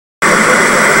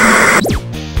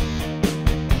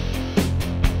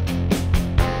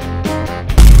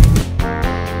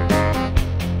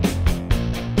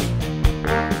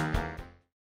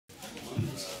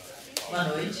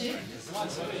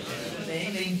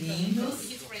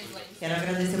bem-vindos. Quero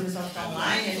agradecer o pessoal que está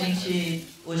online. A gente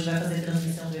hoje vai fazer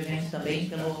transmissão do evento também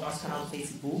pelo nosso canal do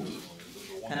Facebook,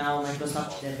 canal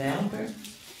Microsoft Developer.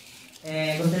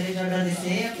 Gostaria de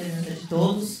agradecer a presença de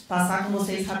todos, passar com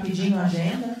vocês rapidinho a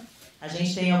agenda. A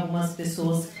gente tem algumas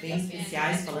pessoas bem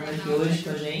especiais falando aqui hoje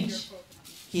com a gente.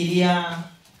 Queria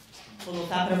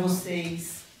colocar para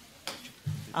vocês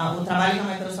o trabalho que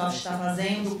a Microsoft está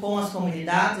fazendo com as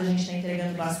comunidades. A gente está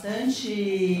entregando bastante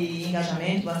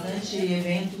engajamento, bastante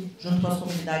evento junto com as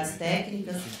comunidades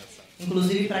técnicas.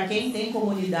 Inclusive, para quem tem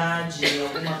comunidade,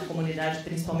 alguma comunidade,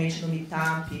 principalmente no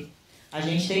Meetup, a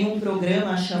gente tem um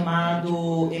programa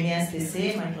chamado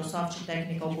MSTC, Microsoft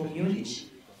Technical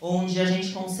Community, onde a gente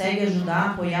consegue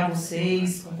ajudar, apoiar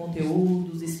vocês com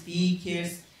conteúdos,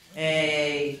 speakers,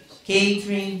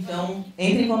 catering. Então,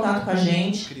 entre em contato com a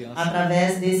gente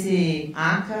através desse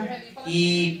ACA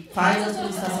e faz a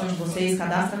solicitação de vocês,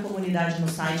 cadastra a comunidade no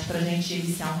site para a gente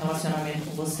iniciar um relacionamento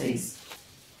com vocês.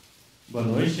 Boa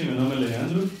noite, meu nome é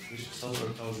Leandro. Deixa eu só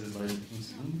trocar os slides aqui um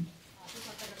segundo.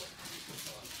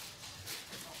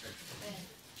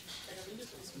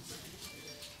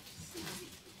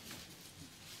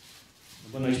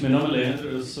 Boa noite, meu nome é Leandro,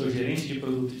 eu sou gerente de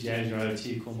produto de Azure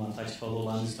IoT, como a Tati falou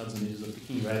lá nos Estados Unidos, eu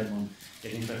fico em Redmond, e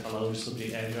a gente vai falar hoje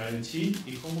sobre Azure IoT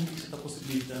e como que isso está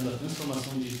possibilitando a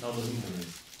transformação digital das empresas.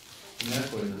 Primeira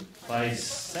coisa, faz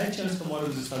 7 anos que eu moro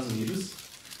nos Estados Unidos,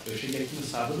 eu cheguei aqui no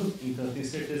sábado, então eu tenho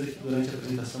certeza que durante a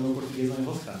apresentação meu português vai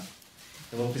enroscar.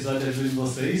 Eu vou precisar de ajuda de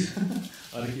vocês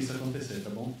na hora que isso acontecer, tá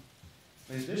bom?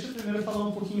 Mas deixa eu primeiro falar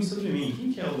um pouquinho sobre mim.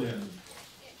 Quem que é o Leandro?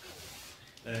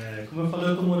 Como eu falei,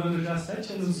 eu estou morando já há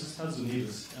 7 anos nos Estados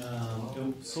Unidos.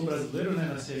 Eu sou brasileiro, né,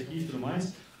 nasci aqui e tudo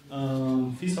mais.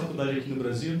 Fiz faculdade aqui no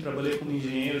Brasil, trabalhei como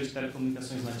engenheiro de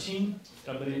telecomunicações na TIM,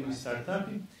 trabalhei numa startup.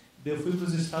 Daí eu fui para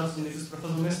os Estados Unidos para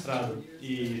fazer um mestrado.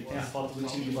 E tem a foto do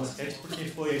time de basquete, porque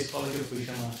foi a escola que eu fui,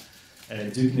 chama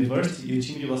Duke University, e o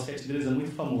time de basquete deles é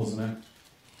muito famoso, né?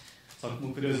 Só que,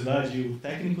 como curiosidade, o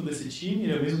técnico desse time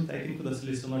é o mesmo técnico da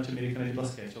seleção norte-americana de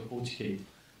basquete, é o Coach K.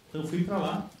 Então, eu fui para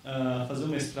lá fazer um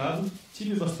mestrado,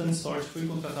 tive bastante sorte, fui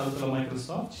contratado pela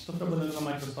Microsoft, estou trabalhando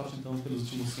na Microsoft, então, pelos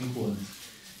últimos 5 anos.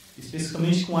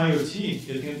 Especificamente com IoT,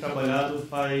 eu tenho trabalhado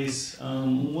faz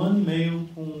 1 ano e meio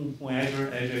com Azure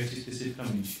IoT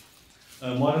especificamente.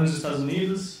 Moro nos Estados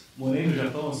Unidos, morei no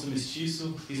Japão, sou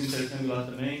mestiço, fiz intercâmbio lá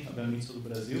também, obviamente sou do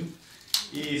Brasil.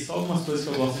 E só algumas coisas que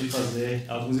eu gosto de fazer,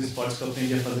 alguns esportes que eu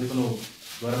aprendi a fazer quando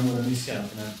agora morando em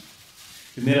Seattle, né?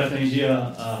 Primeiro aprendi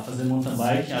a fazer mountain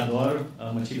bike, adoro, é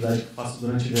uma atividade que eu faço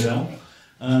durante o verão.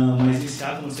 Mas em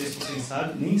Seattle, não sei se vocês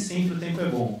sabem, nem sempre o tempo é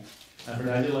bom. Na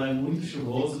verdade, lá é muito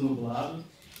chuvoso, nublado.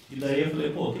 E daí eu falei,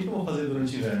 o que eu vou fazer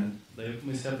durante o inverno? Daí eu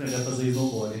comecei a aprender a fazer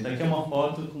snowboard. Então aqui é uma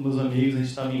foto com meus amigos, a gente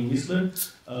estava em Whistler,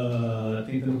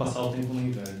 tentando passar o tempo no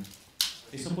inverno.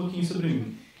 Isso é um pouquinho sobre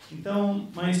mim. Então,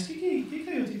 mas o que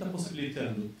a IoT está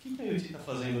possibilitando? O que a IoT está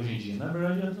fazendo hoje em dia? Na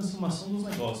verdade, é a transformação dos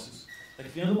negócios. Está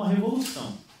criando uma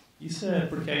revolução. Isso é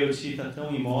porque a IoT está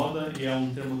tão em moda e é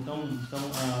um termo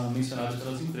tão mencionado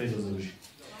pelas empresas hoje.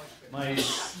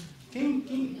 Mas,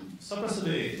 só para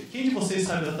saber, quem de vocês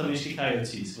sabe exatamente o que é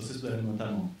IoT? Se vocês puderem levantar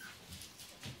a mão.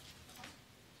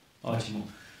 Ótimo.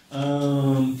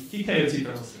 O que é IoT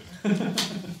para você?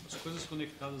 As coisas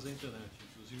conectadas à internet.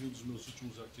 Inclusive, um dos meus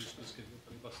últimos artigos que eu escrevi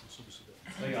falei bastante sobre isso.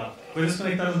 Legal. Coisas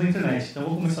conectadas à internet. Então,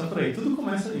 vou começar por aí. Tudo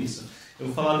começa nisso. Eu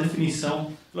vou falar a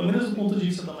definição, pelo menos do ponto de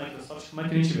vista da Microsoft, como é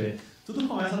que a gente vê. Tudo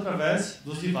começa através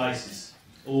dos devices,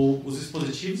 ou os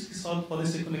dispositivos que só podem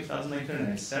ser conectados na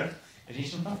internet, certo? A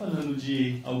gente não está falando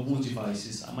de alguns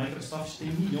devices. A Microsoft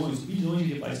tem bilhões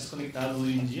de devices conectados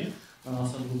hoje em dia na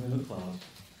nossa nuvem do cloud.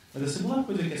 Mas a segunda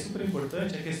coisa que é super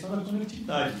importante é a questão da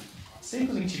conectividade. Sem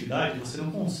conectividade, você não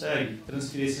consegue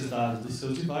transferir esses dados dos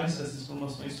seus devices, essas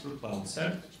informações para o cloud,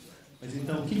 certo? Mas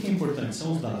então, o que é importante?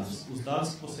 São os dados. Os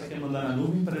dados que você quer mandar na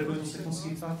nuvem para depois você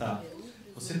conseguir tratar.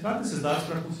 Você trata esses dados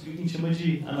para conseguir o que a gente chama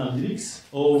de analytics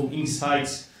ou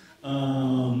insights.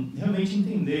 Realmente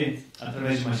entender,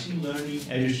 através de machine learning,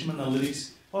 Azure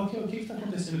Analytics, o que está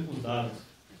acontecendo com os dados.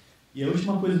 E a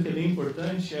última coisa que é bem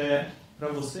importante é, para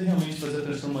você realmente fazer a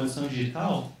transformação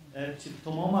digital,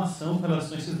 tomar uma ação com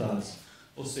relação a esses dados.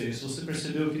 Ou seja, se você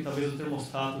percebeu que talvez o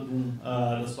termostato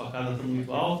da sua casa está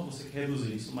muito alto, você quer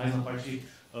reduzir isso mais na parte,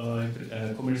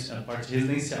 a parte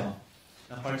residencial.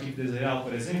 Na parte empresarial,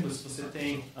 por exemplo, se você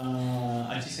tem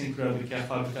a ThyssenKrupp, que é a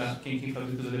fábrica, quem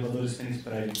fabrica os elevadores tem nesse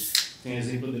prédio, tem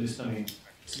exemplo deles também.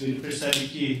 Se ele percebe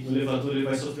que o elevador ele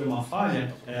vai sofrer uma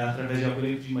falha, através de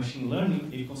algoritmo de machine learning,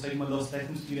 ele consegue mandar os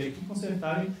técnicos vir aqui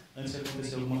consertarem antes de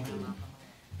acontecer alguma coisa.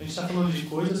 A gente está falando de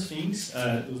coisas, fins,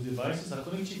 os devices, a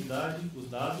conectividade, os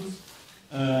dados,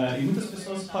 E muitas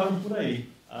pessoas param por aí,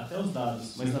 até os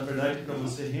dados, mas na verdade para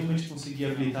você realmente conseguir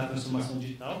habilitar a transformação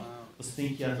digital, você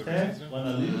tem que ir até o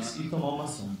Analytics e tomar uma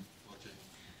ação.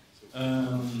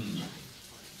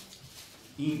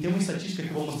 E tem uma estatística que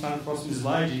eu vou mostrar no próximo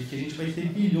slide, que a gente vai ter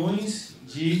bilhões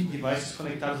de devices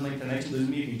conectados na internet em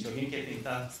 2020. Alguém quer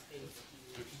tentar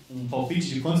um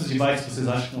palpite de quantos devices vocês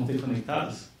acham que vão ter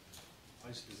conectados?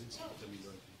 Mais de 350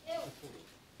 milhões.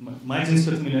 Mais de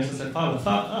 250 milhões, você fala?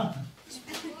 Fala.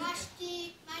 Eu acho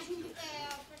que mais de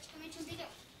praticamente 1 bilhão.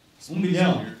 1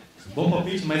 bilhão? Bom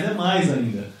palpite, mas é mais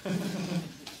ainda.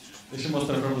 Deixa eu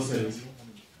mostrar para vocês.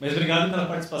 Mas obrigado pela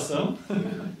participação.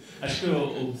 Acho que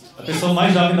a pessoa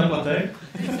mais jovem da plateia.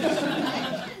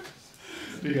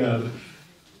 Obrigado.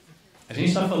 A gente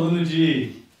está falando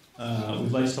de... o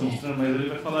slide está mostrando, mas ele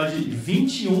vai falar de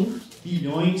 21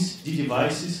 bilhões de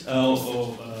devices,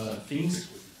 things,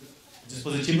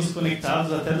 dispositivos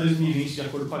conectados até 2020, de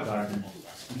acordo com a Gartner.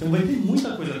 Então vai ter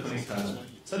muita coisa conectada.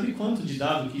 Sabe quanto de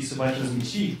dado que isso vai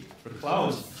transmitir para o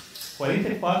cloud?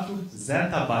 44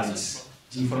 zettabytes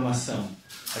de informação.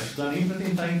 Acho que dá nem para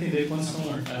tentar entender quantos são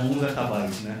 1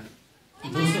 zettabyte, né?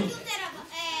 Então,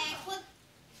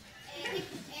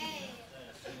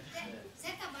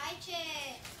 Zettabyte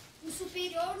é o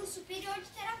superior de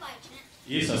terabyte, né?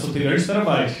 Isso, é superior de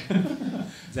terabyte.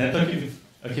 Zeta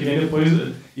aqui vem depois.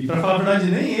 E para falar a verdade,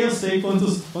 nem eu sei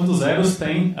quantos zeros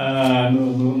tem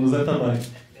no zettabyte.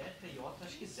 Beta e iota,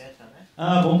 acho que zeta, né?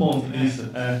 Ah, bom ponto, isso.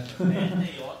 Beta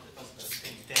e iota,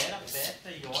 tem tera, beta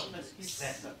e iota, acho que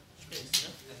zeta.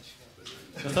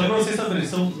 Mas só para vocês saberem,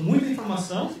 são muita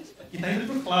informação que está indo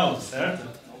para o cloud, certo?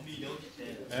 1 milhão de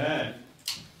teras.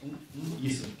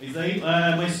 Isso.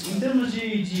 Mas em termos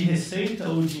de receita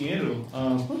ou dinheiro,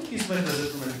 quanto que isso vai trazer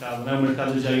para o mercado, né? O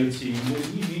mercado de IoT? Em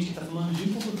 2020 está falando de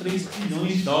 1,3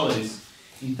 bilhões de dólares.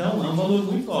 Então, é um valor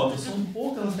muito alto. São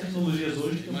poucas as tecnologias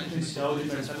hoje que têm um potencial de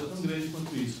mercado tão grande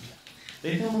quanto isso.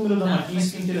 Daí tem um número da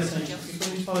McKinsey que é interessante, porque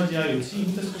quando a gente fala de IoT,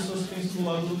 muitas pessoas pensam do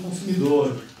lado do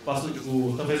consumidor,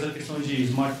 talvez a questão de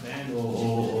smartphone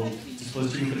ou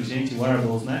dispositivo inteligente,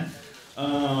 wearables, né?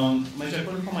 Mas de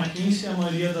acordo com a McKinsey, a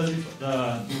maioria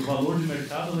do valor de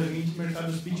mercado vem de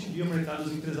mercados B2B ou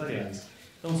mercados empresariais.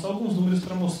 Então, só alguns números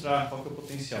para mostrar qual que é o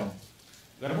potencial.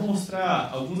 Agora eu vou mostrar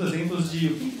alguns exemplos de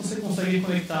o que você consegue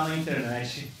conectar na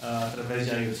internet através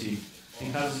de IoT.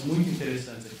 Tem casos muito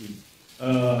interessantes aqui.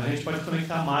 A gente pode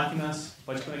conectar máquinas,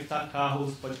 pode conectar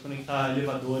carros, pode conectar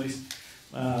elevadores,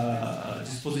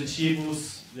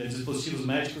 dispositivos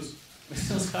médicos. Mas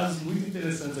tem uns casos muito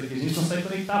interessantes aqui. A gente consegue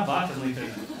conectar vacas na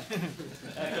internet.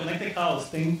 Conecta caos.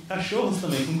 Tem cachorros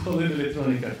também com coleira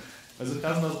eletrônica. Mas o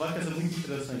caso das vacas é muito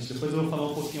interessante. Depois eu vou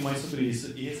falar um pouquinho mais sobre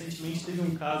isso. E recentemente teve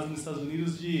um caso nos Estados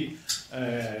Unidos de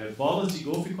bolas de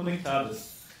golfe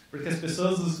conectadas. Porque as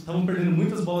pessoas estavam perdendo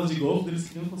muitas bolas de golfe e eles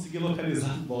queriam conseguir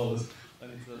localizar as bolas.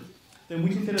 Então é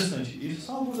muito interessante. Isso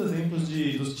são alguns exemplos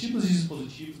dos tipos de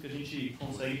dispositivos que a gente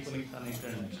consegue conectar na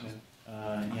internet, né?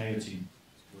 Em IoT.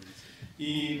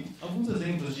 E alguns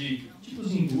exemplos de tipos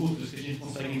de indústrias que a gente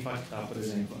consegue impactar, por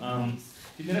exemplo. A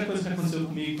primeira coisa que aconteceu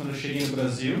comigo quando eu cheguei no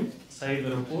Brasil, saí do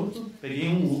aeroporto, peguei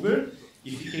um Uber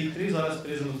e fiquei 3 horas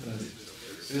preso no trânsito.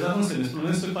 3 horas não sei, mas pelo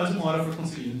menos foi quase 1 hora para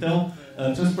conseguir. Então,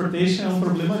 transportation é um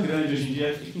problema grande hoje em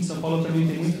dia. Aqui em São Paulo também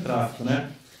tem muito tráfego,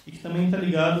 né? E que também está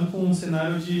ligado com um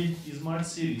cenário de smart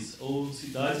cities, ou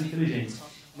cidades inteligentes.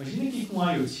 Imagina que com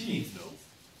IoT,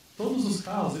 todos os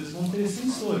carros eles vão ter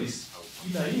sensores. E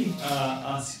daí,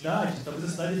 a cidade, talvez a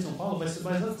cidade de São Paulo, vai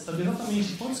saber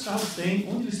exatamente quantos carros tem,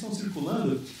 onde eles estão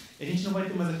circulando, e a gente não vai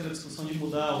ter mais aquela discussão de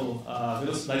mudar a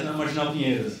velocidade na Marginal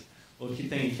Pinheiros, o que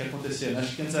acontecer.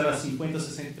 Acho que antes era 50,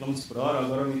 60 km por hora,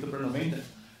 agora aumentou para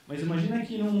 90. Mas imagina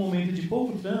que num momento de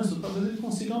pouco trânsito, talvez ele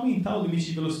consiga aumentar o limite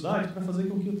de velocidade para fazer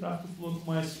com que o tráfego flua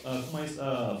com mais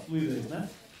fluidez, né?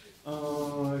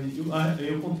 E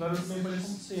o contrário também pode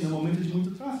acontecer. No momento de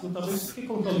muito tráfego, talvez por que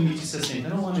colocar o limite de 60?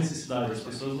 Não há necessidade, as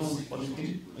pessoas não podem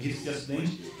ter risco de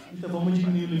acidente, então vamos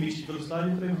diminuir o limite de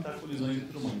velocidade para evitar colisões e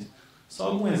tudo mais. Só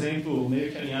algum exemplo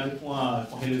meio que alinhado com a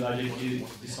realidade aqui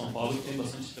de São Paulo, que tem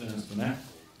bastante trânsito, né?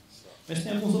 Mas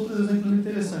tem alguns outros exemplos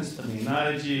interessantes também. Na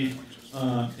área de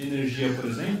energia, por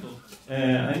exemplo,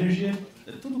 a energia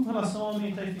é tudo com relação a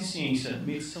aumentar a eficiência,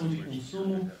 medição de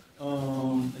consumo.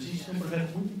 A gente tem um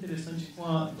projeto muito interessante com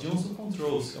a Johnson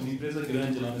Controls, que é uma empresa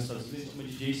grande lá nos Estados Unidos, chama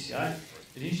de JCI.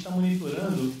 A gente está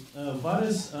monitorando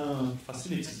várias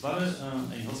facilities,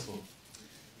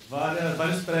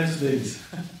 vários prédios deles,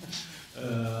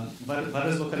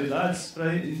 várias localidades,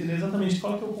 para entender exatamente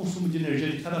qual que é o consumo de energia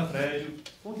de cada prédio,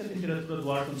 qual que é a temperatura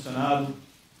do ar-condicionado,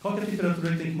 qual que é a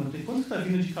temperatura que tem que manter, quanto está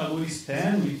vindo de calor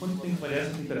externo e quanto tem que variar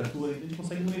essa temperatura. Então a gente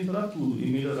consegue monitorar tudo e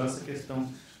melhorar essa questão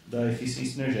da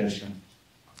eficiência energética.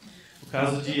 O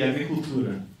caso de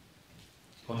agricultura,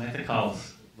 Conecta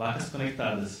Caos, vacas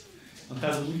conectadas. É um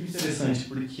caso muito interessante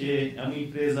porque é uma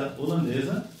empresa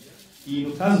holandesa e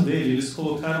no caso dele eles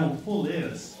colocaram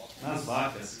coleiras nas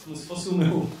vacas, como se fosse o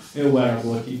meu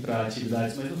wearable aqui para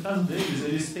atividades, mas no caso deles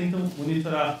eles tentam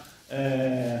monitorar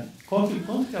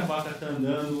quanto que a vaca está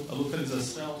andando, a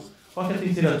localização, qual que é a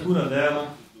temperatura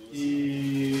dela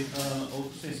e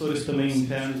outros sensores também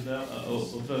internos dela,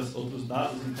 outros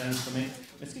dados internos também.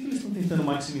 Mas o que eles estão tentando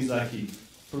maximizar aqui?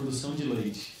 Produção de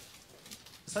leite.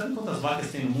 Sabe quantas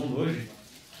vacas tem no mundo hoje?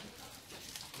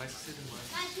 Mais que ser humano.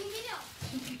 Mais de 1 milhão.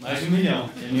 Mais de 1 milhão,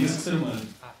 é menos que ser humano.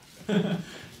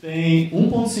 Tem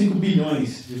 1,5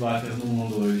 bilhões de vacas no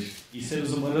mundo hoje. E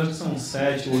seres humanos acho que são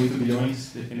 7 ou 8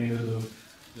 bilhões, dependendo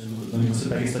de onde você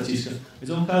pega a estatística. Mas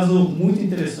é um caso muito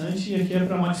interessante e aqui é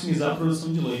para maximizar a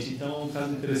produção de leite. Então é um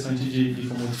caso interessante de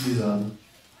como utilizado.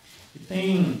 E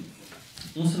tem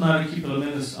um cenário que, pelo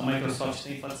menos, a Microsoft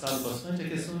tem enfatizado bastante, é a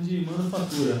questão de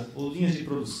manufatura, ou linhas de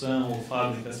produção, ou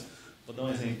fábricas. Vou dar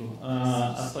um exemplo.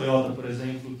 A Toyota, por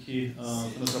exemplo, que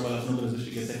quando eu trabalhava no Brasil, eu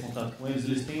cheguei a ter contato com eles,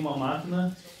 eles têm uma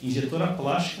máquina injetora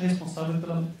plástica responsável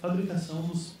pela fabricação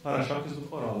dos para-choques do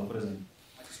Corolla, por exemplo.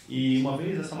 E uma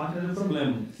vez essa máquina deu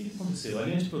problema. O que aconteceu? A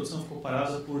linha de produção ficou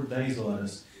parada por 10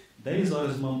 horas. 10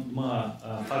 horas de uma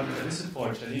fábrica desse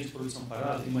porte, a linha de produção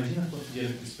parada, imagina quanto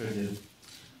dinheiro que eles perderam.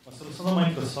 A solução da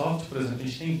Microsoft, por exemplo, a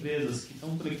gente tem empresas que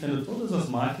estão conectando todas as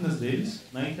máquinas deles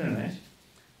na internet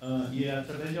e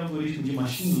através de algoritmo de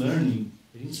machine learning,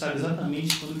 a gente sabe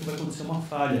exatamente quando que vai acontecer uma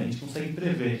falha, a gente consegue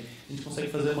prever, a gente consegue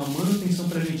fazer uma manutenção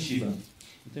preventiva.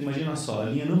 Então imagina só, a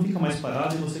linha não fica mais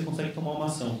parada e você consegue tomar uma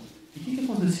ação. E o que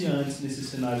acontecia antes nesses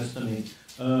cenários também?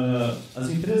 As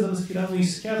empresas elas criavam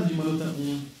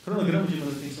um cronograma de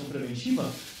manutenção preventiva,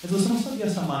 mas você não sabia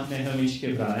se a máquina ia realmente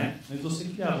quebrar, né? Mas você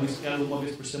criava um schedule uma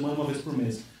vez por semana, uma vez por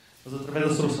mês. Mas através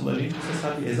da solução da gente, você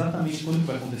sabe exatamente quando que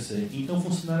vai acontecer. Então o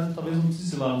funcionário talvez não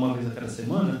precise ir lá uma vez a cada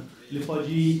semana, ele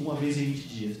pode ir uma vez em 20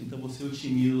 dias. Então você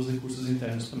otimiza os recursos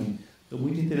internos também. Então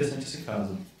muito interessante esse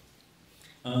caso.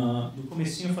 No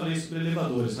comecinho eu falei sobre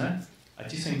elevadores, né? A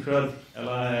ThyssenKrupp,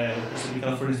 eu percebi que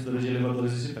ela é fornecedora de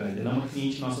elevadores de prédio. Ela é uma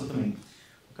cliente nossa também.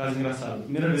 Um caso engraçado. A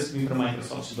primeira vez que vim para a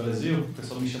Microsoft do Brasil, o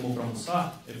pessoal me chamou para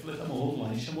almoçar. Eu falei, tá bom, vamos lá.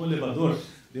 A gente chamou o elevador,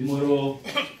 demorou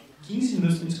 15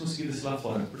 minutos para a gente conseguir descer lá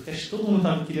fora. Porque acho que todo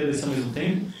mundo queria descer ao mesmo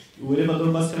tempo. O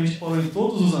elevador basicamente parou em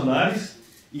todos os andares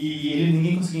e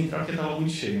ninguém conseguia entrar porque estava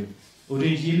muito cheio. Hoje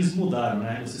em dia eles mudaram,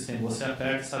 né? O sistema. Você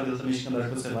aperta e sabe exatamente que andar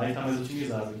que você vai e está mais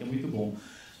otimizado, que é muito bom.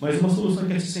 Mas uma solução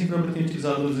que a ThyssenKrupp tem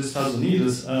utilizado nos Estados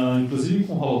Unidos, inclusive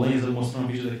com HoloLens, eu vou mostrar um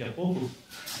vídeo daqui a pouco,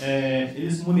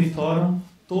 eles monitoram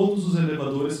todos os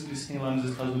elevadores que eles têm lá nos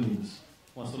Estados Unidos,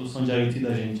 com a solução de IoT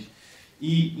da gente.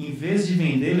 E em vez de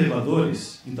vender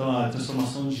elevadores, então a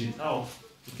transformação digital,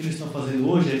 o que eles estão fazendo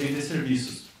hoje é vender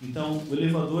serviços. Então o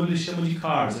elevador eles chamam de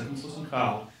cars, é como se fosse um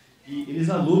carro. E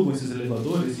eles alugam esses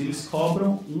elevadores e eles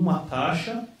cobram uma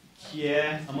taxa que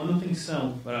é a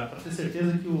manutenção, para ter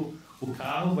certeza que o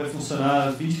carro vai funcionar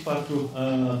 24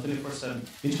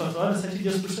 horas, 7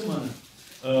 dias por semana.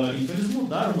 Então eles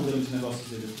mudaram o modelo de negócio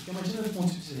deles. Porque imagina o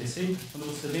ponto de receita, quando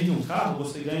você vende um carro,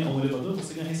 você ganha um elevador,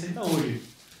 você ganha receita hoje.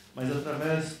 Mas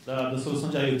através da solução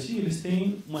de IoT, eles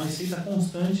têm uma receita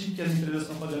constante que as empresas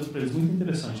estão pagando para eles. Muito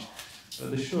interessante.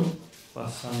 Deixa eu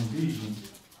passar um vídeo.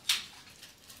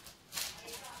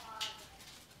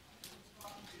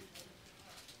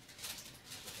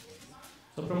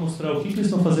 Só para mostrar o que eles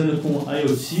estão fazendo com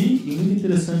IoT e muito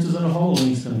interessante usando o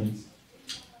HoloLens também.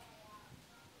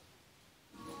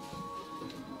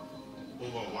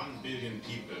 Over 1 billion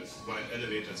people ride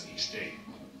elevators each day,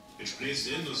 which places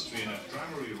the industry in a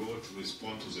primary role to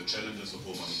respond to the challenges of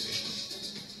urbanization.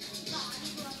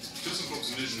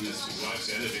 ThyssenKrupp's mission is to drive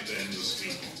the elevator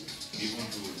industry. We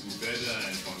want to do better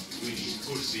and want to really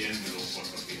push the envelope for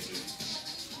traffic.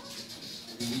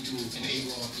 We need to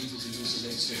enable our people to use the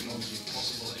latest technology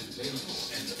possible and available,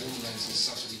 and the HoloLens is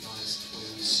such a device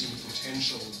where we see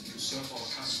potential to serve our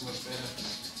customers better.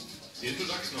 The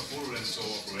introduction of HoloLens to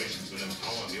our operations will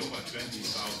empower the over 20,000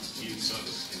 field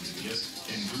service engineers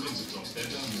in doing the job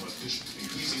better, more efficient.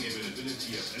 Increasing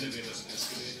availability of elevators and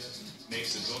escalators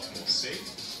makes the job more safe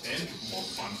and more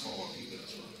fun for our people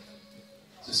as well.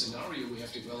 The scenario we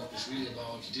have developed is really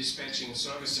about dispatching a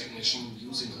service technician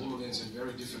using HoloLens in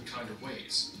very different kind of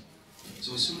ways.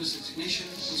 So as soon as the technician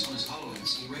puts on his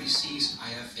HoloLens, he already sees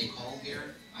I have a call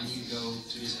here, I need to go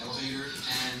to this elevator,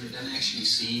 and then actually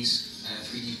sees a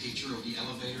 3D picture of the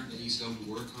elevator that he's going to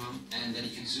work on, and then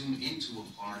he can zoom into a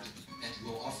part that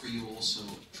will offer you also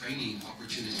training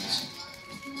opportunities.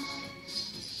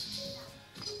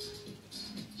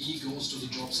 He goes to the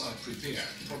job site prepared,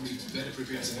 probably better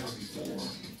prepared than ever before,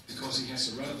 because he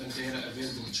has the relevant data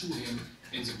available to him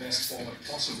in the best format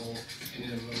possible, and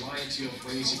in a variety of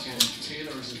ways he can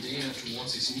tailor the data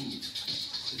towards his need.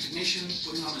 The technician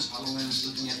putting on his HoloLens,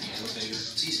 looking at the elevator,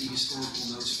 sees the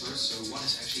historical notes first, so what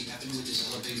has actually happened with this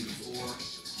elevator before.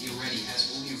 He already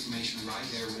has all the information right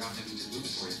there without having to look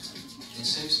for it. It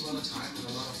saves a lot of time and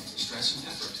a lot of stress and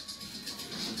effort.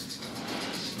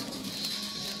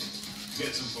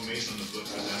 Gets information on the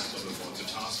virtual desktop about the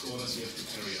task orders you have to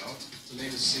carry out. The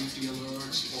latest safety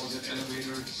alerts for that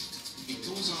elevator. He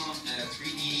pulls on a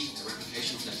 3D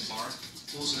replication of that part,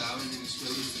 pulls it out in an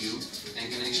exploded view, and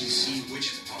can actually see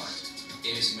which part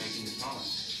is making the problem.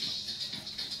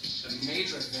 A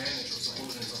major advantage of the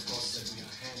HoloLens, of course, that we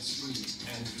are hands-free,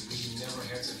 and we never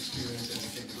had that experience and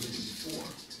capability before.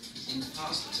 In the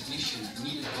past, the technician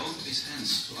needed both of his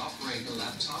hands to operate the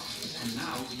laptop, and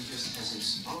now he just has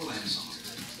his HoloLens on.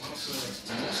 One of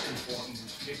the most important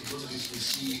capabilities we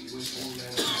see with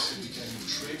HoloLens is that we can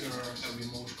trigger a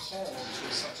remote call to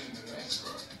a subject matter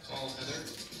expert. Call Heather.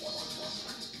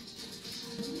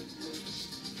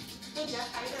 Hey Jeff,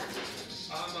 how you doing?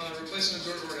 I'm replacing a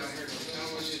door down here. I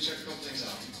kind of want you to check a couple things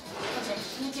out. Okay,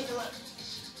 let me take a look.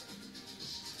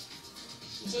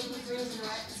 JP3 is in the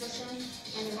right position,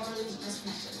 and the motor loop is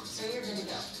disconnected, so you're good to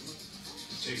go.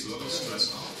 Takes a lot of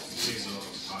stress out, saves a lot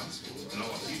of time, and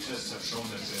our field tests have shown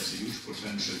that there's a huge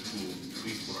potential to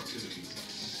increase productivity.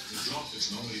 The job, which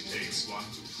normally takes 1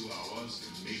 to 2 hours,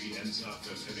 and maybe ends up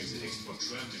with having the expert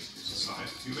traveling to the site,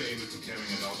 we were able to carry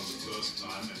it out on the first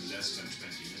time in less than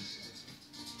 20 minutes.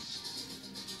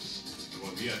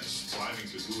 What we are striving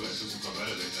to do as Super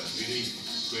Validator is really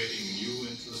creating new,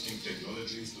 interesting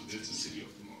technologies to build the city of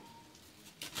tomorrow.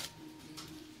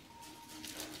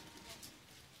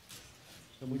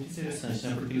 É muito interessante,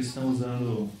 né? Porque eles estão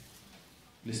usando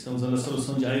a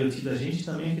solução de IoT da gente e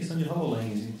também a questão de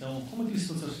HoloLens. Então, como é que eles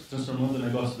estão transformando o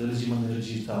negócio deles de maneira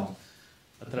digital?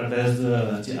 Através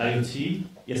de IoT,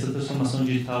 e essa transformação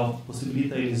digital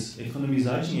possibilita eles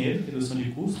economizar dinheiro, redução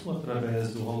de custo através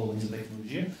do HoloLens da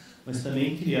tecnologia, mas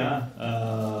também criar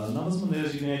novas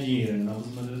maneiras de ganhar dinheiro, novas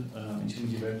maneiras, a gente chama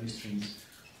de revenue streams,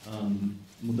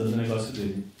 mudando o negócio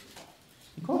dele.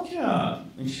 E qual que é a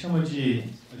gente chama de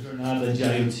a jornada de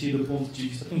IoT do ponto de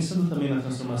vista, pensando também na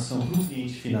transformação para o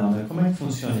cliente final, né? Como é que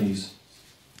funciona isso?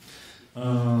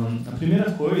 A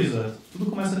primeira coisa, tudo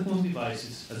começa com os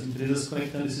devices, as empresas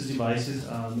conectando esses devices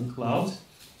no cloud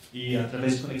e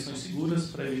através de conexões seguras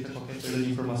para evitar qualquer perda de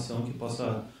informação que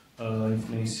possa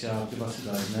influenciar a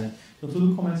privacidade, né? Então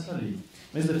tudo começa ali.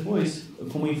 Mas depois,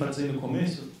 como eu enfatizei no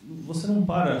começo, você não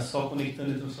para só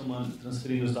conectando e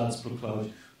transferindo os dados para o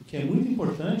cloud. O que é muito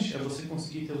importante é você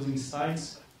conseguir ter os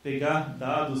insights, pegar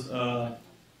dados,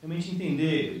 realmente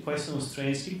entender quais são os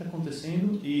trends, o que está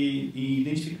acontecendo e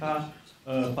identificar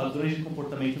padrões de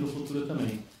comportamento no futuro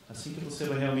também. Assim que você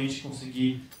vai realmente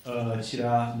conseguir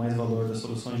tirar mais valor da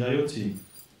solução de IoT.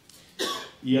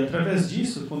 E através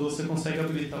disso, quando você consegue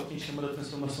habilitar o que a gente chama da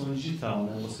transformação digital,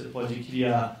 né? Você pode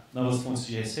criar novas fontes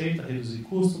de receita, reduzir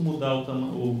custo, mudar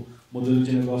o modelo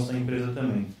de negócio da empresa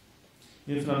também.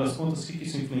 E no final das contas, o que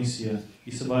isso influencia?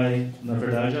 Isso vai, na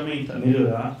verdade,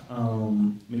 melhorar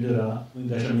o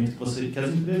engajamento que as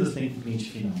empresas têm com o cliente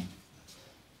final.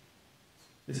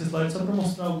 Esse slide é só para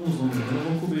mostrar alguns números, eu não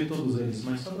vou cobrir todos eles,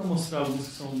 mas só para mostrar alguns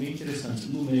que são bem interessantes.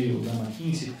 No meio da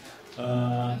McKinsey,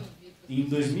 em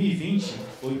 2020,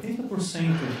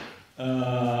 80%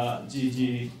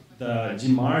 de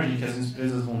margem que as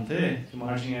empresas vão ter, que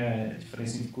margem é a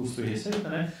diferença entre custo e receita,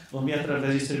 né, vão vir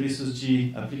através de serviços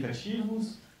de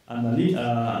aplicativos,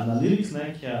 analytics,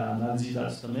 né, que é a análise de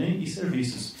dados também, e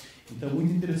serviços. Então,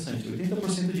 muito interessante,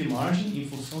 80% de margem em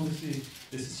função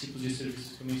desses tipos de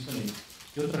serviços que eu mencionei.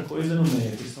 E outra coisa no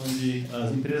meio, a questão de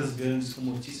as empresas grandes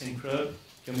como o ThyssenKrupp,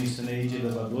 que eu mencionei, de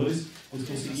elevadores, eles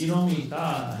conseguiram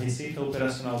aumentar a receita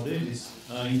operacional deles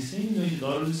em $100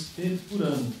 milhões por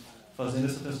ano, fazendo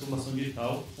essa transformação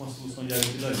digital com a solução de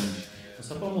IoT da gente. Então,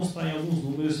 só para mostrar em alguns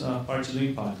números a parte do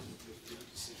impacto.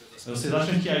 Vocês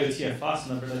acham que a IoT é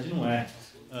fácil? Na verdade não é.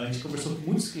 A gente conversou com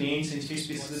muitos clientes, a gente fez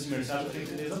pesquisas de mercado para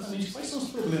entender exatamente quais são os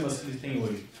problemas que eles têm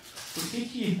hoje. Por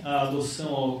que a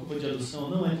adoção, a curva de adoção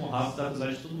não é tão rápida,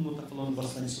 apesar de todo mundo estar falando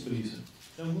bastante sobre isso?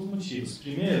 Tem alguns motivos.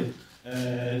 Primeiro,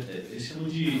 eles chamam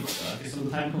de a questão do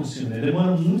time consumer.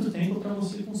 Demora muito tempo para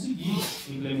você conseguir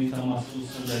implementar uma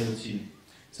solução de IoT.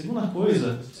 Segunda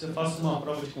coisa, se eu faço uma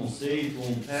prova de conceito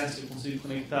ou um teste, eu consigo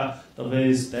conectar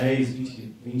talvez 10,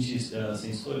 20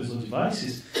 sensores ou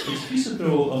devices, é difícil para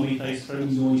eu aumentar isso para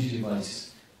milhões de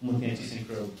devices, como tem a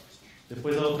ThyssenKrupp.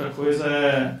 Depois a outra coisa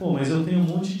é, mas eu tenho um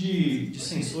monte de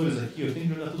sensores aqui, eu tenho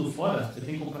que jogar tudo fora, eu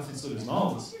tenho que comprar sensores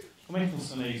novos, como é que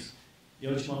funciona isso? E a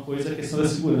última coisa é a questão da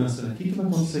segurança, né? O que vai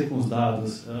acontecer com os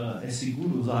dados? É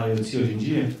seguro usar IoT hoje em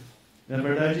dia? Na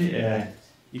verdade, é.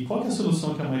 E qual que é a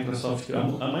solução que a Microsoft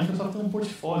criou? A Microsoft tem um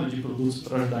portfólio de produtos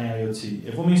para ajudar em IoT.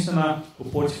 Eu vou mencionar o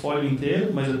portfólio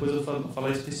inteiro, mas depois eu vou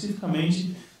falar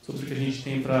especificamente sobre o que a gente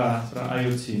tem para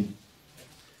IoT.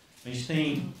 A gente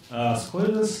tem as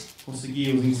coisas,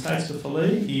 conseguir os insights que eu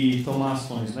falei e tomar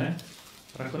ações, né?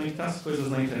 Para conectar as coisas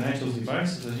na internet, aos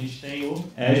devices, a gente tem o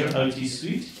Azure IoT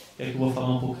Suite, que é que eu vou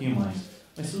falar um pouquinho mais.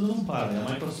 Mas tudo não para, né?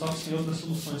 A Microsoft tem outras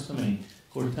soluções também.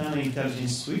 Cortana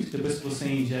Intelligence Suite, depois que você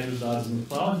ingere os dados no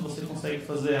cloud, você consegue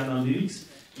fazer analytics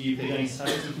e pegar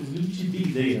insights, inclusive de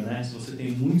Big Data, né? Se você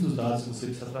tem muitos dados que você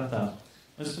precisa tratar.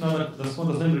 Mas no final das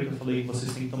contas, lembra que eu falei que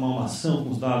vocês têm que tomar uma ação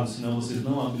com os dados, senão vocês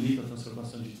não habilitam a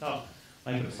transformação digital?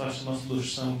 A Microsoft tem uma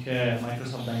solução que é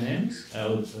Microsoft Dynamics,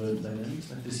 o Dynamics,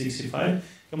 né, 365,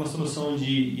 que é uma solução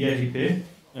de IRP,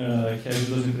 que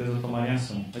ajuda as empresas a tomarem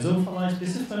ação. Mas eu vou falar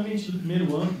especificamente do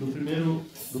primeiro,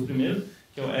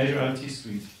 que é o Azure IoT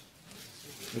Suite.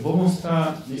 Eu vou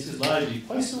mostrar nesse slide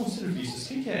quais são os serviços. O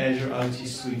que é Azure IoT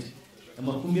Suite? É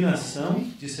uma combinação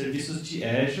de serviços de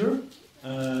Azure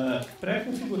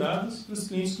pré-configurados para os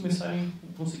clientes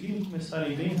conseguirem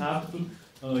começarem bem rápido,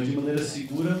 de maneira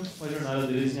segura, com a jornada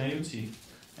deles em IoT.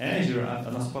 Azure,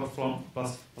 a nossa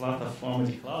plataforma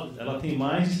de cloud, ela tem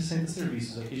mais de 60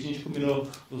 serviços. Aqui a gente combinou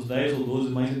os 10 ou 12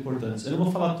 mais importantes. Eu não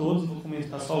vou falar todos, vou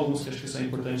comentar só alguns que acho que são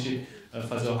importantes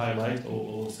fazer o highlight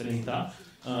ou salientar.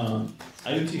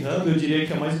 IoT Hub, eu diria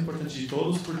que é o mais importante de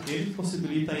todos, porque ele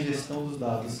possibilita a ingestão dos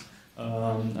dados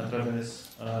através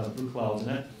do cloud,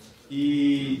 né?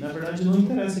 E, na verdade, não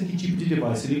interessa que tipo de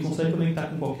device. Ele consegue conectar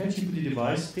com qualquer tipo de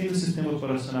device, tendo sistema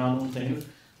operacional, não tendo.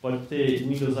 Pode ter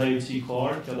Windows IoT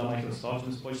Core, que é o da Microsoft,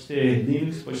 mas pode ter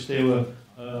Linux, pode ter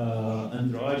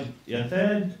Android, e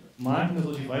até máquinas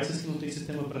ou devices que não têm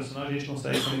sistema operacional, a gente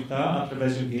consegue conectar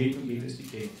através de um gateway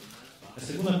SDK. A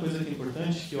segunda coisa que é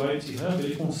importante é que o IoT Hub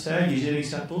ele consegue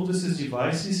gerenciar todos esses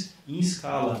devices em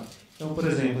escala. Então, por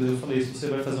exemplo, eu falei, se você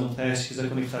vai fazer um teste e quiser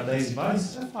conectar 10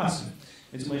 devices, é fácil.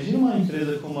 Mas imagina uma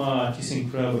empresa como a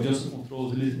ThyssenKrupp, a Johnson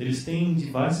Controls, eles têm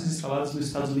devices instalados nos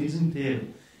Estados Unidos inteiro.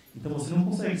 Então você não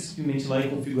consegue simplesmente ir lá e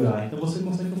configurar. Então você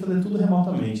consegue fazer tudo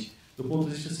remotamente. Do ponto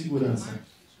de vista de segurança,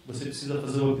 você precisa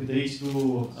fazer o update,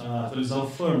 atualizar o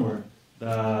firmware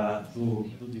do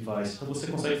device. Então você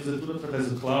consegue fazer tudo através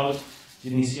do cloud,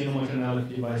 gerenciando uma janela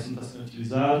que o device não está sendo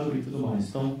utilizado e tudo mais.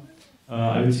 Então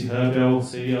a IoT Hub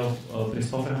seria a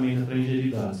principal ferramenta para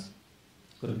ingerir dados,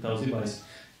 conectar os devices.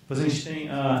 Depois a gente tem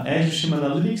a Azure Stream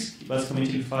Analytics, que basicamente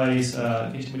ele faz o que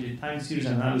a gente chama de Time Series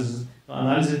Analysis,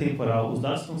 análise temporal. Os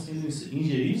dados estão sendo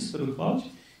ingeridos pelo cloud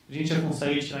e a gente já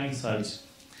consegue tirar insights.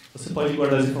 Você pode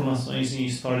guardar as informações em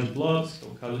storage blobs, que é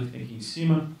o caso que tem aqui em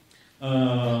cima.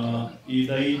 E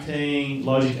daí tem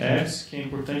Logic Apps, que é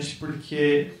importante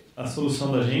porque a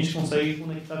solução da gente consegue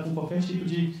conectar com qualquer tipo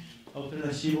de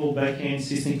alternativa ou back-end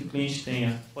system que o cliente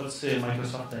tenha. Pode ser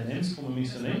Microsoft Dynamics, como eu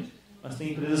mencionei, mas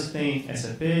tem empresas que têm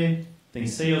SAP, tem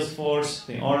Salesforce,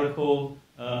 tem Oracle.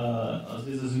 Às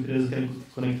vezes as empresas querem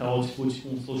conectar o output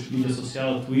com social media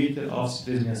social, Twitter, Office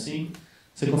 365.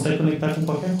 Você consegue conectar com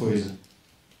qualquer coisa.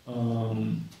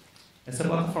 Essa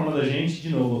plataforma da gente, de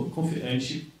novo, a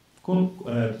gente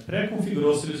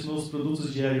pré-configurou, selecionou os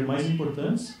produtos de Azure mais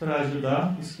importantes para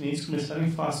ajudar os clientes a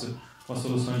começarem fácil com a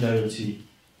solução de IoT.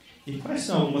 E quais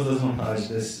são algumas das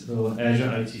vantagens do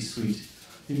Azure IoT Suite?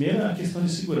 Primeiro, a questão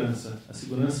de segurança. A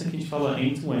segurança que a gente fala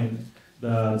end-to-end,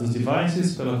 dos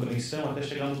devices, pela conexão, até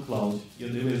chegar no cloud. E eu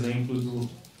dei o exemplo do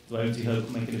IoT Hub,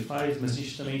 como é que ele faz, mas a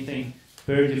gente também tem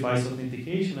Per Device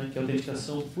Authentication, né, que é a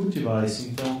autenticação por device.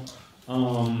 Então,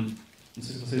 não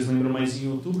sei se vocês lembram, mas em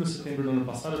outubro ou setembro do ano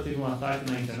passado teve um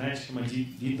ataque na internet, chama de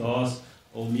DDoS,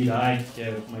 ou Mirai, que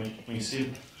é como é conhecido.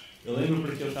 Eu lembro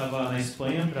porque eu estava na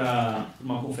Espanha para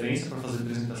uma conferência para fazer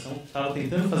apresentação, estava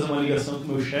tentando fazer uma ligação com o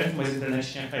meu chefe, mas a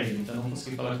internet tinha caído, então não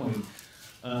consegui falar com ele.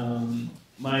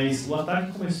 Mas o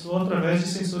ataque começou através de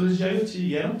sensores de IoT,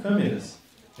 e eram câmeras.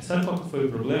 E sabe qual que foi o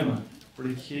problema?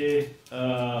 Porque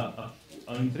a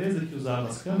empresa que usava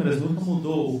as câmeras nunca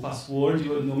mudou o password e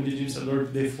o nome de administrador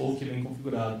default que vem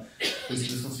configurado. Por isso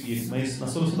que eles conseguiram. Mas na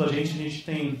solução da gente, a gente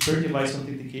tem Per Device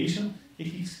Authentication. O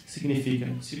que significa?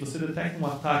 Se você detecta um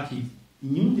ataque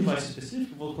em um device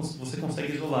específico, você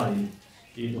consegue isolar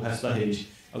ele do resto da rede.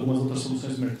 algumas outras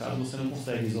soluções do mercado você não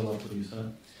consegue isolar por isso,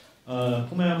 né?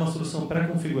 Como é uma solução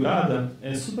pré-configurada,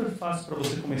 é super fácil para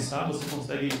você começar, você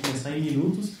consegue começar em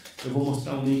minutos. Eu vou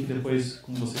mostrar um link depois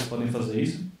como vocês podem fazer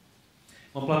isso.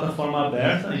 Uma plataforma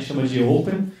aberta, a gente chama de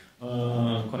Open,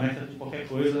 conecta com qualquer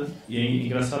coisa, e é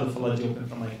engraçado falar de Open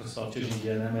para a Microsoft hoje em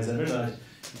dia, né? Mas é verdade.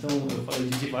 Então, eu falei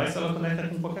de device, ela conecta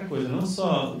com qualquer coisa, não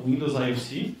só o Windows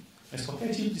IoT, mas qualquer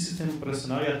tipo de sistema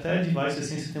operacional e até device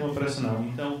sem sistema operacional.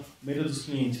 Então, o medo dos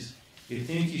clientes, ele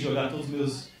tem que jogar todos os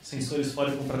meus sensores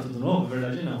fora e comprar tudo novo? Na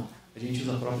verdade, não. A gente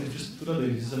usa a própria infraestrutura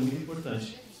deles, isso é muito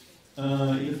importante.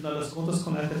 E no final das contas,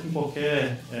 conecta com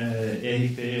qualquer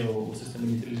ERP ou sistema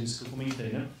de inteligência que eu comentei,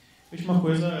 né? A última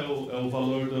coisa é o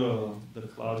valor da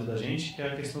cloud da gente, que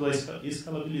é a questão da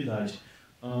escalabilidade.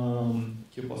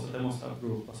 Que eu posso até mostrar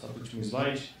passar para o último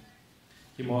slide,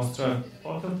 que mostra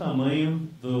qual que é o tamanho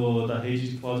da rede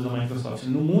de cloud da Microsoft.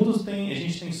 No mundo a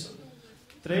gente tem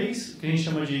 3 que a gente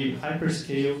chama de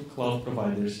hyperscale cloud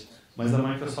providers, mas a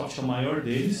Microsoft é o maior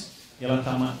deles e ela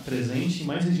está presente em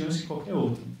mais regiões que qualquer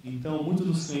outro. Então, muitos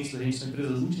dos clientes da gente são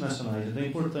empresas multinacionais. Então, é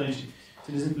importante,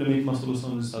 se eles implementam uma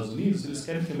solução nos Estados Unidos, eles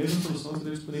querem que a mesma solução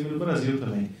esteja disponível no Brasil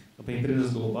também. Então, para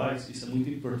empresas globais, isso é muito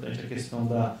importante, a questão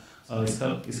da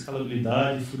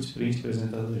escalabilidade e footprint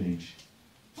apresentada a gente.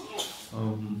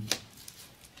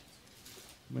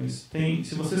 Mas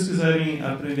se vocês quiserem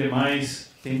aprender mais,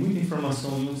 tem muita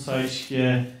informação em um site que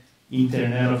é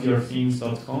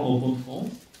internetofyourthings.com ou .com.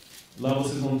 Lá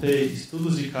vocês vão ter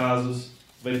estudos de casos,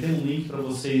 vai ter um link para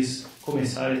vocês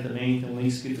começarem também, tem um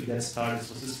link escrito Get Started,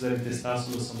 se vocês quiserem testar a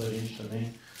solução da gente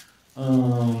também.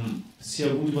 Se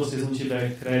algum de vocês não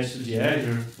tiver crédito de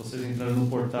Azure, vocês entrarem no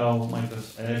portal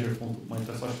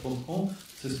azure.microsoft.com,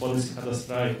 vocês podem se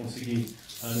cadastrar e conseguir.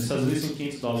 Nos Estados Unidos são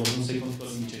 $500, não sei quanto é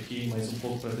o limite aqui, mas um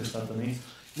pouco para testar também.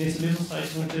 Nesse mesmo site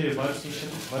vão ter vários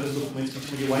documentos que a gente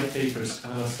chama de white papers com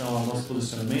relação ao nosso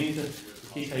posicionamento, o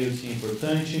que a IoT é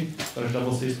importante, para ajudar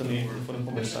vocês também quando forem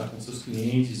conversar com seus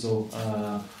clientes ou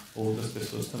outras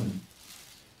pessoas também.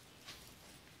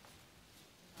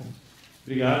 Bom,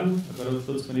 obrigado. Agora eu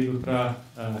estou disponível para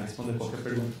responder qualquer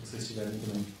pergunta que vocês tiverem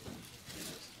também.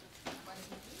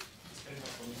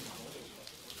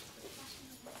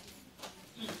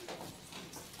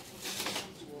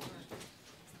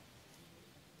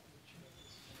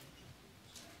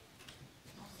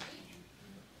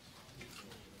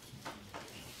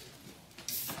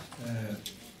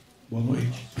 Boa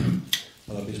noite.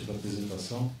 Parabéns pela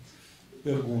apresentação.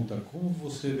 Pergunta, como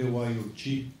você vê o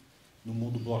IoT no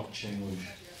mundo blockchain hoje?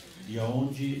 E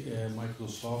aonde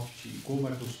Microsoft, e como a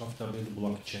Microsoft está vendo o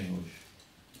blockchain hoje?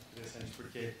 Interessante,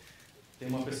 porque tem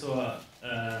uma pessoa...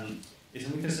 Isso é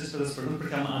muito interessante fazer essa pergunta,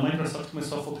 porque a Microsoft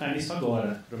começou a focar nisso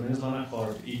agora, pelo menos lá na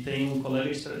Corp. E tem um colega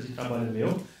de trabalho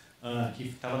meu, que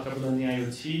estava trabalhando em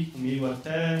IoT comigo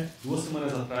até 2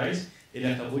 semanas atrás. Ele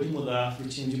acabou de mudar para o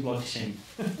time de blockchain.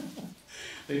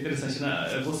 É interessante,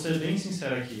 eu vou ser bem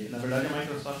sincero aqui. Na verdade, a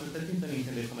Microsoft está tentando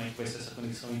entender como é que vai ser essa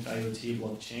conexão entre IoT e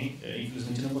blockchain.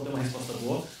 Infelizmente, não vou ter uma resposta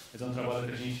boa, mas é um trabalho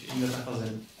que a gente ainda está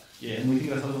fazendo. E é muito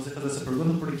engraçado você fazer essa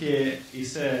pergunta, porque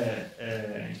isso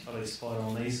a gente fala isso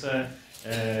fórum, né? Isso é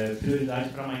prioridade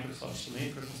para a Microsoft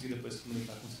também, para conseguir depois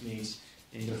comunicar com os clientes.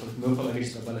 É engraçado que o meu colega de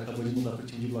trabalho acabou de mudar para o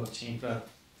time de blockchain para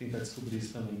tentar descobrir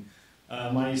isso também.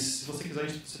 Mas se você quiser,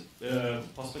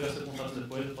 posso pegar seu contato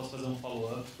depois, eu posso fazer um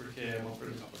follow-up, porque é uma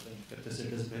pergunta importante, quero ter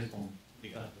certeza que eu respondo.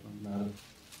 Obrigado. Nada.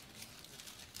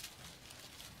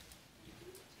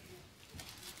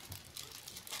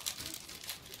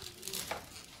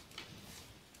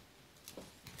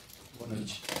 Boa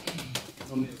noite. A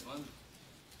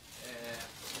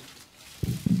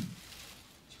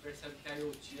gente percebe que a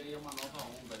IoT aí é uma nova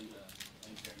onda aí da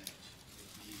internet.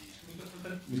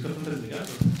 O microfone está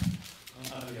desligado?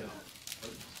 Legal.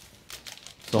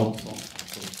 Som.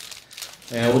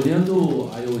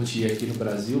 Olhando a IoT aqui no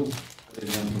Brasil, por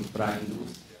exemplo, para a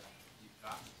indústria de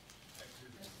carro.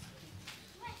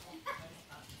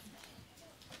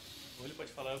 Ou ele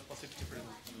pode falar, eu posso repetir a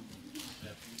pergunta.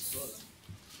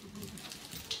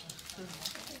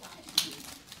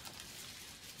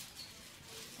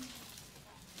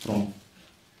 Pronto.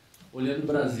 Olhando o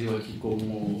Brasil aqui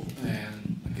como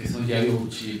a questão de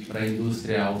IoT para a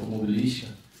indústria automobilística,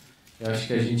 eu acho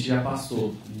que a gente já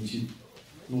passou. A gente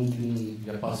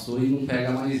já passou e não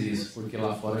pega mais isso, porque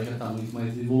lá fora já está muito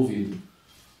mais desenvolvido.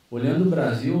 Olhando o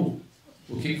Brasil,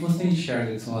 o que você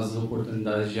enxerga que são as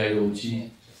oportunidades de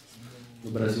IoT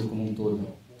no Brasil como um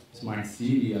todo? Smart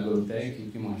City, Agrotech e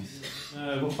o que mais?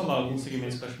 Eu vou falar alguns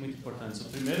segmentos que eu acho muito importantes. O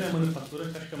primeiro é a manufatura,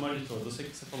 que eu acho que é o maior de todos. Eu sei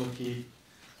que você falou que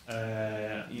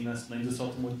e na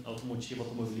indústria automotiva,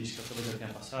 automobilística, talvez já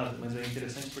tenha passado, mas é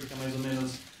interessante porque é mais ou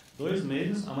menos 2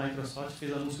 meses, a Microsoft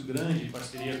fez anúncio grande em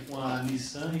parceria com a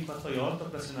Nissan e com a Toyota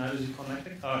para cenários de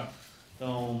Connected Car.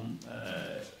 Então,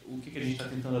 o que a gente está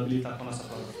tentando habilitar com a nossa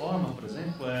plataforma, por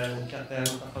exemplo, é o que a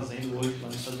Tesla está fazendo hoje lá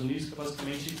nos Estados Unidos, que é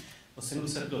basicamente você não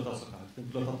precisa pilotar o seu carro. Tem um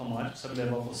piloto automático que sabe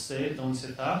levar você de onde você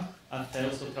está até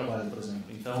o seu trabalho, por exemplo.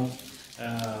 Então,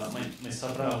 mas só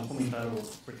para um comentário,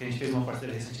 porque a gente fez uma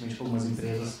parceria recentemente com algumas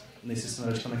empresas nesse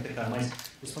cenário de Connected Car. Mas,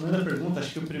 respondendo a pergunta,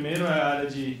 acho que o primeiro é a área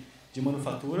de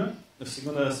manufatura, o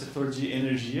segundo é o setor de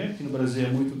energia, que no Brasil é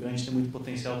muito grande, tem muito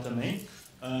potencial também.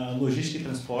 Logística e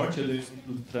transporte, eu dei o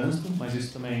exemplo do trânsito, mas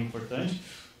isso também é importante.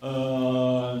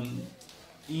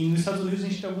 E nos Estados Unidos a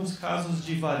gente tem alguns casos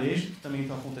de varejo que também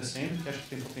estão acontecendo, que acho que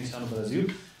tem potencial no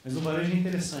Brasil, mas o varejo é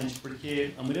interessante,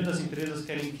 porque a maioria das empresas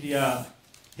querem criar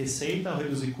receita ao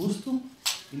reduzir custo,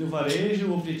 e no varejo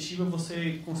o objetivo é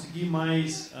você conseguir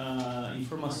mais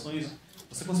informações,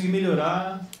 você conseguir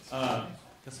melhorar a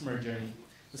Customer Journey,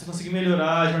 você conseguir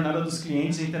melhorar a jornada dos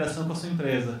clientes e a interação com a sua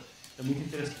empresa. É muito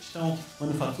interessante. Então,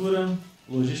 manufatura,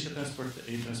 logística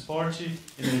e transporte,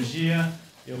 energia,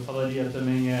 eu falaria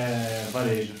também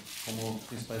varejo, como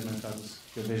principais mercados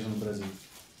que eu vejo no Brasil.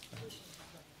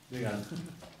 Obrigado.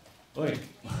 Oi.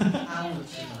 A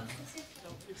última.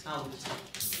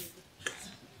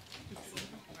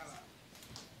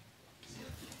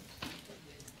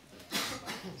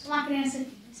 Sou uma criança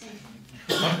aqui.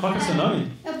 Qual é o seu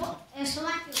nome? Eu sou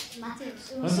Matheus.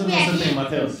 Quantos anos você tem,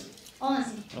 Matheus?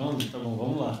 11. 11, tá bom,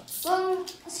 vamos lá. Bom,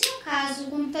 assim no caso, o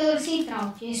computador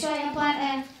central, que isso é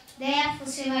a ideia,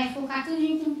 você vai focar tudo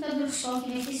em um computador só,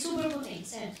 que vai ser super potente,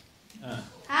 certo?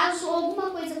 Caso alguma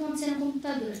coisa acontecer no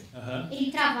computador,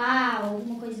 ele travar,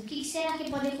 alguma coisa, o que será que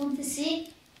pode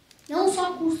acontecer? Não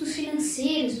só custos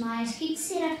financeiros, mas o que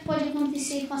será que pode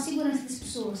acontecer com a segurança das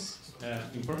pessoas?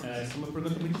 Essa é uma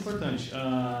pergunta muito importante.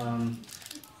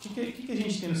 O que a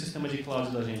gente tem no sistema de cloud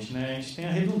da gente, né? A gente tem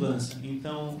a redundância.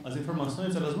 Então, as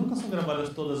informações, elas nunca são gravadas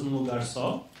todas num lugar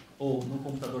só, ou num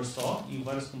computador só, em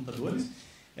vários computadores.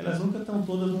 Elas nunca estão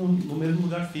todas no mesmo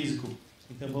lugar físico.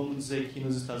 Então, vamos dizer que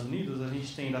nos Estados Unidos, a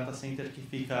gente tem data center que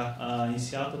fica em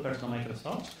Seattle, perto da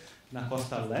Microsoft, na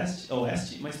costa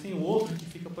oeste, mas tem outro que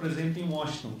fica, por exemplo, em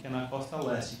Washington, que é na costa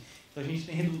leste. Então, a gente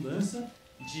tem redundância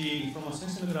de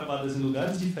informações sendo gravadas em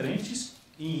lugares diferentes,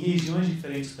 em regiões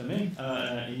diferentes também,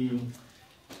 e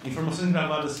informações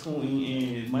gravadas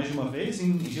mais de uma vez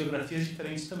em geografias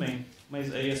diferentes também.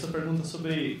 Mas aí essa pergunta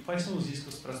sobre quais são os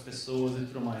riscos para as pessoas e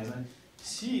tudo mais, né?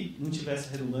 Se não tivesse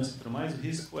redundância e tudo mais, o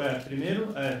risco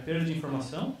primeiro, perda de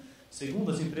informação.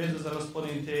 Segundo, as empresas elas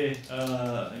podem ter,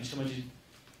 a gente chama de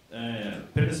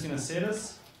perdas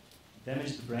financeiras,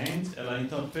 damage to brand,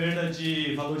 então perda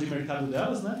de valor de mercado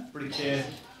delas, né? Porque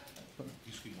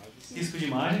risco de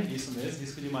imagem, isso mesmo,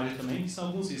 risco de imagem também, que são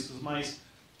alguns riscos, mas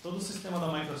todo o sistema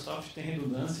da Microsoft tem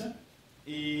redundância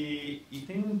e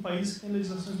tem países que têm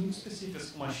legislações muito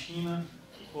específicas, como a China,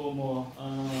 como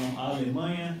a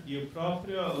Alemanha e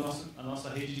a nossa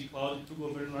rede de cloud para o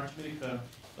governo norte-americano.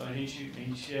 Então a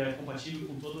gente é compatível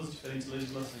com todas as diferentes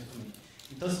legislações também.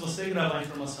 Então se você gravar a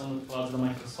informação no cloud da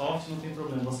Microsoft, não tem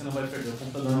problema, você não vai perder, o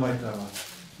computador não vai travar.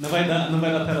 Não vai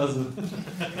dar tela azul.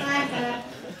 Tá.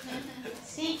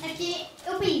 Sim, aqui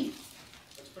eu pedi.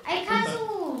 Aí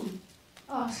caso...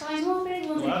 só mais uma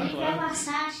pergunta aqui para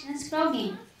passar a chance para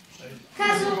alguém.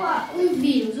 Caso um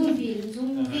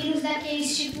vírus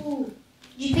daqueles tipo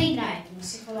de pendrive,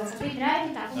 você coloca pendrive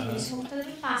e tá, com esse computador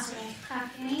e passa, vai ficar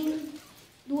que nem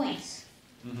doença.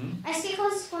 Mas o que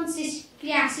acontece quando vocês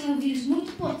criassem um vírus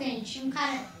muito potente, um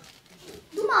cara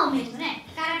do mal mesmo, né?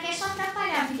 O cara quer só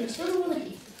atrapalhar a vida de todo mundo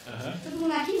aqui. Todo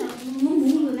mundo aqui não, todo mundo no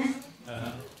mundo, né?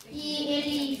 E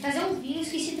ele fazer um vírus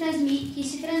que se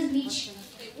transmite.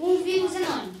 Um vírus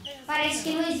anônimo. Parece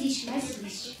que não existe, mas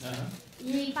existe.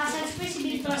 E passar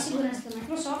despercebido pela segurança da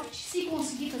Microsoft, se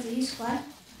conseguir fazer isso, claro,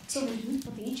 que é um vírus muito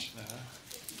potente.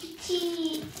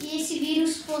 E esse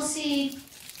vírus fosse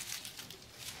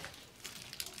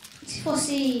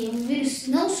um vírus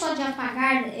não só de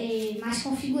apagar, mas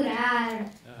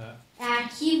configurar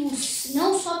arquivos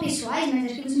não só pessoais,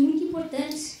 mas arquivos muito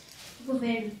importantes do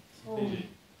governo ou de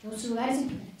outros lugares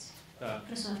importantes.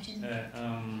 Microsoft.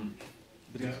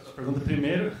 Obrigado pela pergunta.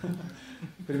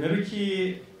 Primeiro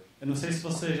que eu não sei se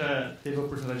você já teve a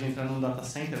oportunidade de entrar num data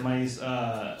center, mas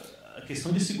a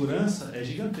questão de segurança é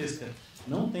gigantesca.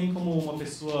 Não tem como uma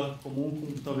pessoa comum,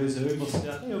 como talvez eu e você,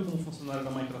 até eu como funcionário da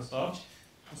Microsoft,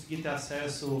 conseguir ter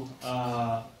acesso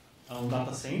a um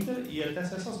data center e até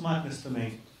acesso às máquinas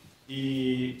também.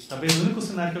 E talvez o único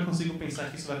cenário que eu consigo pensar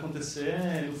que isso vai acontecer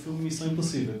é no filme Missão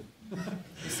Impossível.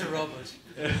 Mr. Robot.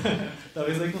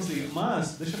 Talvez aí consiga.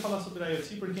 Mas, deixa eu falar sobre a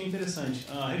IoT porque é interessante.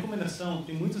 A recomendação,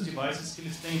 tem muitos devices que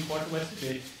eles têm porta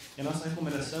USB. E a nossa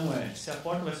recomendação é, se a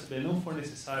porta USB não for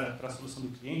necessária para a solução do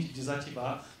cliente,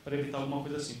 desativar para evitar alguma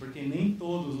coisa assim. Porque nem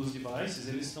todos os devices,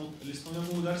 eles estão em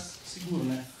algum lugar seguro,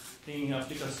 né? Tem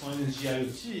aplicações de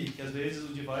IoT que às vezes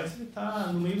o device está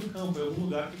no meio do campo, em algum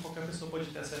lugar que qualquer pessoa pode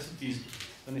ter acesso físico.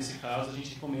 Então, nesse caso, a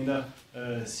gente recomenda,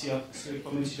 se o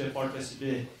equipamento tiver porta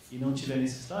USB e não tiver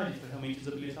necessidade, para realmente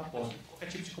desabilitar a porta. Qualquer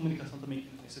tipo de comunicação também que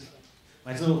não necessidade.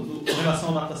 Mas com relação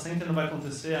ao data center não vai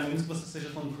acontecer, a menos que você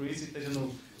seja Tom Cruise e esteja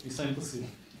no Missão Impossível.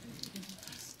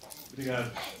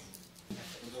 Obrigado.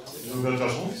 Je m'appelle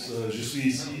Jorge, je suis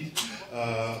ici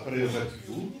après avec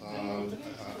vous,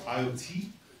 IoT,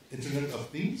 Internet of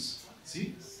Things,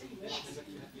 si?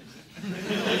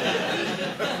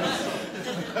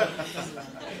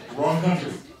 Wrong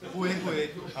country.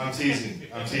 I'm teasing.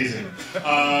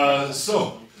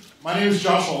 So, my name is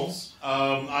Josh Holmes.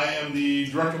 I am the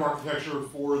Director of Architecture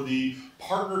for the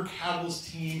Partner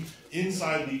Catalyst team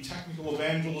inside the Technical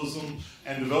Evangelism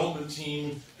and Development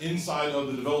team inside of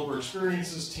the Developer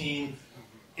Experiences team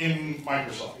in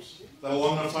Microsoft. Is that a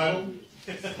long enough title?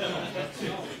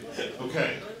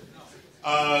 Okay.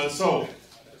 So,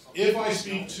 if I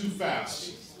speak too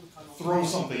fast, throw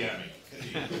something at me.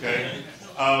 Okay?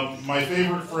 My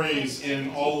favorite phrase in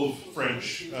all of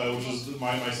French, which is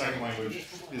my second language,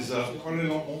 is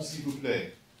 "Parlez-en s'il vous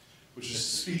plaît," which is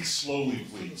 "speak slowly,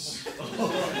 please."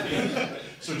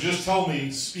 So just tell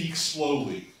me, speak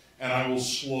slowly, and I will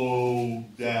slow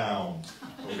down.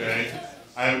 Okay?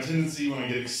 I have a tendency when I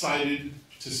get excited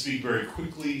to speak very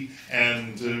quickly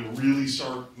and to really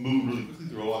move really quickly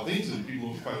through a lot of things, and people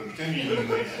don't quite understand me, even if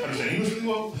they understand English really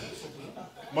well,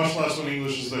 much less when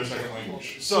English is their second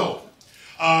language. So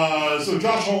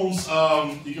Josh Holmes,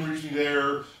 you can reach me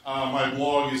there. My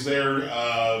blog is there,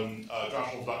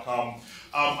 joshholmes.com.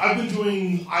 I've been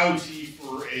doing IoT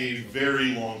for a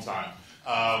very long time.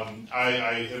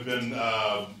 I have been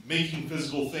making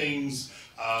physical things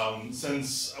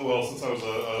since I was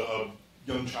a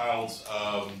young child,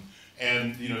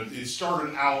 and it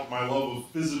started out, my love of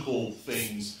physical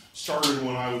things started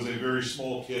when I was a very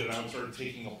small kid and I started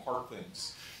taking apart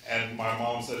things. And my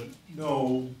mom said,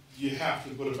 "No, you have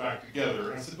to put it back together."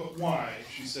 And I said, "But why?"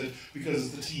 She said, "Because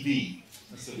it's the TV."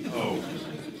 I said, "Oh."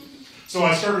 So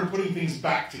I started putting things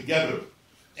back together.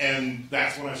 And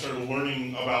that's when I started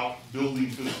learning about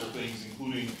building physical things,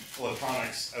 including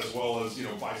electronics, as well as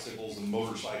bicycles and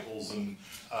motorcycles, and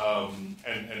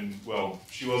well,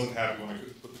 she wasn't happy when I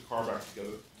couldn't put the car back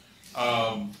together.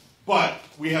 But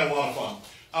we had a lot of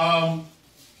fun.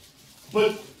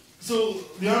 So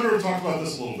the honor to talk about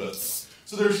this a little bit.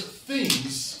 So there's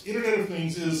things. Internet of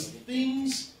Things is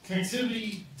things,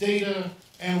 connectivity, data,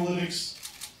 analytics,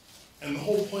 and the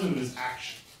whole point of it is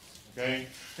action. Okay?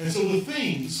 And so the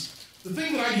thing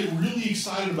that I get really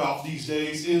excited about these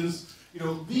days is,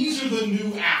 these are the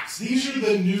new apps. These are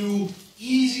the new,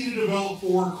 easy to develop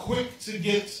for, quick to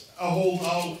get a hold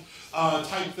of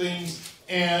type things.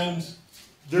 And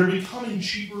they're becoming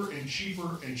cheaper and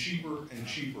cheaper and cheaper and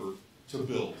cheaper to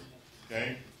build.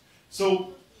 Okay?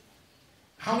 So,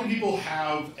 how many people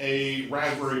have a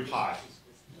Raspberry Pi?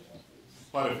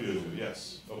 Quite a few of you,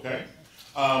 yes. Okay?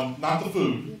 Not the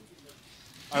food.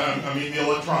 I mean the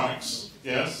electronics,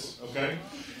 yes, okay?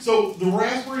 So the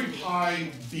Raspberry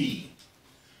Pi B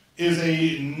is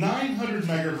a 900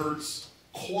 megahertz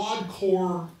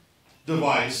quad-core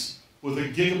device with a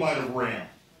gigabyte of RAM.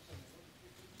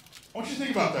 I want you to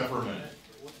think about that for a minute.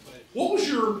 What was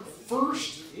your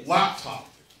first laptop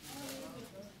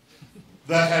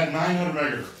that had 900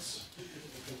 megahertz?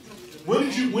 When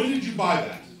did you buy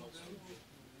that?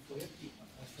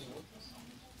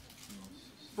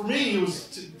 For me, it was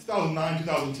 2009,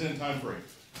 2010 timeframe.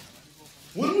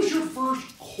 When was your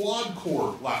first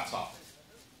quad-core laptop?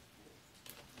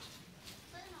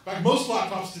 In fact, most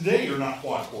laptops today are not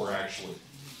quad-core, actually.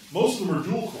 Most of them are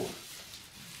dual-core.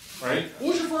 Right? What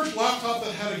was your first laptop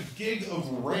that had a gig of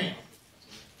RAM?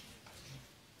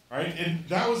 Right? And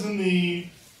that was in the,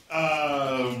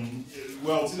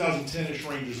 2010-ish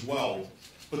range as well.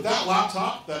 But that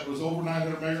laptop that was over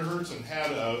 900 megahertz and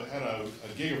had a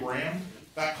gig of RAM,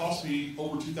 that cost me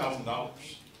over $2,000.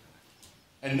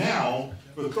 And now,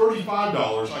 for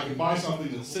 $35, I can buy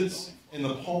something that sits in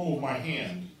the palm of my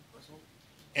hand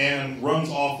and runs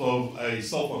off of a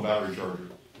cell phone battery charger.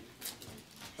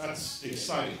 That's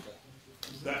exciting.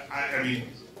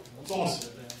 It's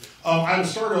awesome. I have a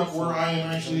startup where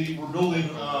we're building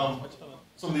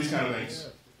some of these kind of things.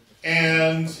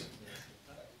 And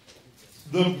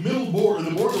the board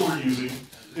that we're using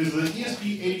is the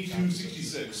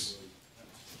ESP8266.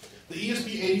 The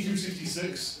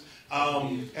ESP8266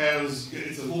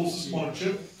 it's a little system on a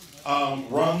chip,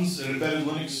 runs an embedded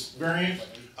Linux variant.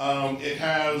 It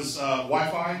has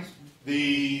Wi-Fi.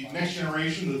 The next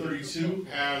generation, the 32,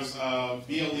 has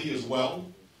BLE as well.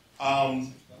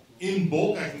 In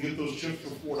bulk, I can get those chips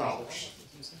for $4.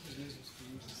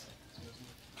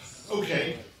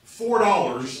 Okay,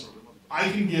 $4, I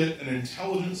can get an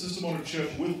intelligent system on a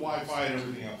chip with Wi-Fi and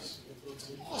everything else.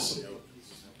 Awesome.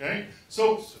 Okay,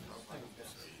 so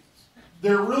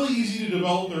they're really easy to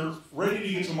develop. They're ready to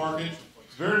get to market.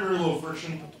 Very, very low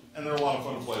friction, and they're a lot of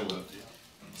fun to play with.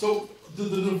 So the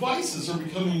devices are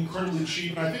becoming incredibly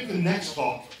cheap, and I think the next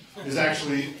talk is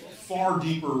actually far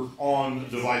deeper on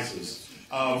devices.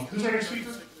 Who's our next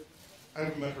speaker? I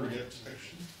haven't met her yet,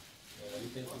 actually.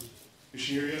 Is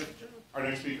she here yet? Our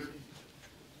next speaker?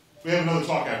 We have another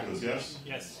talk after this, yes?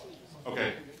 Yes.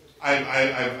 Okay. I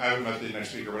haven't met the next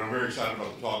speaker, but I'm very excited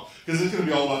about the talk, because it's going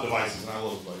to be all about devices, and I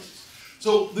love devices.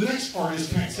 So the next part is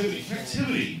connectivity.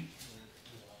 Connectivity,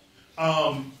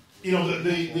 you know,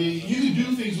 you can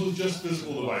do things with just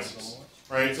physical devices,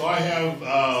 right? So I have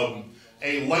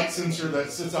a light sensor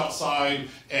that sits outside,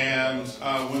 and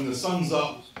when the sun's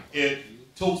up, it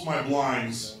tilts my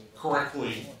blinds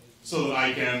correctly so that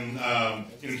I can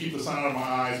you know, keep the sun out of my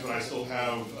eyes, but I still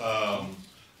have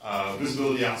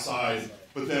visibility outside.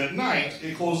 But then at night,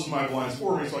 it closes my blinds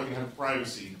for me so I can have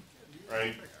privacy,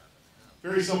 right?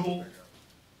 Very simple.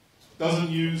 Doesn't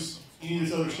use any of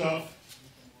this other stuff.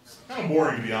 Kind of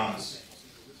boring, to be honest.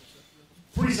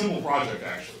 Pretty simple project,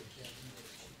 actually.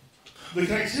 The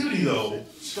connectivity, though,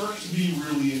 starts to be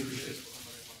really interesting.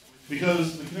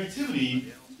 Because the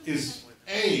connectivity is,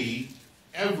 A,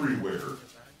 everywhere,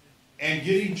 and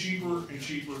getting cheaper and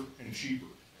cheaper and cheaper.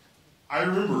 I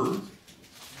remember,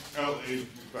 in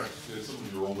fact, some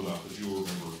of you are old enough that you will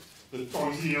remember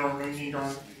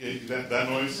that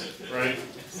noise, right?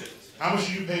 How much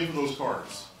did you pay for those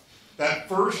cards? That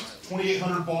first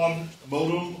 2800 baud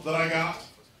modem that I got,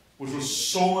 which was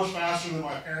so much faster than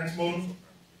my parents' modem,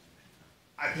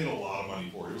 I paid a lot of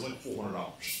money for it. It was like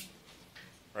 $400,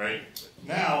 right?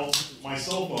 Now, my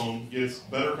cell phone gets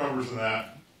better coverage than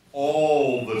that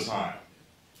all the time.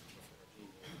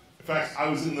 In fact, I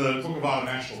was in the Contato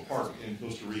National Park in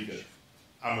Costa Rica.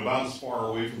 I'm about as far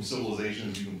away from civilization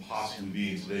as you can possibly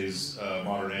be in today's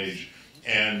modern age.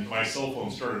 And my cell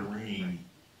phone started ringing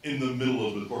in the middle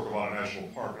of the Contato National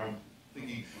Park. And I'm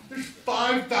thinking, there's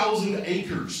 5,000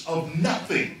 acres of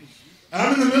nothing. And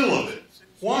I'm in the middle of it.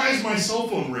 Why is my cell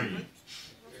phone ringing?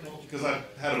 Well, because I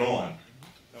had it on.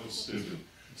 That was stupid.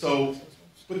 So,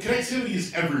 but connectivity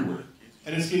is everywhere.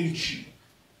 And it's getting cheap.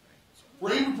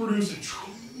 We're able to produce a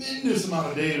tremendous amount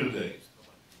of data today.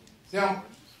 Now,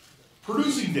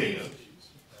 producing data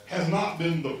has not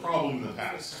been the problem in the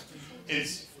past.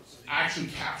 It's actually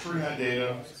capturing that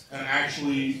data and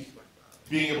actually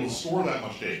being able to store that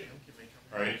much data,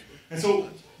 right? And so,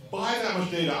 by that much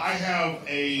data, I have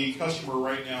a customer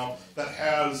right now that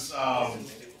has,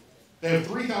 they have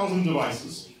 3,000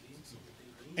 devices,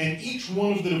 and each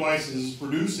one of the devices is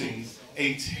producing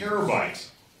a terabyte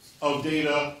of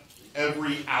data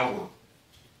every hour.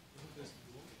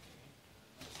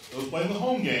 Those playing the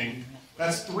home game,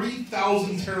 that's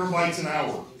 3,000 terabytes an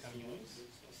hour.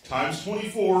 Times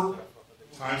 24,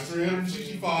 times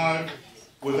 365,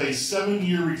 with a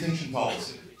 7-year retention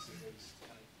policy.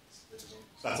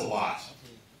 That's a lot.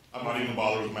 I'm not even going to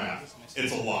bother with math.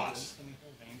 It's a lot.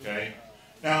 Okay?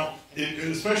 Now,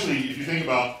 especially if you think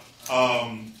about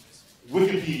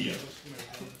Wikipedia.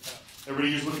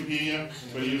 Everybody use Wikipedia?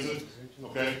 Anybody use it?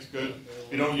 Okay, good.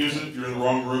 If you don't use it, you're in the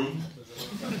wrong room.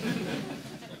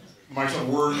 Microsoft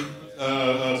Word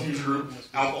user group,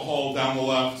 alcohol down the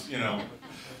left, you know.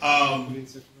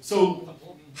 So,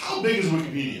 how big is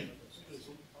Wikipedia?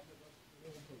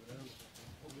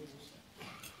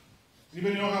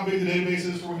 Anybody know how big the database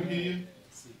is for Wikipedia?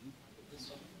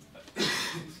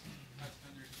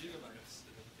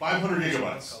 500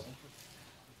 gigabytes.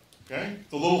 Okay?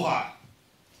 It's a little hot.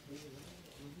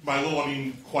 By little, I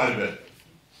mean quite a bit.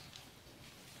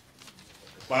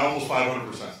 By almost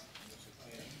 500%.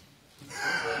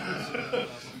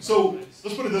 So,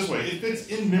 let's put it this way. It fits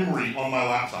in memory on my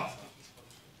laptop.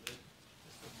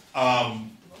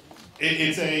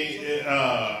 It's a,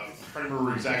 I'm trying to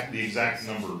remember the exact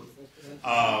number.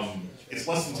 It's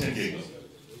less than 10 gigs.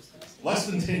 Less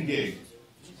than 10 gig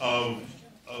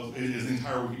is the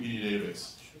entire Wikipedia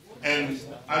database. And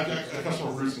I've got a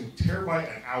customer producing terabyte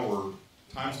an hour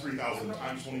times 3,000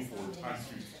 times 24 times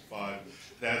 365.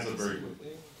 It adds up very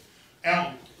quickly.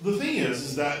 Now, the thing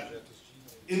is that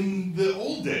in the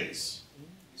old days,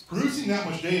 producing that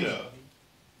much data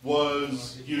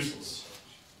was useless.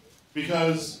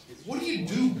 Because what do you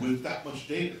do with that much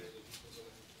data?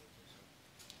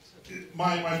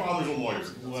 My father's a lawyer.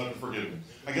 You'll have to forgive me.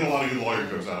 I get a lot of good lawyer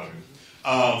jokes out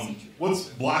of him. What's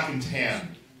black and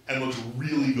tan and looks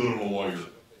really good on a lawyer?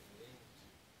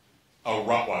 A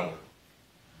Rottweiler.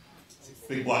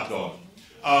 Big black dog.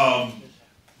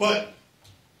 But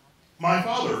my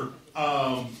father,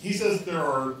 he says there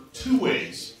are two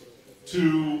ways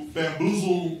to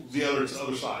bamboozle the other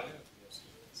side.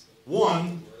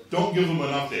 One, don't give them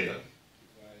enough data.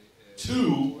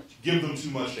 Two, give them too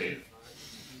much data.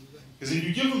 Because if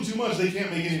you give them too much, they can't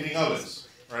make anything of it,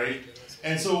 right?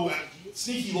 And so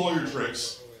sneaky lawyer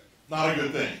tricks, not a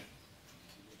good thing.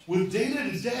 With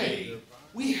data today,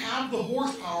 we have the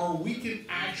horsepower. We can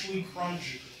actually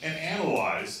crunch and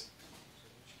analyze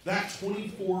that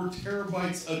 24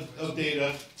 terabytes of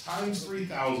data times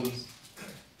 3,000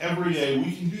 every day.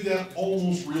 We can do that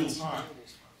almost real time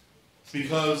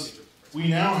because we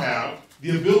now have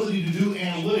the ability to do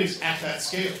analytics at that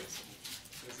scale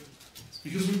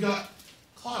because we've got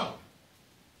cloud.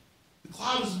 The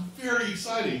cloud is very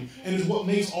exciting and is what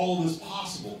makes all of this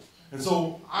possible. And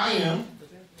so I am,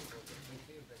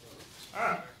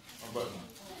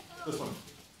 this one,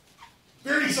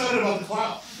 very excited about the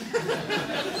cloud.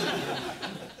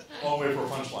 Long way for a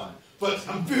punchline. But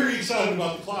I'm very excited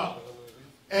about the cloud.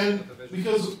 And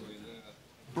because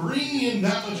bringing in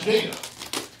that much data,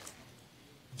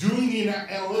 doing the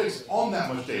analytics on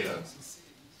that much data,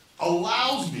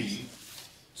 allows me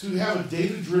to have a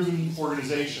data-driven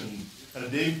organization and a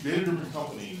data-driven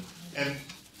company and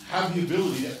have the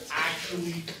ability to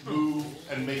actually move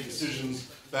and make decisions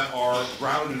that are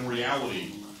grounded in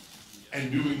reality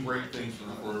and doing great things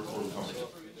for the company.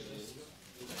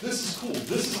 This is cool.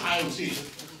 This is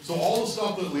IoT. So all the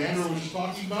stuff that Leandro was just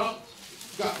talking about,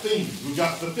 we've got things. We've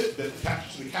got the Fitbit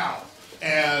attached to the cow.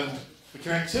 And the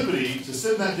connectivity to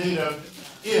send that data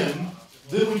in,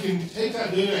 then we can take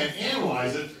that data and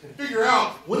analyze it and figure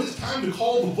out when it's time to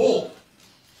call the bull.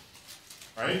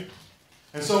 Right?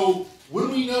 And so when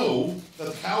we know that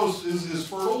the cow is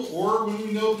fertile or when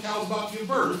we know the cow is about to give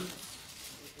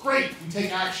birth, great, we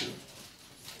take action.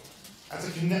 That's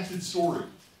a connected story.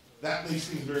 That makes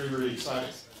things very, very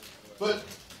exciting. But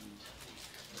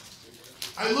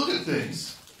I look at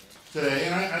things today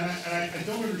and I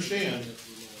don't understand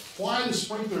why the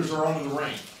sprinklers are on in the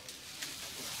rain.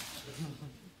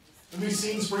 Have you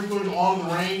seen sprinklers on in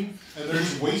the rain and they're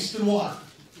just wasting water?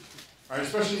 Right?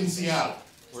 Especially in Seattle,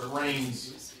 where it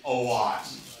rains a lot.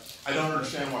 I don't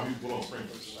understand why people put on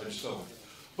sprinklers. I just don't.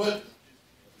 But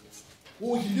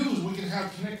what we can do is we can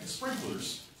have connected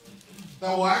sprinklers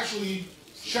that will actually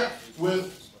check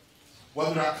with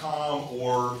weather.com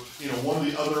or one of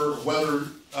the other weather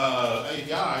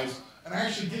APIs and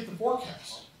actually get the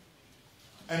forecast.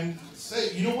 And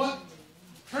say, you know what?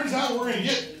 Turns out we're going to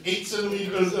get 8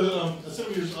 centimeters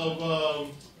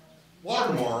of water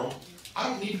tomorrow. I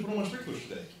don't need to put on my sprinklers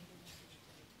today.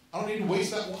 I don't need to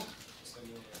waste that water.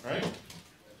 Right?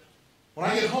 When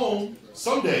I get home,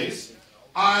 some days,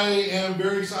 I am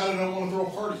very excited and I want to throw a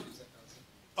party.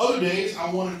 Other days, I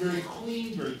want it very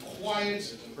clean, very quiet,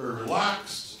 very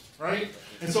relaxed. Right?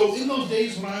 And so in those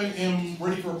days when I am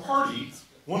ready for a party,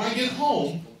 when I get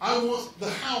home, I want the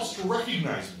house to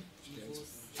recognize me.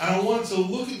 And I want it to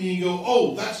look at me and go,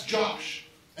 oh, that's Josh.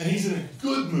 And he's in a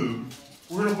good mood.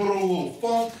 We're going to put on a little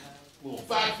funk, a little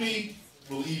fat beat,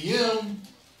 a little EDM.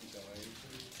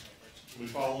 Are we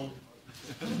following?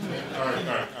 All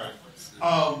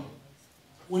right.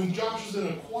 When Josh is in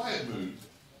a quiet mood,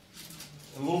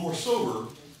 and a little more sober,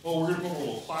 well, we're going to put a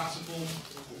little classical,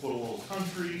 we'll put a little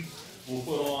country, we'll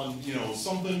put on,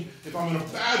 something. If I'm in a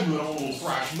bad mood, I want a little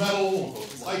thrash metal, we'll put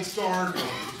the lights dark,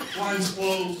 blinds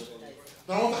closed.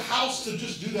 Then I want the house to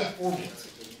just do that for me.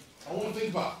 I don't want to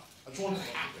think about it. I just want it to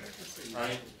happen,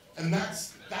 right? And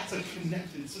that's a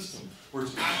connected system where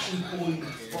it's actually pulling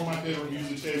from my favorite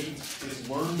music stations. It's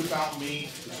learned about me.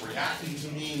 It's reacting to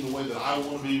me in the way that I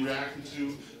want to be reacted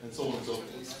to, and so on and so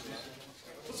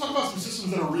forth. Let's talk about some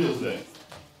systems that are real today.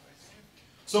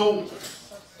 So,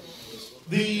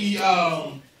 in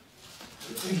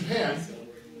Japan,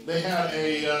 they had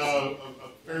a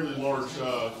fairly large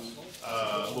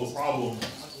little problem.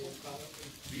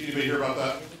 Did anybody hear about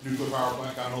that nuclear power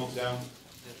plant got melted down?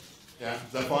 Yeah,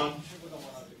 is that fun?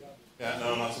 Yeah,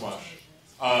 no, not so much.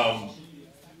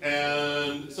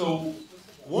 And so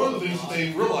one of the things that they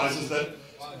realized is that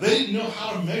they didn't know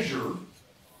how to measure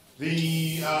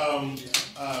the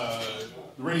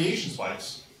radiation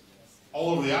spikes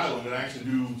all over the island and actually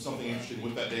do something interesting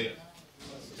with that data.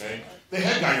 Okay, they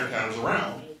had Geiger counters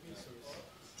around.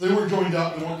 They weren't joined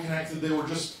up. They weren't connected. They were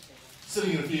just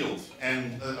sitting in a field,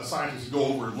 and a scientist would go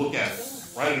over and look at it,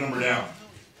 write a number down,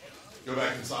 go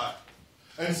back inside.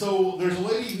 And so there's a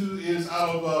lady who is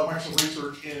out of Microsoft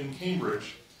Research in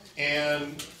Cambridge,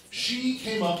 and she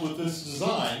came up with this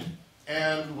design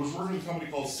and was working with a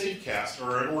company called Safecast,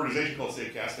 or an organization called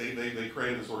Safecast. They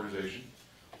created this organization.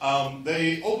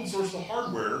 They open sourced the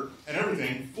hardware and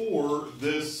everything for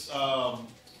this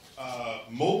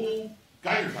mobile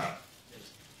Geiger counter.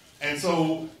 And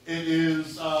so it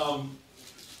is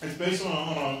it's based on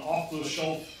an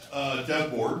off-the-shelf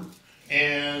dev board,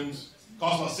 and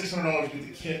costs about $600 to get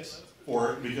the kit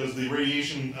for it because the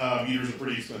radiation meters are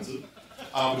pretty expensive.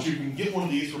 But you can get one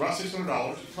of these for about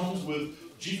 $600. It comes with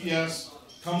GPS,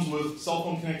 comes with cell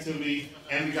phone connectivity,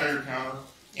 and the Geiger counter,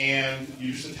 and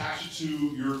you just attach it to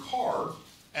your car,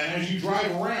 and as you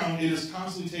drive around, it is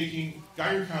constantly taking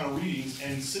Geiger counter readings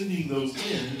and sending those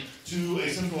in to a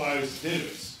centralized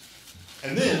database.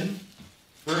 And then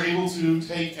they're able to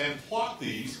take and plot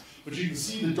these, but you can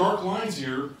see the dark lines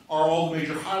here are all the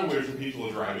major highways that people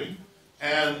are driving,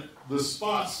 and the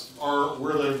spots are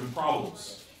where there have been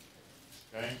problems.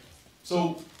 Okay?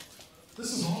 So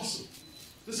this is awesome.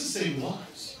 This is saving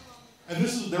lives. And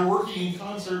they're working in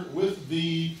concert with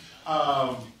the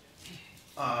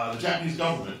Japanese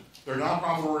government. They're a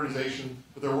nonprofit organization,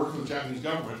 but they're working with the Japanese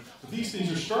government. But these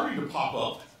things are starting to pop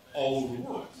up all over the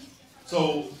world.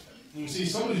 So you can see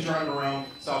somebody's driving around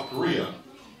South Korea.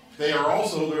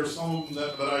 There's some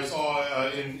that I saw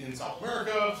in South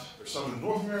America, there's some in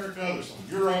North America, there's some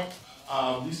in Europe.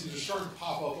 These things are starting to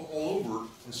pop up all over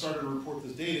and starting to report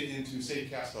this data into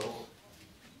safecast.org.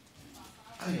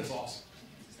 I think that's awesome.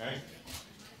 Okay?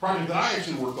 Project that I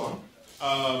actually worked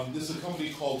on, this is a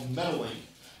company called Metalink.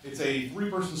 It's a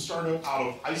 3-person startup out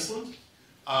of Iceland.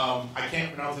 I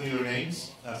can't pronounce any of their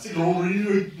names.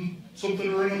 Sigurður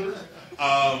something or another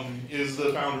is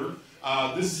the founder.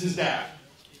 This is his dad.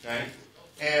 Okay?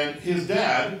 And his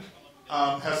dad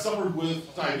has suffered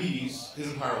with diabetes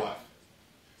his entire life.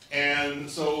 And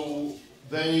so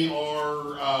they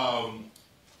are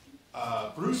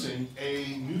producing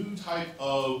a new type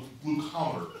of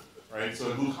glucometer. Right?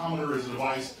 So a glucometer is a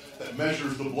device that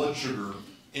measures the blood sugar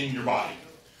in your body.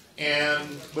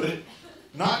 But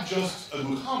not just a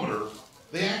glucometer,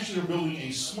 they actually are building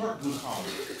a smart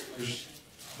glucometer. There's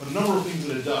a number of things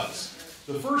that it does.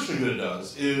 The first thing that it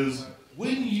does is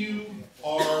when you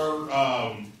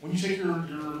take your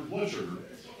blood sugar,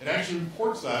 it actually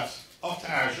reports that up to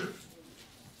Azure,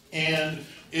 and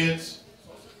it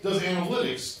does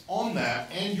analytics on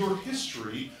that and your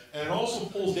history, and it also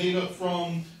pulls data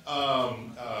from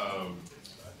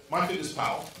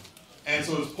MyFitnessPal. And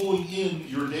so it's pulling in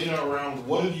your data around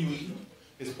what have you eaten.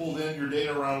 It's pulled in your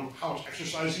data around how much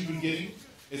exercise you've been getting.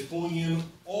 It's pulling in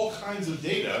all kinds of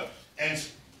data and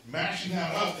mashing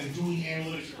that up and doing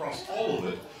analytics across all of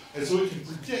it. And so it can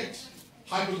predict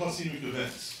hypoglycemic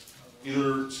events,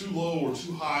 either too low or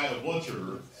too high of blood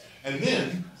sugar. And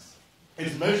then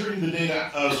it's measuring the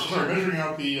data, measuring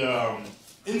out the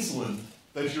insulin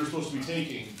that you're supposed to be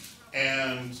taking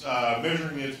and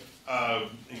measuring it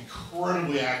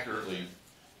incredibly accurately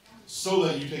so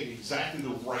that you take exactly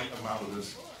the right amount of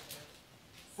insulin.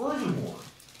 Furthermore,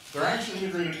 they're actually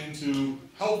integrated into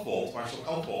Health Vault, Microsoft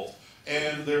Health Vault,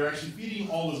 and they're actually feeding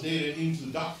all this data into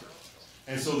the doctor.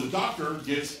 And so the doctor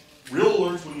gets real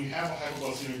alerts when you have a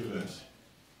hypoglycemic event.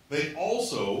 They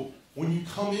also, when you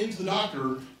come into the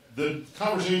doctor, the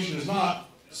conversation is not,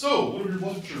 so, what have your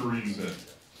blood sugar readings been?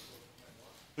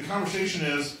 The conversation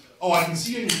is, oh, I can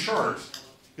see in your chart,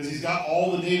 because he's got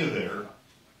all the data there,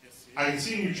 I can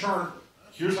see in your chart,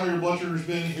 here's how your blood sugar's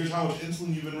been, here's how much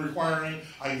insulin you've been requiring,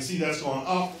 I can see that's gone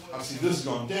up, I can see this has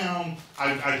gone down,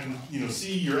 I can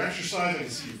see your exercise, I can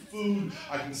see your food,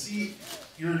 I can see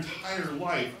your entire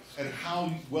life and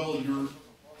how well you're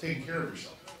taking care of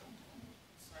yourself.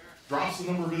 Drops the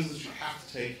number of visits you have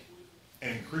to take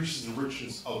and increases the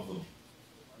richness of them.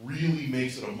 Really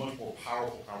makes it a much more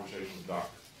powerful conversation with the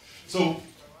doctor. So,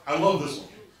 I love this one.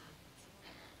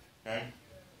 Okay?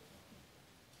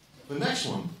 The next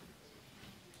one,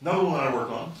 another one that I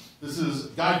worked on, this is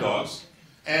guide dogs.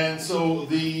 And so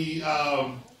there's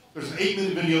an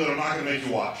 8-minute video that I'm not going to make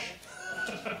you watch.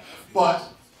 But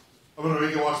I'm going to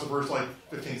make you watch the first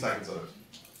 15 seconds of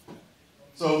it.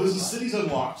 So this is Cities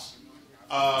Unlocked.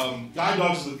 Guide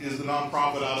Dogs is the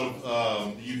nonprofit out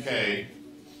of the UK,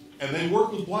 and they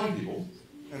work with blind people.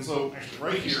 And so, actually,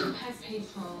 right here,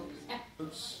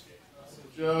 oops,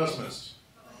 just missed.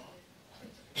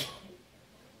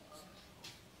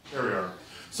 There we are.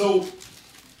 So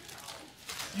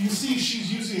you can see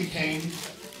she's using a cane.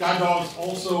 Guide dogs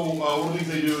also, one of the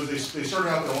things they do is they start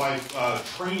out their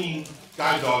life training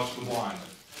guide dogs for the blind.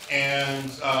 and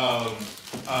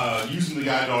using the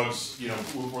guide dogs, you know,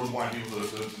 for the blind people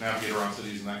to navigate around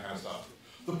cities and that kind of stuff.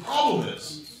 The problem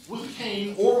is, with a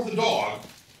cane or with a dog,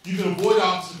 you can avoid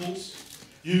obstacles,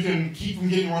 you can keep from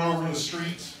getting run over in the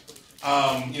street.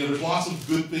 You know, there's lots of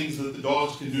good things that the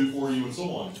dogs can do for you and so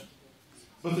on.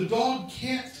 But the dog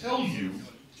can't tell you.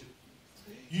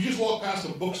 You just walk past a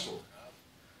bookstore.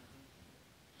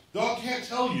 Dog can't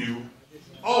tell you,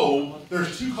 oh,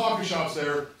 there's 2 coffee shops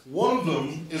there. One of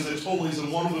them is a Tully's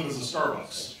and one of them is a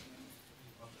Starbucks.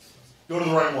 Go to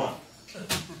the right one.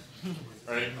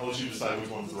 Right? I'll let you decide which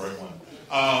one's the right one.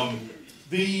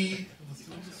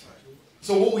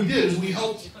 So what we did is we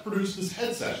helped produce this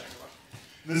headset.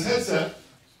 This headset,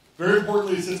 very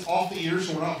importantly, it sits off the ear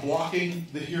so we're not blocking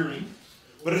the hearing,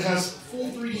 but it has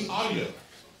full 3D audio.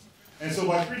 And so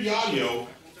by 3D audio,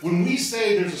 when we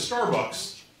say there's a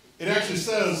Starbucks, it actually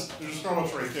says there's a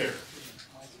Starbucks right there.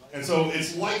 And so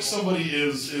it's like somebody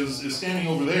is standing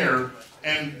over there,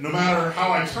 and no matter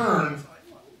how I turn,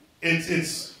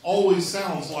 it's always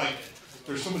sounds like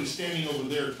there's somebody standing over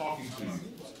there talking to you.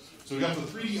 So we got the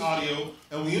 3D audio,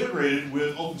 and we integrated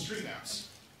with OpenStreetMaps.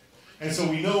 And so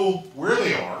we know where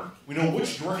they are, we know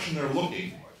which direction they're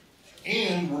looking,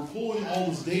 and we're pulling all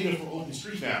this data from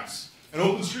OpenStreetMaps. And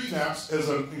OpenStreetMaps is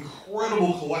an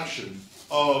incredible collection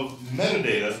of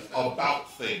metadata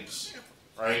about things,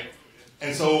 right?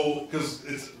 And so, because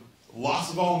it's lots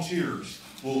of volunteers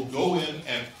will go in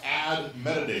and add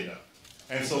metadata.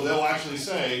 And so they'll actually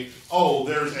say, oh,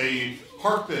 there's a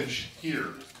park bench here.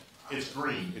 It's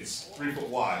green. It's 3 foot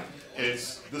wide.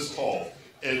 It's this tall.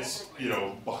 It's, you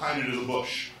know, behind it is a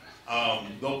bush.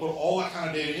 They'll put all that kind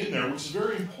of data in there, which is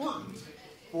very important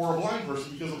for a blind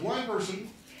person, because a blind person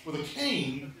with a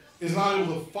cane is not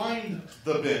able to find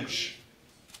the bench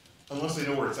unless they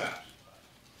know where it's at.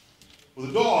 With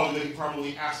a dog, they can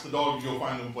probably ask the dog to go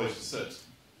find them a place to sit.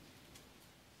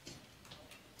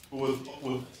 But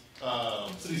with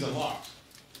Cities Unlocked,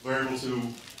 they're able to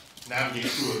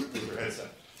navigate through it with their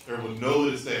headset. They're able to know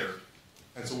that it's there.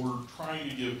 And so we're trying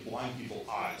to give blind people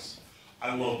eyes.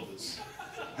 I love this.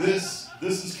 This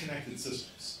is connected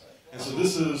systems. And so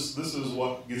this is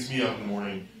what gets me up in the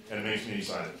morning and makes me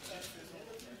excited.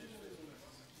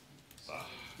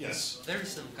 Yes? There is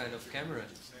some kind of camera.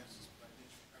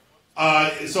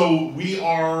 So we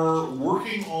are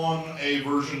working on a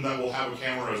version that will have a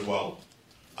camera as well.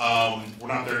 We're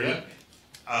not there yet.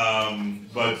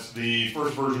 But the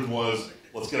first version was,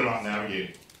 let's get about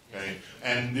navigating. Okay?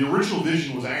 And the original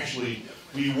vision was actually,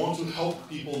 we want to help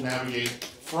people navigate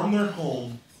from their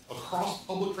home across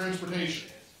public transportation.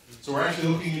 So we're actually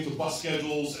looking into bus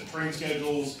schedules and train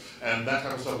schedules and that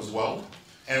type of stuff as well.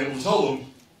 And it will tell them,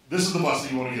 this is the bus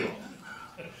that you want to get on.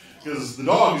 Because the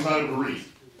dog is not able to read.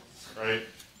 Right?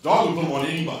 Dog would put them on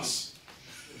any bus.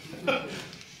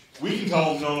 We can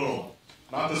tell them, no,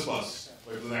 not this bus.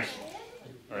 Wait for the next one.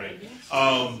 All right?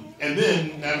 And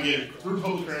then navigate through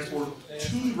public transport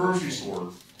to the grocery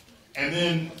store. And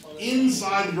then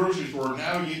inside the grocery store,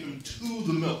 navigate them to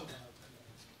the milk.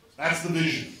 That's the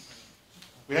vision.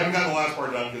 We haven't gotten the last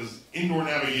part done because indoor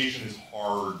navigation is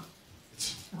hard.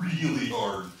 It's really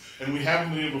hard. And we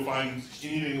haven't been able to find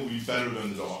anything that would be better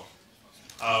than the dog.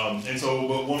 And so,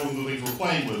 but one of the things we're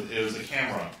playing with is a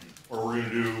camera, where we're going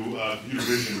to do computer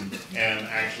vision and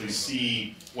actually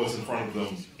see what's in front of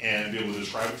them and be able to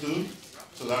describe it to them.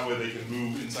 So that way they can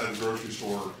move inside the grocery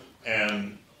store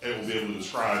and it will be able to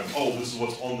describe, oh, this is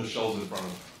what's on the shelves in front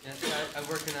of them. Yeah, I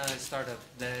work in a startup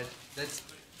that's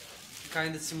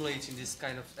kind of simulating this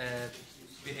kind of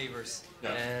behaviors,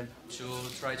 and to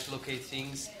try to locate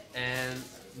things and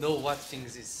know what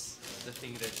things is the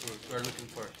thing that we're looking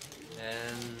for.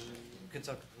 And you can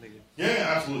talk later.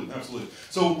 Yeah, absolutely, absolutely.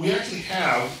 So we actually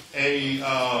have a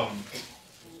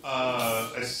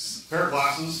pair of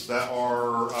glasses that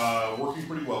are working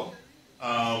pretty well.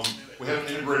 We haven't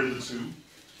integrated the two.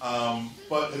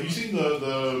 But have you seen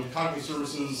the Cognitive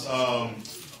Services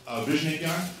Vision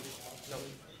API? No.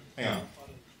 Hang on.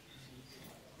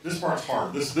 This part's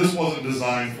hard. This wasn't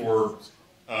designed for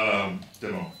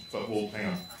demo, but we'll hang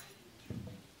on.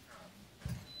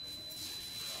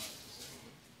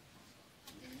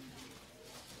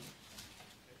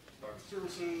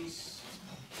 Services.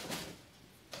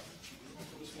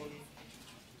 This one.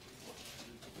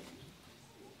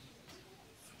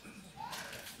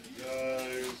 You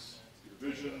guys, your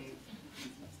vision.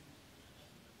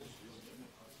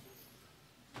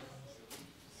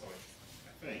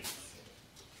 I think.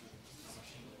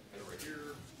 Right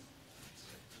here.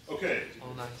 Okay.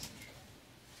 Oh, nice.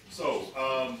 So,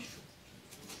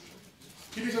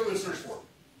 give me something to search for.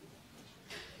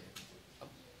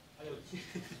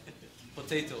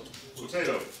 Potato.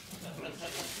 Potato.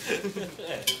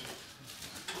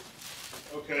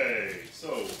 Okay,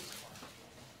 so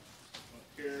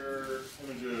here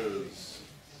images.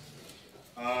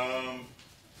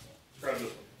 Grab this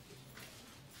one.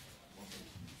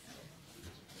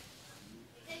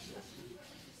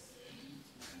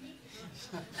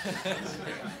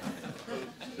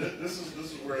 This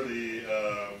is where the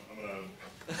I'm gonna.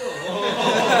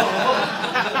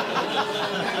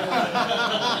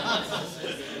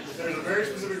 There's a very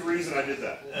specific reason I did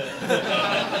that.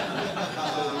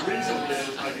 So the reason is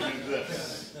I can do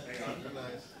this. Hang on.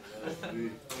 Let me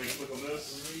click on this.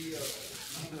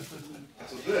 And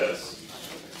so this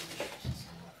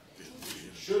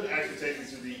should actually take me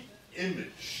to the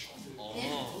image.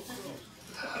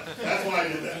 That's why I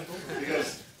did that,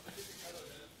 because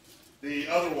the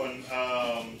other one,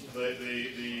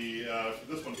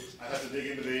 this one, I have to dig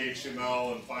into the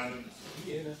HTML and find them.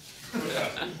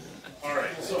 All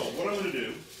right, so what I'm going to do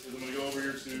is I'm going to go over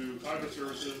here to Contact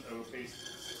Services. I will paste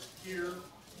here,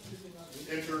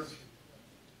 enter.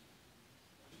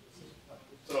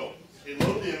 So it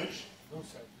loaded the image.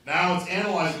 Now it's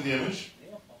analyzing the image.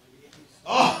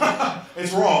 Oh,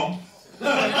 it's wrong.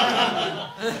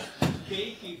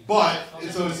 But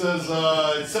so it says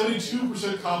it's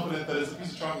 72% confident that it's a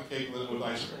piece of chocolate cake with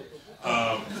ice cream.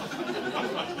 I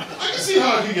can see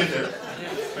how I can get there.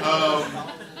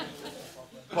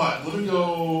 But let me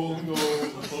go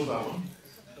close that one,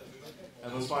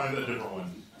 and let's find a different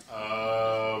one.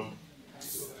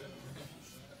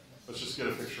 Let's just get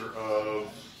a picture of.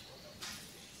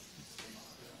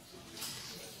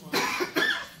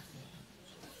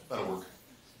 That'll work.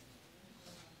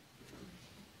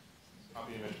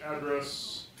 Copy image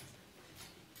address.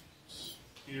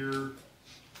 Here.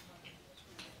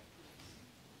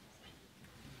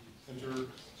 Enter.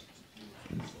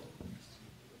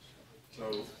 So,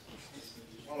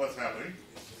 while that's happening.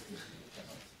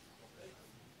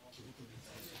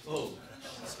 Oh.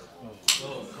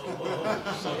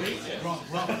 Sorry. Run.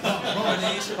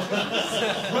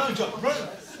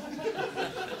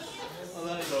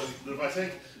 So if I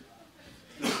take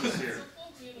this here,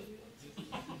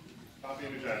 copy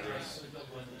image address.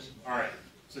 All right.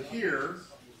 So here,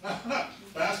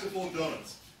 basket full of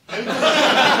donuts. I'm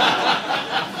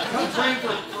trained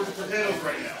for potatoes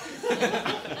right now.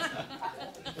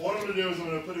 What I'm going to do is I'm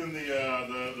going to put in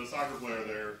the soccer player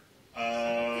there.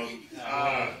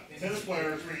 Tennis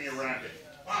player swinging a racket.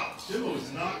 Wow, Timbo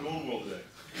is not going well today.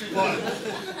 But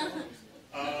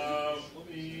let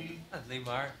me.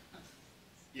 Neymar.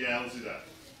 Yeah, let's do that.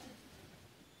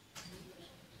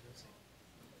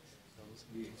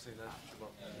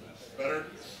 Better?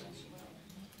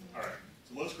 All right.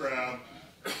 So let's grab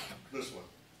this one.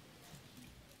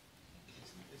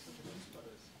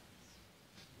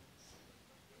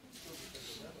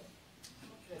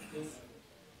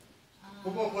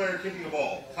 Football player kicking a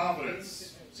ball.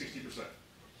 Confidence, 60%.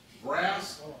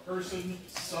 Grass, person,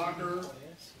 soccer,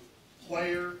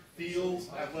 player, fields,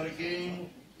 athletic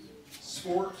game,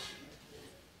 sport,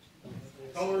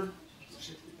 colored,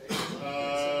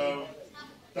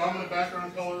 dominant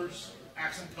background colors,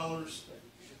 accent colors.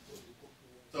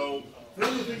 So those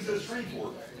are the things that it's trained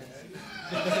for.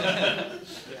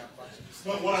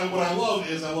 But what I love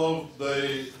is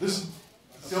this is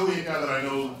the only API that I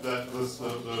know that was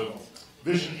the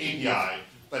Vision API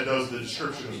that does the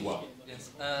description as well.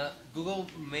 Yes, Google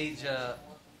made a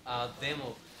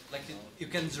demo. Like you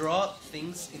can draw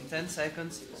things in 10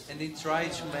 seconds, and they try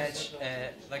to match,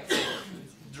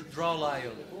 draw a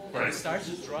lion. Right. It starts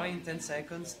to draw in 10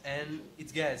 seconds, and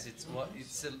it guesses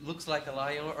it looks like a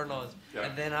lion or not. Yeah.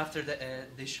 And then after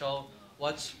they show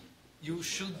what you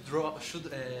should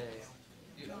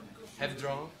have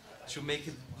drawn to make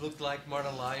it look like more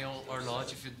a lion or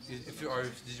not if you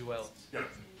did well. Yeah.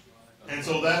 And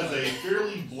so that is a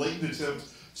fairly blatant attempt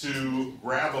to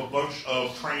grab a bunch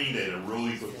of training data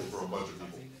really quickly for a bunch of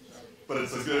people. But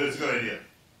it's a good idea.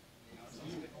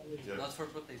 Yeah. Not for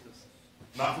potatoes.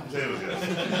 Not for potatoes, yes.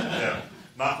 Yeah,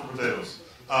 not for potatoes.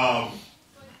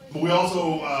 But we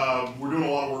also, we're doing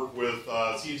a lot of work with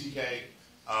CNTK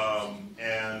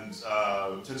and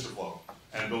TensorFlow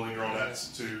and building neural nets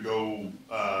to go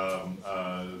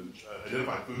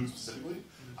identify food specifically.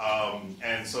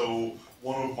 And so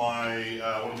one of the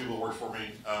people that works for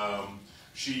me,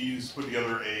 she's put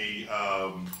together a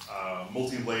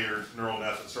multi-layered neural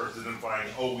net that starts identifying,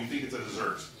 we think it's a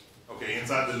dessert. Okay,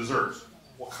 inside the dessert,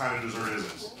 what kind of dessert is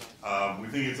it? We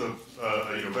think it's a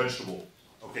vegetable.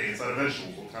 Okay, inside a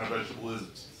vegetable, what kind of vegetable is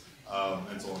it?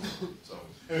 And so on. So,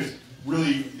 anyways,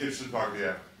 really interested in talking to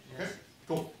you. Okay,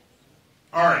 cool.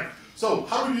 All right. So,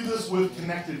 how do we do this with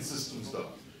connected systems,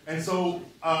 though? And so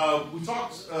we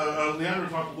talked, Leandro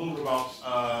talked a little bit about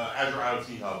Azure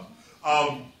IoT Hub.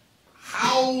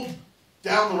 How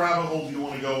down the rabbit hole do you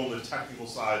want to go on the technical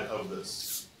side of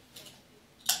this?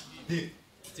 Deep.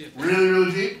 Really,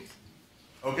 really deep?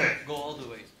 Okay. Go all the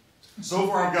way. So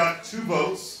far I've got 2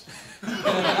 votes. And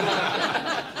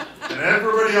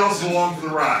everybody else is along for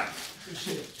the ride.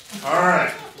 All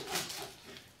right.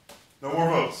 No more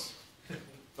votes.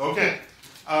 Okay.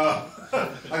 I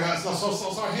got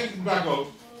so I handed back up.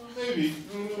 Maybe.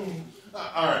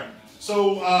 All right.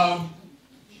 So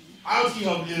IoT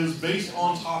Hub is based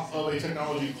on top of a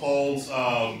technology called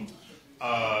the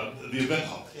Event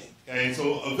Hub. Okay.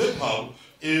 So Event Hub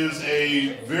is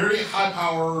a very high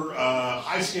power,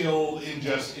 high scale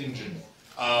ingest engine.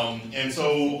 And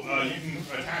so you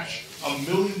can attach 1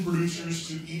 million producers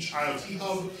to each IoT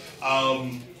Hub.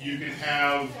 You can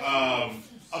have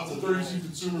up to 32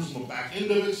 consumers on the back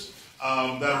end of it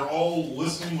that are all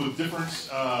listening with different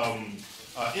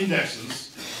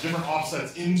indexes, different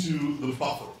offsets into the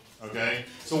buffer. Okay,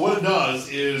 so what it does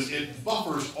is it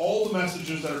buffers all the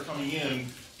messages that are coming in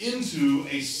into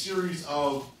a series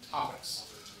of topics.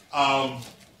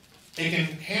 It can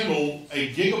handle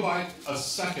a gigabyte a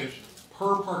second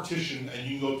per partition, and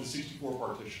you can go up to 64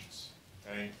 partitions.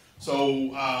 Okay,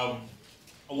 so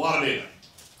a lot of data.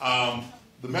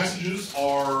 The messages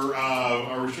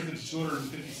are restricted to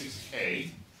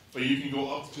 256K, but you can go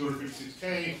up to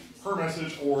 256K per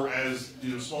message, or as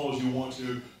small as you want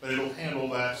to. But it'll handle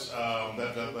that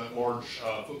that large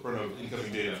footprint of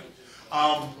incoming data.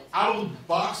 Out of the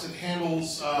box, it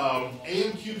handles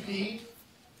AMQP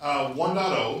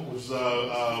 1.0, which is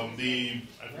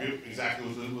I forget exactly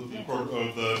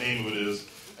what the name of it is.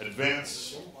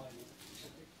 Advanced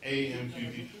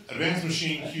AMQP, Advanced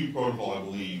Machine Queue Protocol, I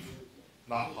believe.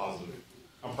 Not positive.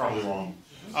 I'm probably wrong.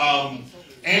 And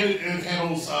it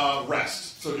handles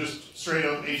REST, so just straight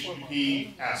up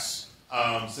HTTPS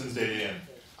sends data in.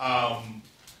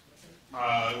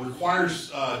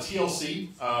 Requires TLC,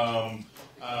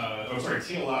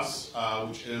 TLS,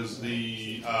 which is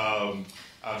the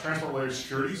transport layer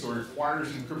security, so it requires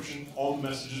encryption all the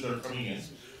messages that are coming in.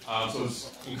 So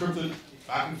it's encrypted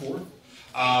back and forth.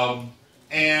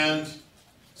 And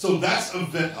so that's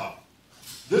Event Hub.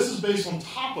 This is based on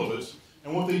top of it,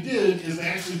 and what they did is they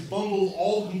actually bundled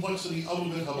all the complexity of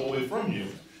Event Hub away from you,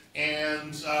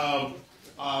 and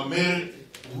made it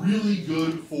really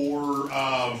good for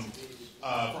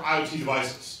IoT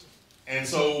devices. And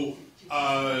so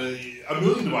 1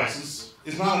 million devices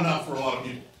is not enough for a lot of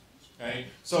people. Okay,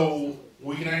 so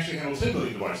we can actually handle 10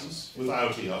 million devices with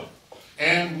IoT Hub,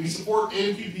 and we support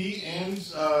AMQP and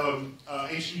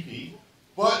HTTP.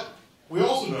 But we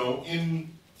also know in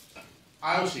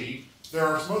IoT there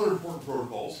are some other important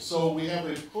protocols. So we have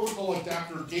a protocol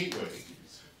adapter gateway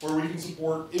where we can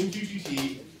support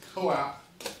MQTT, CoAP,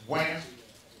 WAMP,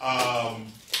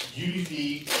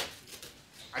 UDP.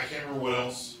 I can't remember what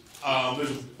else.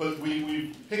 But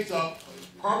we picked up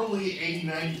probably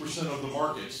 80–90% of the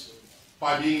market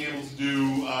by being able to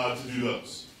do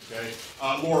those. Okay,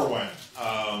 LoRaWAN,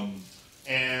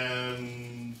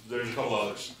 and there's a couple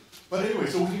others. But anyway,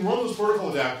 so we can run those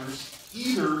protocol adapters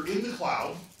either in the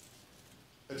cloud,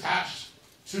 attached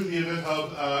to the Event Hub,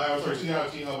 to the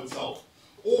IoT Hub itself,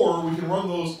 or we can run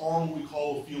those on what we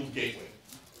call a field gateway.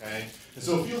 Okay, and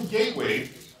so a field gateway,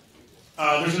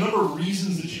 there's a number of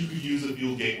reasons that you could use a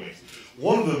field gateway.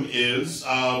 One of them is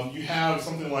you have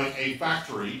something like a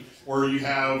factory where you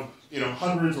have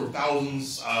hundreds or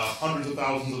thousands, hundreds of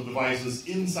thousands of devices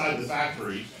inside the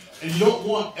factory, and you don't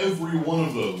want every one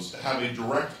of those to have a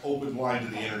direct open line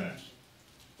to the internet.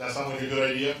 That sound like a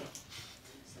good idea?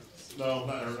 No,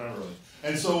 not really.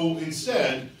 And so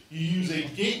instead, you use a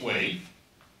gateway,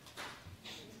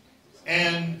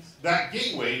 and that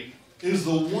gateway is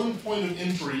the one point of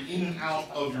entry in and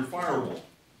out of your firewall,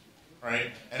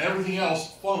 right? And everything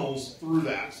else funnels through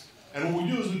that. And what we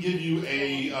do is we give you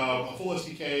a full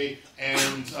SDK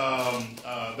and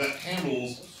that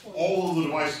handles all of the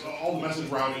device, all the message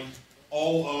routing,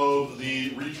 all of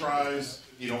the retries,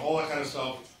 all that kind of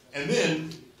stuff. And then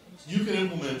you can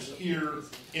implement here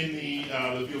in the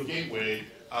field gateway,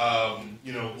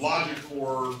 logic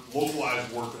for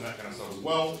localized work and that kind of stuff as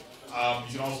well.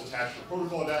 You can also attach your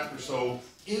protocol adapter. So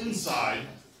inside,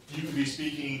 you can be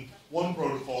speaking one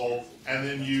protocol and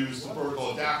then use the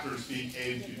protocol adapter to speak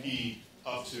AMQP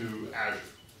up to Azure,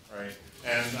 right?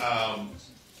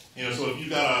 And so if you've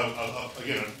got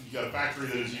you got a factory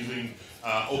that is using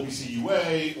OPC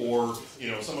UA or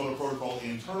some other protocol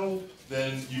internal,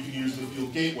 then you can use the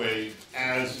field gateway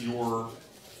as your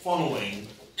funneling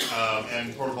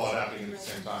and protocol adapting at the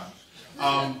same time.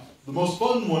 the most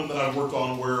fun one that I've worked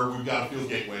on where we've got a field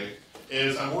gateway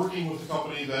is I'm working with a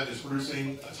company that is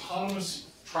producing autonomous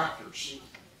tractors.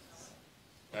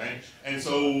 Okay? And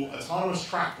so autonomous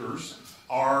tractors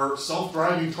are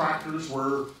self-driving tractors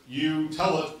where you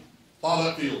tell it, plow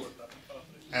that field,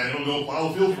 and it'll go plow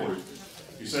the field for you.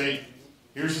 You say,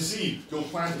 here's the seed, go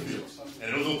plant the field,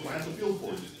 and it'll go plant the field for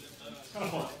you. It's kind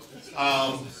of fun.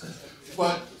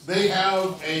 But they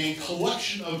have a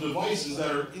collection of devices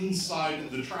that are inside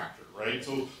the tractor, right?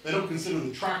 So they don't consider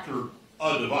the tractor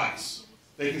a device.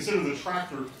 They consider the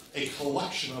tractor a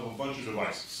collection of a bunch of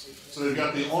devices. So they've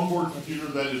got the onboard computer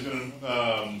that is going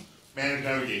to manage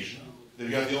navigation.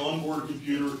 They've got the onboard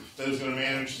computer that is going to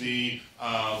manage the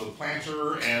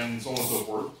planter and so on and so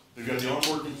forth. They've got the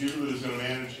onboard computer that is going to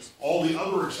manage all the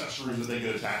other accessories that they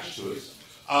get attached to it.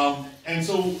 And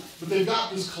so, but they've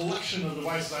got this collection of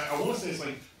devices. I want to say it's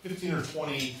like 15 or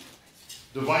 20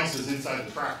 devices inside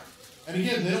the tractor. And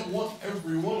again, they don't want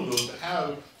every one of those to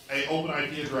have an open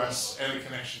IP address and a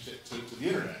connection to the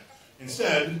internet.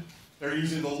 Instead, they're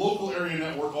using the local area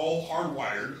network all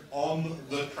hardwired on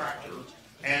the tractor,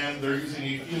 and they're using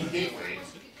a field gateway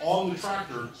on the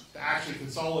tractor to actually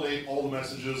consolidate all the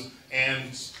messages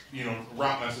and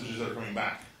route messages that are coming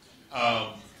back.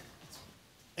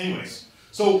 Anyways,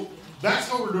 so that's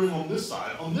how we're doing on this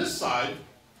side. On this side,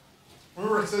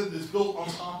 remember I said it's built on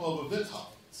top of a Event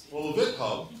Hub. Well, the Event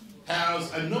Hub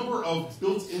has a number of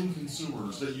built-in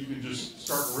consumers that you can just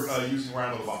start using right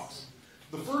out of the box.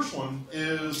 The first one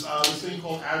is this thing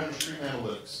called Azure Stream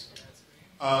Analytics.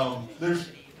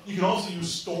 You can also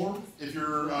use Storm if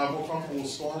you're more comfortable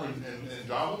with Storm and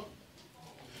Java.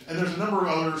 And there's a number of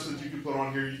others that you can put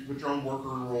on here. You can put your own worker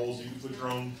roles. You can put your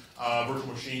own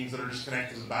virtual machines that are just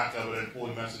connected to the back of it and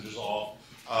pulling messages off.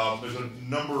 There's a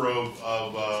number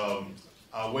of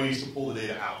ways to pull the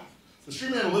data out. The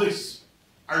Stream Analytics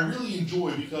I really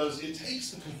enjoy because it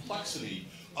takes the complexity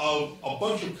of a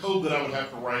bunch of code that I would have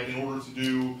to write in order to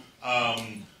do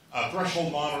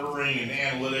threshold monitoring and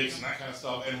analytics and that kind of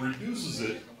stuff, and reduces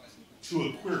it to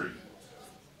a query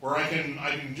where I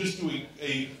can just do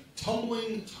a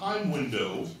tumbling time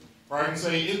window where I can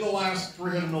say in the last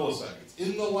 300 milliseconds,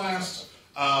 in the last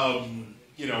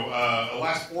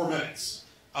last 4 minutes,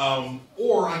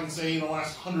 or I can say in the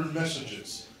last 100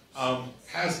 messages.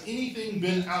 Has anything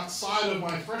been outside of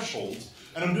my thresholds?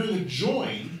 And I'm doing a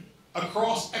join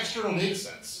across external data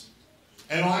sets.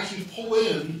 And I'll actually pull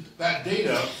in that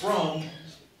data from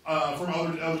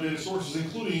other data sources,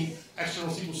 including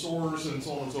external SQL stores and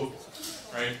so on and so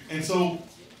forth. Right? And so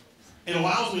it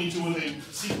allows me to, with a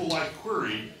SQL-like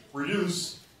query,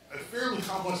 reduce a fairly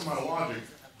complex amount of logic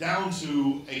down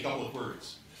to a couple of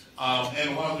queries. And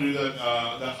allow me to do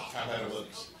that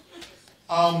analytics.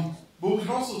 But we can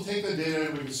also take that data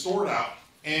and we can store it out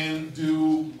and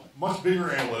do much bigger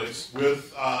analytics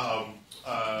with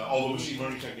all the machine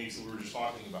learning techniques that we were just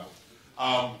talking about.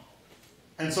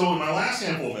 And so in my last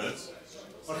handful of minutes,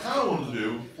 what I kind of wanted to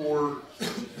do for,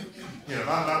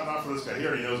 not for this guy, he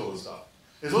already knows all this stuff,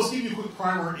 is let's give you a quick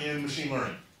primer in machine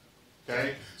learning.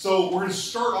 Okay? So we're going to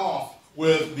start off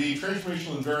with the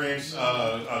transformational invariance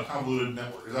convoluted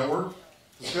network. Does that work?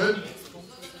 Is good?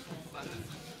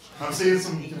 I'm seeing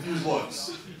some confused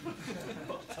looks.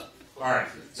 All right.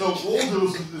 So what we'll do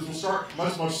is we'll start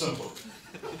much, much simpler.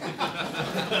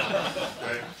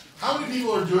 Okay. How many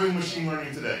people are doing machine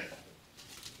learning today?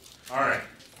 All right.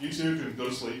 You two can go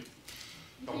to sleep.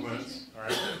 A couple minutes. All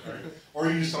right. All right. Or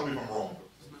you can just tell me if I'm wrong.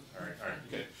 All right. All right.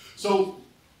 Okay. So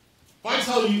if I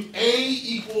tell you A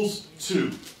equals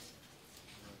 2,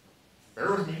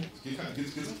 bear with me.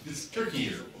 It gets tricky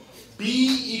here.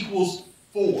 B equals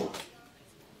 4.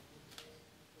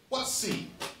 What's C?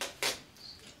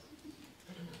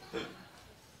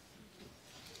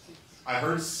 I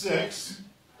heard 6.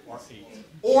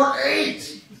 Or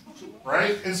 8.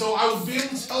 Right? And so I would be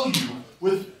able to tell you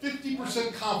with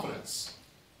 50% confidence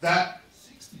that...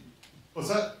 16. What's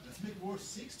that? Let's make more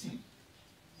 16.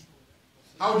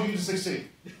 How would you use 16?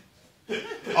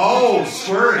 Oh,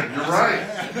 squaring. You're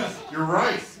right. You're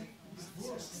right.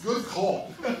 Good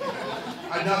call.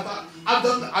 I've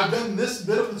done this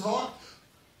bit of the talk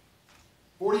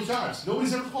 40 times.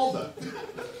 Nobody's ever called that.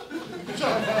 Good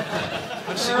job.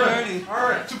 All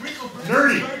right.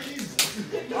 Nerdy.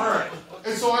 All right.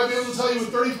 And so I'd be able to tell you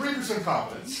with 33%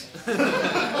 confidence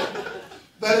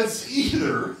that it's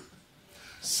either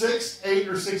 6, 8,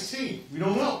 or 16. We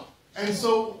don't know. And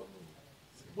so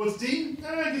what's D?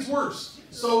 It gets worse.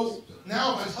 So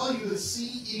now if I tell you that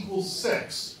C equals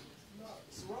 6,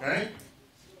 okay?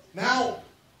 Now,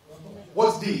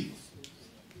 what's D?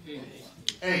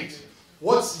 8.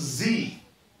 What's Z?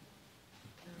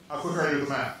 How quick are you with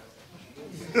the math?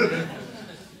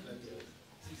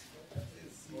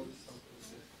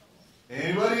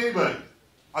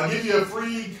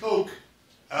 free Coke.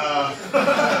 The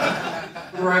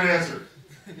right answer.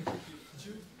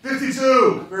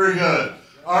 52. Very good.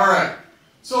 All right.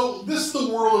 So this is the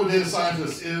world of a data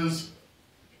scientist. Is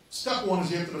step one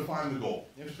is you have to define the goal.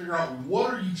 You have to figure out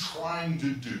what are you trying to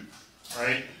do,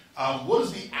 right? What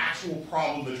is the actual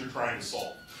problem that you're trying to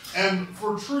solve? And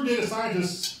for true data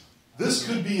scientists, this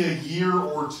could be a year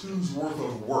or two's worth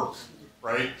of work,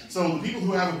 right? So the people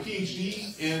who have a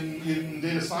PhD in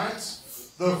data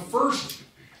science, the first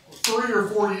 3 or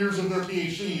 4 years of their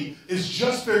PhD is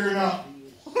just figuring out,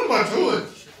 what am I doing,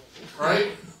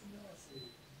 right?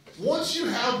 Once you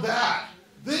have that,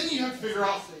 then you have to figure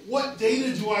out what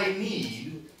data do I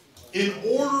need in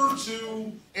order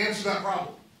to answer that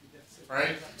problem,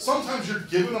 right? Sometimes you're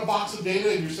given a box of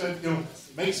data and you said,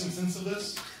 make some sense of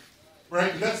this,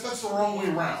 right? That's the wrong way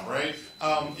around, right?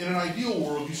 In an ideal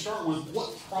world, you start with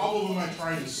what problem am I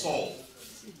trying to solve?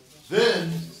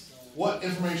 Then, what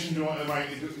information do I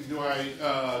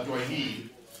need?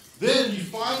 Then you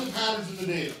find the patterns in the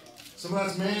data. Some of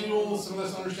that's manual, some of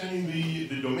that's understanding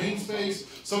the domain space,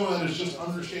 some of that is just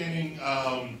understanding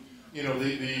the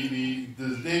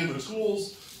data, the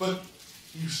tools. But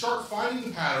you start finding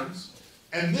the patterns,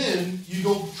 and then you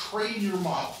go train your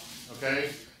model. Okay?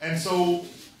 And so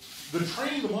the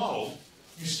training the model,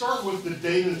 you start with the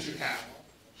data that you have.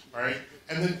 Right?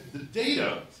 And then the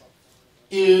data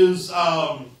is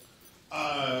the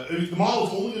model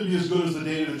is only going to be as good as the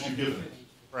data that you've given it.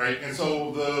 Right? And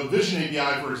so the Vision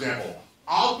API, for example,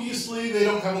 obviously they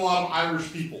don't have a lot of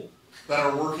Irish people that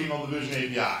are working on the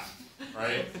Vision API,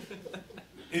 right?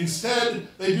 Instead,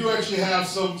 they do actually have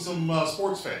some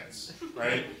sports fans,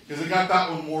 right? Because they got that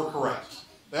one more correct.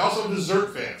 They also have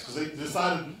dessert fans because they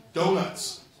decided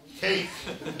donuts, cake,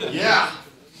 yeah.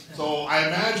 So I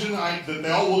imagine that they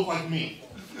all look like me.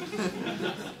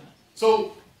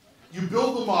 So you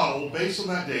build the model based on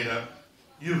that data.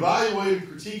 You evaluate and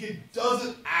critique it. Does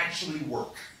it actually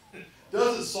work?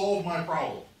 Does it solve my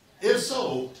problem? If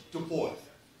so, deploy,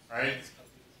 right?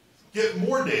 Get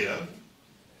more data.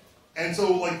 And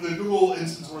so like the Google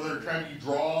instance where they're trying to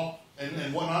draw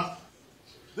and whatnot,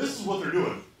 this is what they're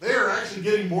doing. They are actually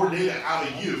getting more data out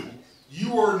of you.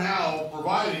 You are now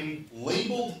providing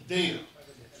labeled data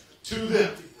to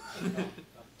them.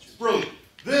 It's brilliant.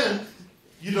 Then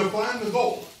you define the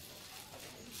goal.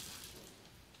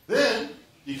 Then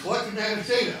you collect and manage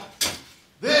data.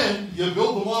 Then you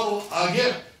build the model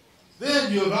again.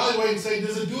 Then you evaluate and say,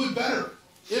 does it do it better?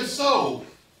 If so,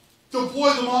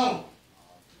 deploy the model.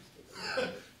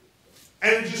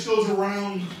 And it just goes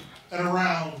around and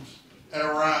around and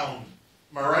around.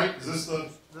 Am I right? This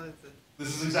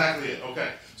is exactly it.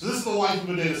 Okay. So this is the life of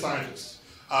a data scientist.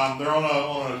 They're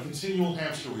on a continual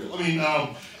hamster wheel. I mean,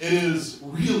 it is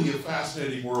really a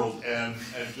fascinating world and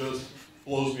just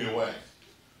blows me away.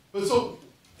 But so,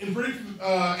 in predictive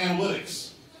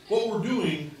analytics, what we're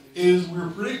doing is we're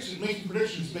making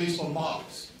predictions based on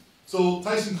models. So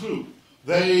ThyssenKrupp,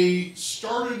 they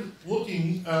started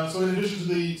looking. So in addition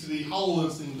to the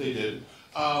HoloLens thing that they did,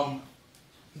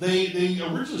 they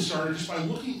originally started just by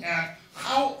looking at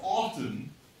how often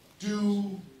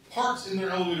do parts in their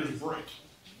elevators break.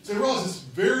 So they realized it's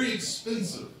very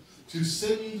expensive to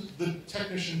send the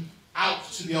technician out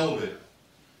to the elevator.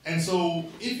 And so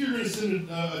if you're going to send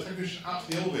a technician out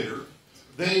to the elevator,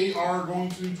 they are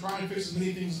going to try and fix as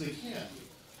many things as they can.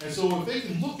 And so if they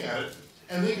can look at it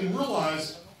and they can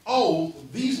realize, oh,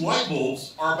 these light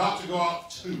bulbs are about to go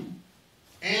out too.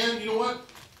 And you know what?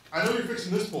 I know you're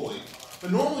fixing this pulley,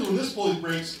 but normally when this pulley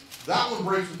breaks, that one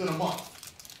breaks within a month.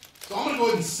 So I'm going to go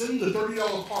ahead and send the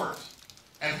 $30 part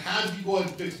and have you go ahead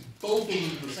and fix both of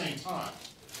them at the same time.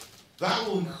 That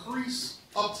will increase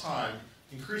uptime,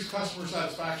 increase customer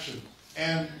satisfaction,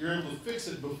 and you're able to fix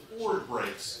it before it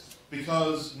breaks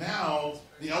because now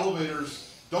the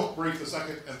elevators don't break the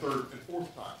second and third and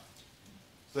fourth time.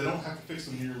 So they don't have to fix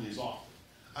them nearly as often.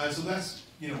 And so that's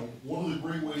one of the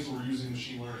great ways that we're using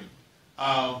machine learning.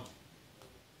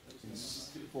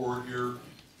 Let's skip forward here.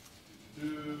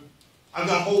 I've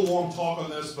got a whole long talk on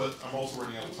this, but I'm also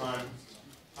running out of time.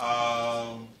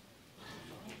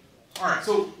 All right,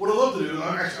 so what I love to do,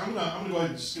 I'm gonna go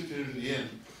ahead and skip to the end,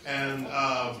 and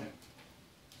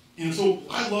so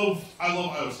I love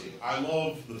IoT. I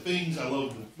love the things. I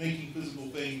love making physical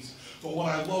things. But what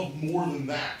I love more than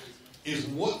that is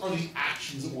what are the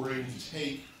actions that we're able to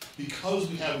take because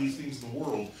we have these things in the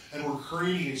world, and we're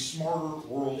creating a smarter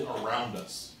world around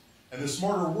us. And this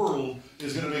smarter world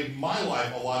is going to make my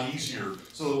life a lot easier,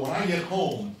 so that when I get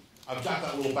home, I've got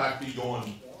that little backbeat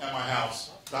going at my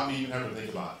house, without me even having to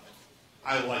think about it.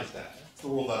 I like that. It's the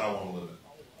world that I want to live in.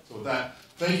 So with that,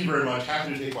 thank you very much.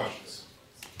 Happy to take questions.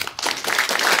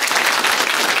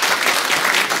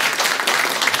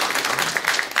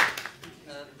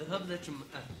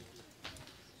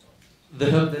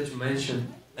 that you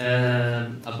mentioned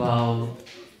about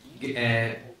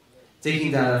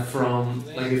taking data from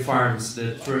like the farms,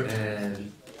 the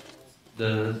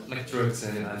like trucks,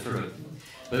 and I forgot,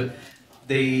 but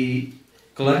they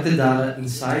collect the data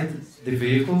inside the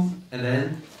vehicle, and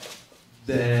then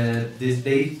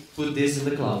they put this in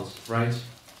the cloud, right?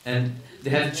 And they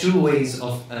have two ways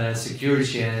of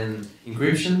security and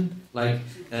encryption, like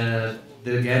the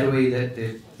gateway, that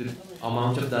the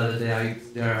amount of data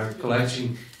they are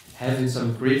collecting having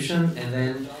some encryption, and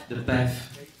then the path,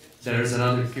 there's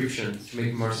another encryption to make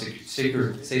it more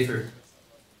safer.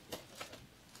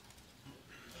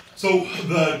 So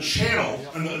the channel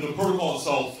and the protocol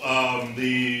itself, that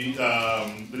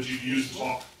you use to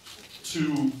talk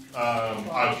to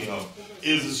IoT Hub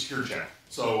is a secure channel.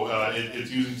 So it's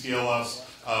using TLS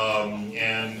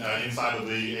and inside of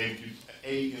the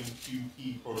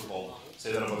AMQP protocol.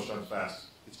 Say that a bunch of times fast.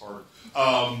 It's hard.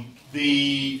 But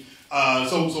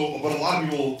a lot of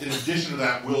people, in addition to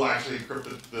that, will actually encrypt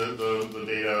the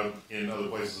data in other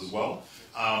places as well.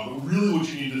 But really, what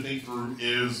you need to think through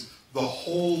is the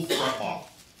whole threat model,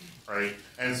 right?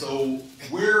 And so,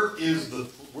 where are the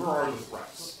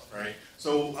threats, right?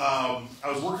 So, I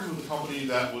was working with a company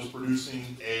that was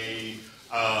producing a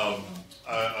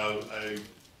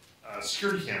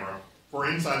security camera for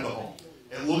inside the home.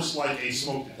 It looks like a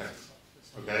smoke detector,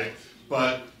 okay?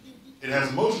 But it has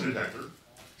a motion detector,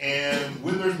 and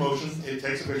when there's motion, it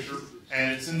takes a picture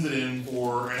and it sends it in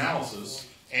for analysis.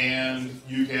 And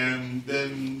you can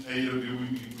then we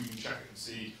can check it and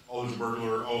see, oh, there's a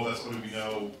burglar, oh, that's somebody we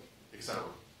know, etc.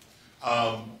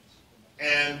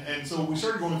 And so we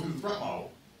started going through the threat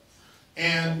model.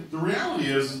 And the reality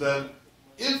is that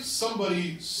if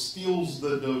somebody steals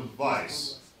the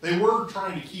device, they were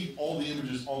trying to keep all the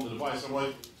images on the device. I'm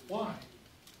like, why?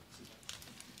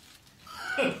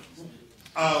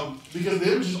 Because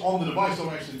the images on the device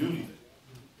don't actually do anything.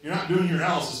 You're not doing your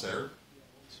analysis there.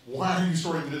 Why are you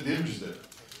storing the images there?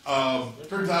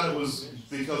 Turns out it was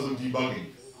because of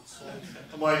debugging.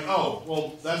 I'm like, oh,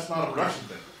 well, that's not a production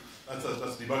thing. That's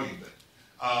a debugging thing.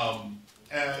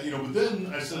 But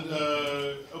then I said,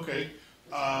 okay,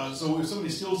 so if somebody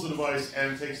steals the device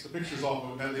and takes the pictures off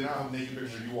of it, they now have naked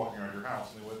pictures of you walking around your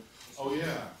house. And they went, oh,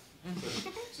 yeah.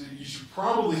 So you should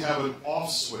probably have an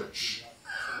off switch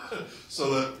so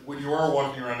that when you are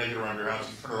walking around naked around your house,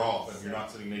 you turn it off and you're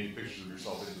not sending naked pictures of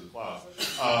yourself into the cloud.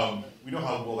 We know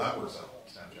how well that works out on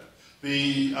Snapchat.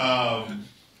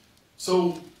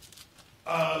 So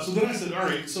then I said, all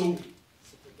right, so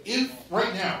if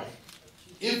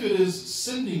it is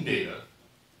sending data,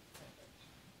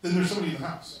 then there's somebody in the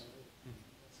house.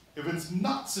 If it's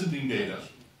not sending data,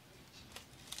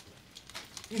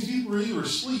 it means people are either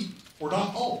asleep or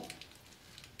not home.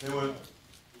 They went,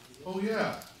 oh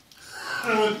yeah.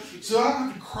 And I went, so I don't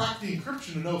have to crack the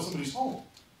encryption to know if somebody's home.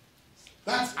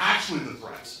 That's actually the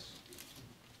threat.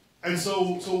 And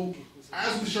so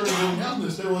as we started going down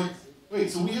this, they were like, wait,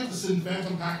 so we have to send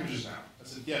phantom packages now? I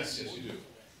said, yes, you do.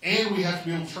 And we have to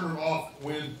be able to turn it off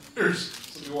when there's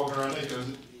somebody walking around naked. I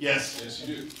said, yes,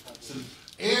 you do. I said,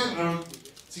 and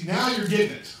see, now you're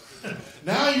getting it.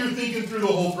 Now you're thinking through the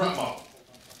whole threat model,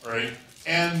 right?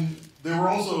 And they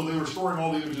were storing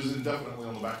all the images indefinitely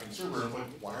on the backend server. And I'm like,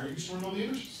 why are you storing all the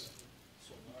images?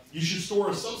 You should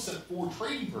store a subset for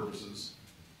trading purposes,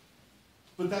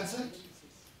 but that's it.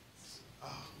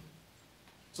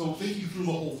 So thinking through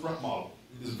the whole threat model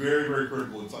is very, very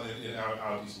critical in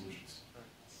IoT solutions.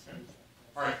 Okay?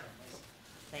 All right.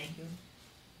 Thank you.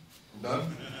 I'm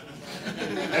done?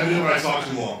 Evidently I talked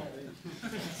too long.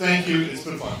 Thank you, it's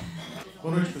been fun.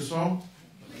 Boa noite, pessoal.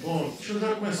 Bom, deixa eu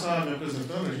já começar me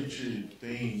apresentando. A gente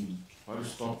tem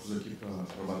vários tópicos aqui para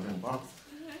bater um papo.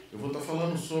 Eu vou estar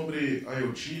falando sobre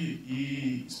IoT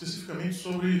e especificamente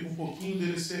sobre um pouquinho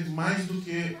dele ser mais do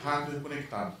que hardware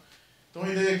conectado. Então a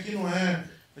ideia aqui não é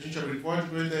a gente abrir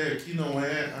código, a ideia aqui não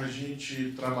é a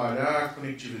gente trabalhar a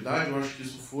conectividade. Eu acho que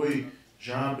isso foi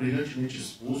já brilhantemente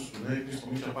exposto, né?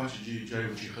 Principalmente a parte de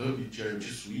IoT Hub, de IoT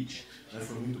Suite, né?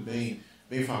 Foi muito bem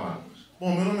falado.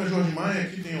 Bom, meu nome é Jorge Maia,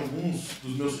 aqui tem alguns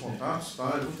dos meus contatos,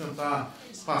 tá? Eu vou tentar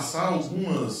passar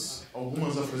algumas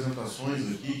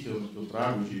apresentações aqui que eu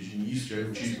trago de início, de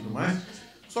IoT e tudo mais.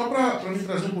 Só para me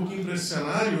trazer um pouquinho para esse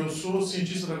cenário, eu sou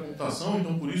cientista da computação,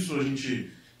 então por isso a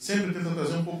gente sempre tenta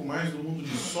trazer um pouco mais do mundo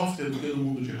de software do que do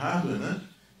mundo de hardware, né?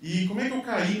 E como é que eu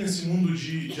caí nesse mundo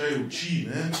de IoT,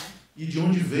 né? E de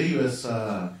onde veio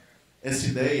essa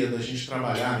ideia da gente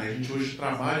trabalhar, né? A gente hoje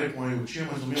trabalha com IoT há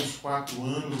mais ou menos 4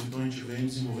 anos, então a gente vem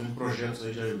desenvolvendo projetos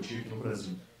aí de IoT aqui no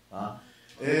Brasil, tá?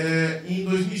 Em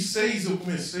 2006 eu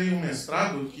comecei um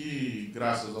mestrado que,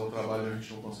 graças ao trabalho, a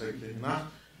gente não consegue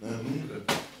terminar, né, nunca,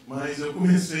 mas eu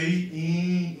comecei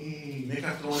em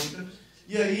mecatrônica,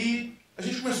 e aí a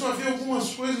gente começou a ver algumas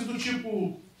coisas do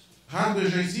tipo, hardware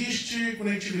já existe,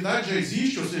 conectividade já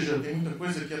existe, ou seja, tem muita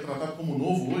coisa que é tratada como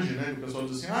novo hoje, né, que o pessoal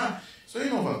diz assim, isso aí é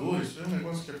inovador, isso aí é um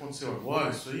negócio que aconteceu agora,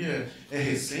 isso aí é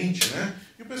recente, né?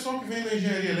 E o pessoal que vem da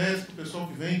engenharia elétrica, o pessoal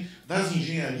que vem das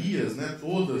engenharias, né,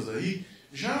 todas aí,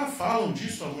 já falam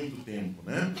disso há muito tempo,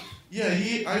 né? E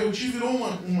aí a IoT virou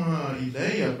uma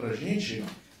ideia para a gente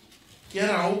que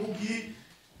era algo que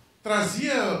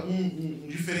trazia um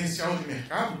diferencial de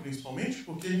mercado, principalmente,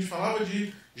 porque a gente falava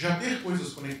de já ter coisas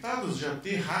conectadas, já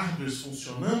ter hardwares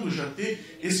funcionando, já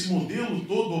ter esse modelo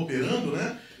todo operando,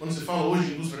 né? Quando se fala hoje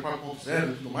de indústria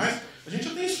 4.0 e tudo mais, a gente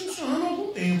já tem isso funcionando há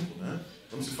algum tempo, né?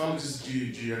 Quando se fala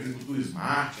de agricultura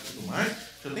smart e tudo mais,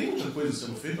 já tem muita coisa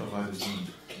sendo feita há vários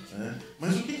anos. Né?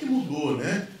 Mas o que mudou,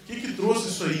 né? O que trouxe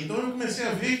isso aí? Então eu comecei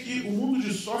a ver que o mundo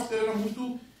de software era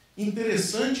muito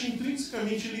interessante,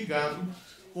 intrinsecamente ligado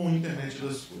com a internet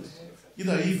das coisas. E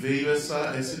daí veio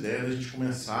essa ideia de a gente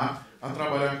começar a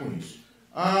trabalhar com isso.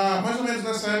 Mais ou menos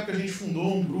nessa época a gente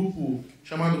fundou um grupo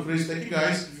chamado Crazy Tech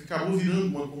Guys, que acabou virando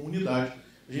uma comunidade.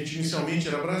 A gente inicialmente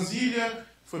era Brasília,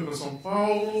 foi para São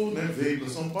Paulo, né, veio para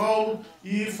São Paulo,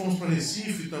 e fomos para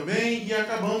Recife também, e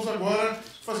acabamos agora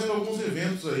fazendo alguns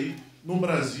eventos aí no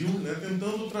Brasil, né,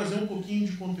 tentando trazer um pouquinho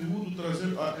de conteúdo,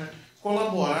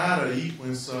 colaborar aí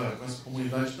com essa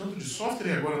comunidade, tanto de software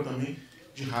e agora também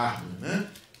de hardware, né?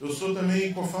 Eu sou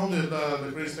também co-founder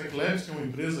da Crazy Tech Labs, que é uma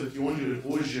empresa onde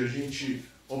hoje a gente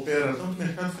opera tanto no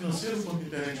mercado financeiro quanto na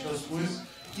internet das coisas,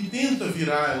 e tenta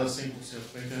virar ela 100%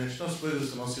 para a internet das coisas,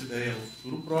 essa é a nossa ideia no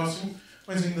futuro próximo,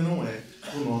 mas ainda não é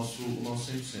o nosso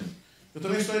 100%. Eu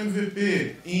também sou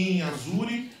MVP em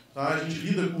Azure, tá? A gente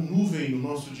lida com nuvem no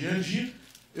nosso dia a dia.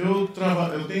 Eu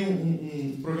tenho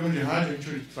um programa de rádio, a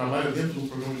gente trabalha dentro de um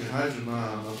programa de rádio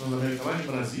na Transamérica lá de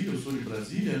Brasília, eu sou de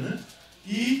Brasília, né?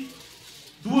 E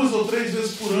 2 ou 3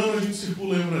 vezes por ano a gente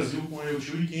circula aí no Brasil com a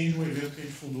IoT Weekend, um evento que a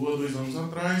gente fundou há 2 anos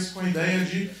atrás, com a ideia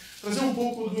de trazer um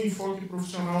pouco do enfoque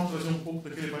profissional, trazer um pouco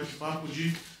daquele bate-papo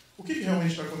de o que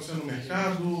realmente está acontecendo no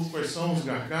mercado, quais são os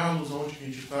gargalos, onde que a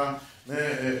gente está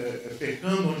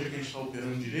pecando, onde que a gente está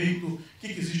operando direito, o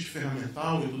que existe de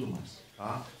ferramental e tudo mais.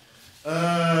 Tá?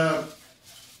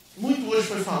 Muito hoje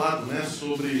foi falado, né,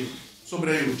 sobre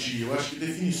a IoT. Eu acho que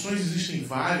definições existem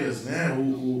várias, né?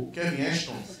 O Kevin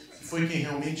Ashton, que foi quem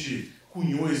realmente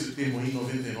cunhou esse termo aí em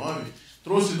 99,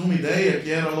 trouxe de uma ideia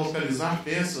que era localizar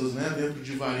peças, né, dentro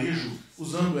de varejo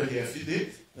usando o RFID,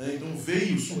 né? Então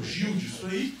surgiu disso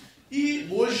aí, e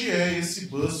hoje é esse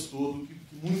buzz todo que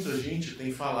muita gente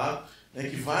tem falado, né,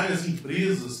 que várias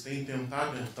empresas têm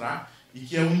tentado entrar e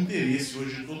que é o interesse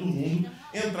hoje de todo mundo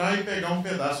entrar e pegar um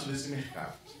pedaço desse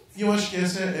mercado. E eu acho que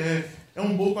essa é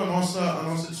um pouco a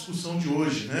nossa discussão de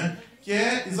hoje, né? Que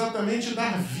é exatamente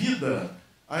dar vida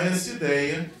a essa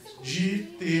ideia de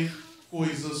ter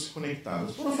coisas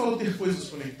conectadas. Quando eu falo ter coisas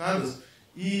conectadas,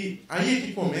 e aí é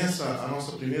que começa a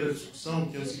nossa primeira discussão,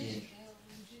 que é o seguinte: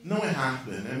 não é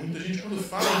hardware, né? Muita gente, quando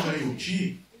fala de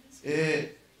IoT,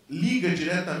 liga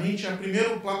diretamente à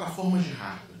primeira plataforma de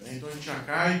hardware, né? Então a gente já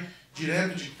cai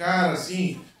direto de cara,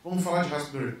 assim, vamos falar de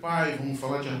Raspberry Pi, vamos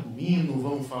falar de Arduino,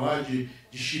 vamos falar de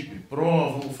Chip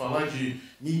Pro, vamos falar de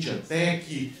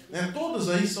MediaTek, né? Todas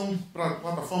aí são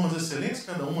plataformas excelentes,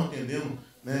 cada uma atendendo,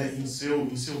 né, em seu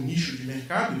nicho de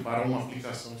mercado e para uma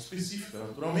aplicação específica,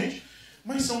 naturalmente,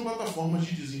 mas são plataformas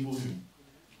de desenvolvimento.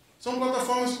 São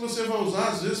plataformas que você vai usar,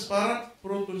 às vezes, para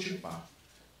prototipar,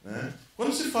 né?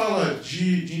 Quando se fala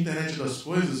de internet das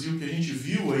coisas, e o que a gente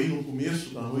viu aí no começo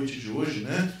da noite de hoje,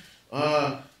 né,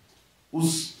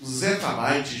 os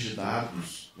zettabytes de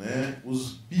dados, né,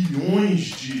 os bilhões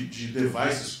de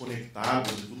devices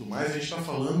conectados e tudo mais, a gente está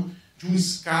falando de uma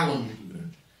escala muito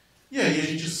grande. E aí a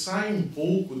gente sai um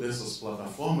pouco dessas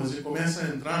plataformas e começa a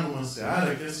entrar numa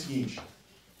seara que é a seguinte: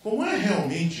 como é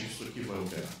realmente isso aqui vai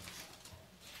operar?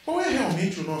 Qual é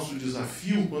realmente o nosso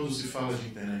desafio quando se fala de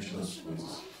internet das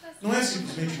coisas? Não é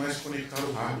simplesmente mais conectar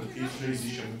o hardware, porque isso já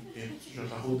existe há muito tempo, isso já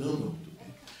está rodando há muito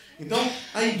tempo. Então,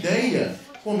 a ideia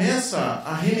começa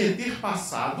a remeter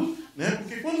passado, né?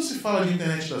 Porque quando se fala de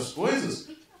internet das coisas,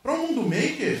 para o mundo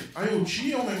maker, a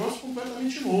IoT é um negócio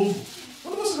completamente novo.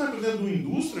 Quando você vai para dentro de uma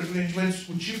indústria, quando a gente vai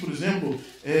discutir, por exemplo,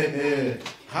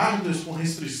 hardwares com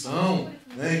restrição,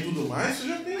 né, e tudo mais, você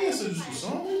já tem essa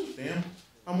discussão há muito tempo,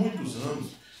 há muitos anos.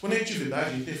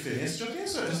 Conectividade, interferência, já tem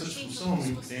essa discussão há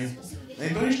muito tempo, né?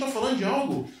 Então a gente está falando de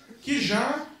algo que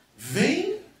já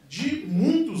vem de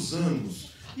muitos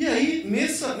anos. E aí,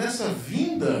 nessa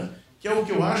vinda que é o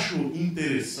que eu acho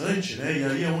interessante, né? E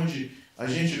aí é onde a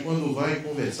gente, quando vai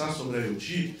conversar sobre a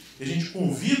IoT, a gente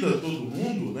convida todo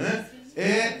mundo, né?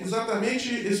 É exatamente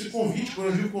esse convite.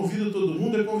 Quando eu digo convida todo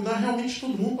mundo, é convidar realmente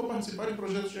todo mundo para participar de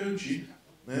projetos de IoT,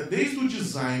 né? Desde o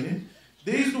designer,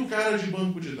 desde o cara de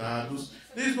banco de dados,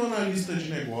 desde o analista de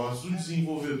negócios, o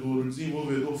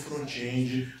desenvolvedor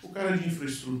front-end, o cara de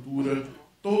infraestrutura,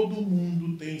 todo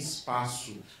mundo tem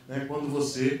espaço, né, quando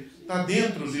você está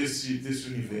dentro desse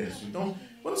universo. Então,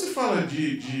 quando se fala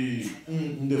de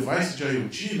um device de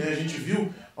IoT, né, a gente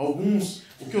viu alguns,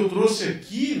 o que eu trouxe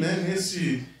aqui, né,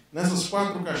 nessas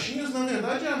 4 caixinhas, na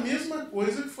verdade é a mesma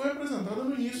coisa que foi apresentada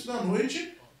no início da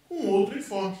noite com outro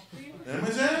enfoque. Né,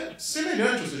 mas é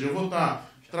semelhante, ou seja, eu vou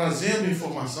estar trazendo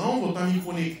informação, vou estar me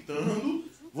conectando,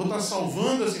 vou estar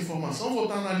salvando essa informação, vou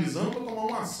estar analisando para tomar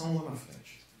uma ação lá na frente.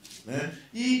 Né?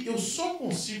 E eu só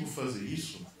consigo fazer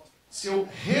isso se eu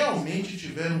realmente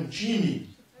tiver um time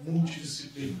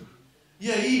multidisciplinar.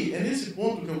 E aí, é nesse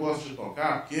ponto que eu gosto de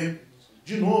tocar, porque,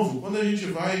 de novo, quando a gente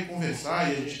vai conversar,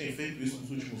 e a gente tem feito isso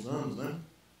nos últimos anos, né?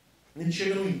 A gente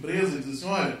chega numa empresa e diz assim,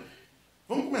 olha,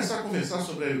 vamos começar a conversar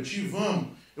sobre a IoT? Vamos.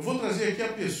 Eu vou trazer aqui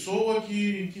a pessoa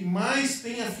que mais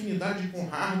tem afinidade com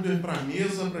hardware para a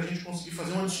mesa, para a gente conseguir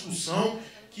fazer uma discussão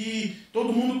que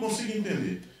todo mundo consiga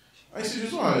entender. Aí você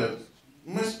diz, olha,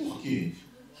 mas por quê?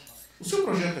 O seu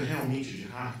projeto é realmente de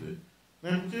hardware?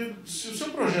 Né? Porque se o seu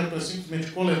projeto é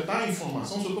simplesmente coletar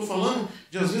informação, se eu estou falando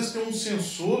de às vezes ter um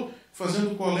sensor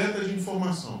fazendo coleta de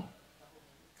informação.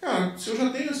 Cara, se eu já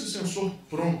tenho esse sensor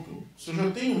pronto, se eu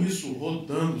já tenho isso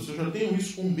rodando, se eu já tenho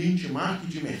isso com benchmark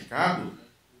de mercado,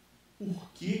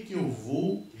 por que eu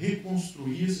vou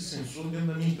reconstruir esse sensor dentro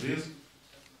da minha empresa?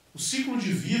 O ciclo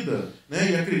de vida,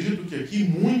 né, e acredito que aqui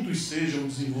muitos sejam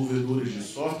desenvolvedores de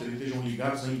software e estejam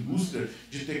ligados à indústria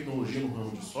de tecnologia no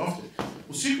ramo de software,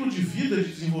 o ciclo de vida de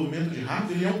desenvolvimento de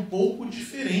hardware ele é um pouco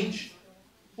diferente,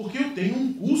 porque eu tenho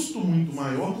um custo muito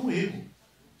maior no erro.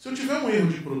 Se eu tiver um erro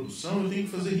de produção, eu tenho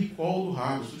que fazer recall do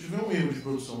hardware. Se eu tiver um erro de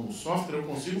produção no software, eu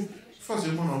consigo fazer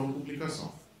uma nova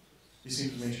publicação e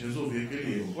simplesmente resolver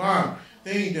aquele erro. Claro,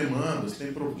 tem demandas,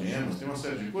 tem problemas, tem uma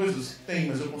série de coisas? Tem,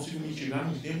 mas eu consigo mitigar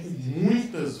num tempo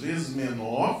muitas vezes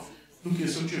menor do que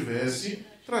se eu tivesse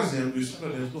trazendo isso para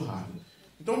dentro do hardware.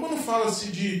 Então, quando fala-se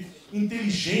de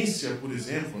inteligência, por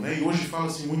exemplo, né, e hoje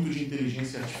fala-se muito de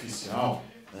inteligência artificial,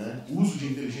 né, uso de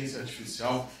inteligência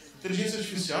artificial. Inteligência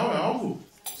artificial é algo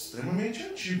extremamente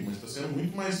antigo, mas está sendo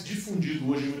muito mais difundido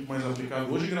hoje, muito mais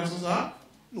aplicado hoje, graças a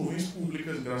nuvens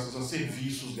públicas, graças a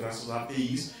serviços, graças a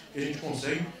APIs, que a gente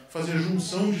consegue fazer a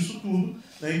junção disso tudo,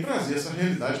 né, e trazer essa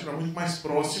realidade para muito mais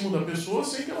próximo da pessoa,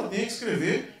 sem que ela tenha que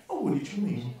escrever algoritmo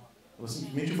nenhum. Ela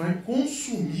simplesmente vai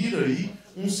consumir aí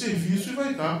um serviço e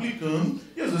vai estar aplicando,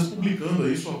 e às vezes publicando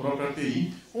aí sua própria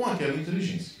API com aquela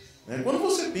inteligência. Né? Quando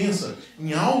você pensa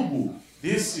em algo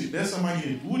dessa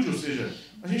magnitude, ou seja,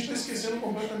 a gente está esquecendo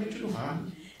completamente do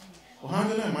hardware. O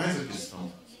hardware não é mais a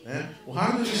questão. Né? O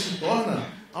hardware se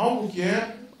torna algo que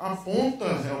é a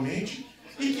ponta realmente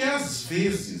e que às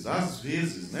vezes,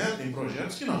 né, tem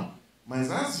projetos que não,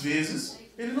 mas às vezes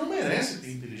ele não merece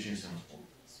ter inteligência na ponta.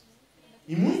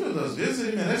 E muitas das vezes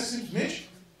ele merece simplesmente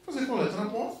fazer coleta na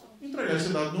ponta, entregar esse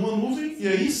dado numa nuvem e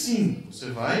aí sim você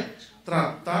vai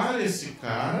tratar esse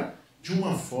cara de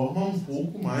uma forma um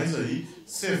pouco mais aí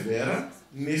severa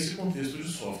nesse contexto de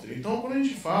software. Então, quando a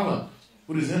gente fala,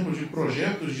 por exemplo, de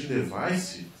projetos de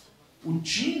device, o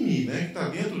time, né, que está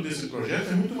dentro desse projeto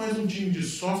é muito mais um time de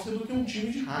software do que um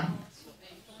time de hardware.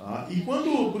 Tá? E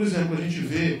quando, por exemplo, a gente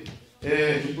vê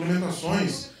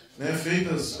implementações, né,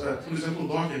 feitas, por exemplo, o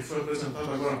Docker, que foi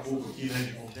apresentado agora há pouco aqui, né,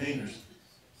 de containers,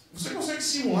 você consegue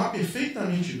simular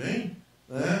perfeitamente bem,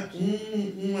 né,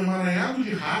 um emaranhado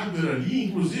de hardware ali,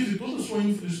 inclusive toda a sua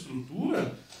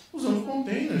infraestrutura, usando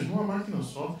containers numa máquina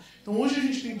só. Então hoje a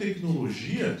gente tem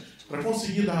tecnologia para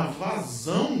conseguir dar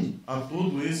vazão a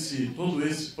todo esse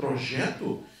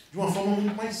projeto de uma forma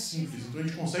muito mais simples. Então a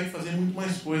gente consegue fazer muito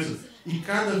mais coisas. E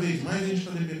cada vez mais a gente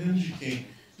está dependendo de quem?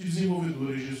 De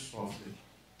desenvolvedores de software.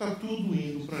 Está tudo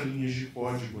indo para linhas de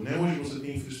código. Né? Hoje você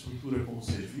tem infraestrutura como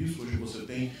serviço, hoje você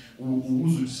tem o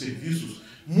uso de serviços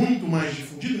muito mais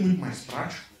difundido e muito mais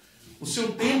prático. O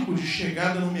seu tempo de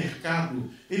chegada no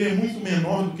mercado ele é muito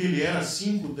menor do que ele era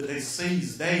 5,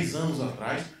 6, 10 anos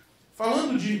atrás.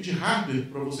 Falando de hardware,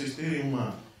 para vocês terem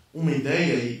uma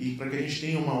ideia e para que a gente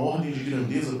tenha uma ordem de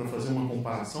grandeza para fazer uma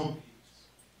comparação,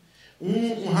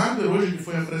 um hardware hoje que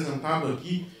foi apresentado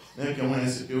aqui, né, que é uma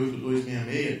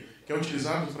SP8266, que é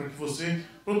utilizado para que você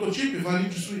prototipe,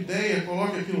 valide sua ideia,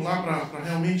 coloque aquilo lá para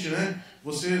realmente, né,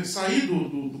 você sair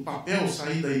do papel,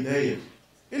 sair da ideia.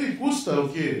 ele custa o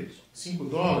quê? 5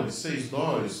 dólares, 6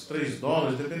 dólares, 3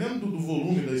 dólares, dependendo do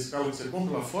volume da escala que você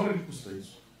compra lá fora, ele custa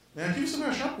isso. Aqui você vai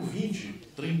achar por 20,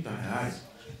 30 reais,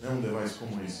 né, um device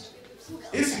como esse.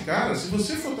 Esse cara, se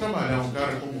você for trabalhar um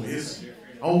cara como esse,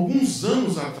 alguns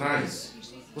anos atrás,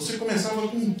 você começava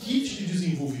com um kit de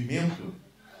desenvolvimento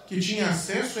que tinha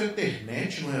acesso à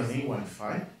internet, não era nem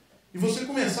Wi-Fi, e você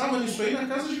começava nisso aí na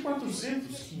casa de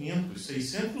 400, 500,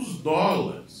 600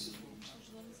 dólares.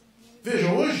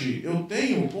 Veja, hoje eu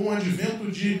tenho, com o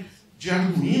advento de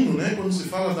Arduino, né, quando se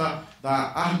fala da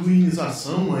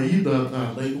arduinização aí,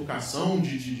 da educação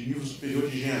de nível superior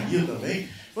de engenharia também,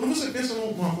 quando você pensa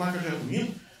numa placa de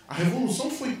Arduino, a revolução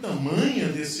foi tamanha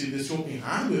desse Open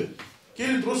Hardware que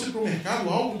ele trouxe para o mercado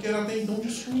algo que era até então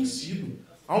desconhecido.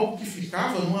 Algo que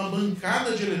ficava numa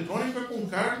bancada de eletrônica com um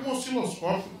cara com um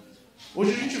osciloscópio.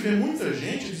 Hoje a gente vê muita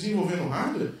gente desenvolvendo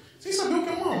hardware sem saber o que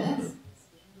é uma onda.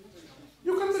 E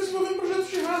o cara está desenvolvendo projetos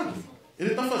de hardware. Ele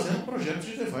está fazendo projetos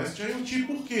de device de IoT.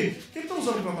 Por quê? Porque ele está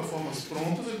usando plataformas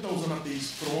prontas, ele está usando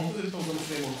APIs prontas, ele está usando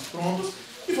frameworks prontas,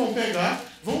 e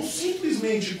vão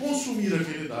simplesmente consumir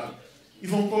aquele dado e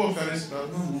vão colocar esse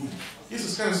dado na nuvem. E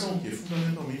esses caras são o quê?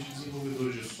 Fundamentalmente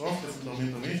desenvolvedores de software,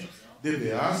 fundamentalmente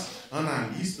DBAs,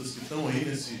 analistas que estão aí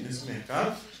nesse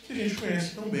mercado, que a gente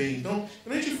conhece tão bem. Então,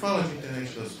 quando a gente fala de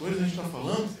internet das coisas, a gente está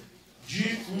falando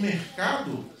de um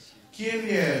mercado que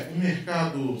ele é um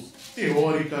mercado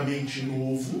teoricamente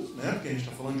novo, né? Porque a gente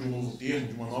está falando de um novo termo,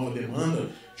 de uma nova demanda,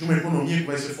 de uma economia que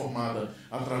vai ser formada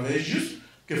através disso,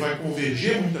 porque vai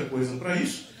converger muita coisa para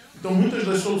isso. Então, muitas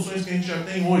das soluções que a gente já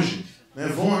tem hoje, né,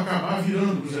 vão acabar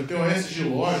virando, por exemplo, POS de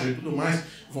loja e tudo mais,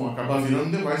 vão acabar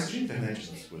virando devices de internet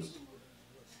das coisas.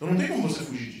 Então, não tem como você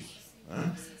fugir disso.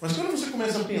 Né? Mas quando você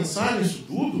começa a pensar nisso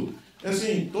tudo, é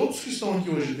assim, todos que estão aqui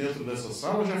hoje dentro dessa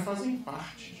sala já fazem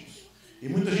parte disso. E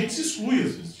muita gente se exclui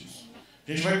às vezes disso.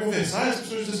 A gente vai conversar e as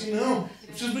pessoas dizem assim, não, eu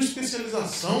preciso de uma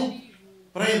especialização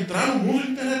para entrar no mundo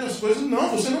de internet das coisas. Não,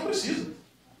 você não precisa.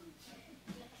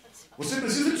 Você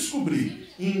precisa descobrir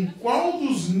em qual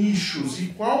dos nichos e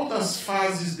qual das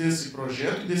fases desse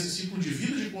projeto e desse ciclo de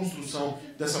vida de construção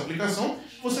dessa aplicação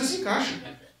você se encaixa.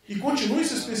 E continue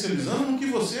se especializando no que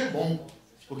você é bom.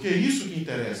 Porque é isso que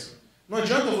interessa. Não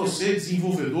adianta você,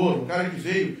 desenvolvedor, um cara que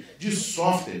veio de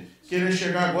software, querer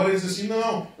chegar agora e dizer assim,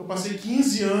 não, eu passei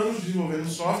 15 anos desenvolvendo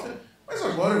software, mas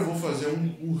agora eu vou fazer um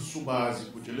curso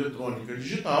básico de eletrônica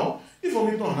digital e vou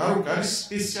me tornar um cara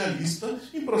especialista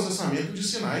em processamento de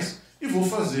sinais e vou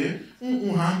fazer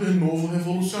um hardware novo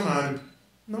revolucionário.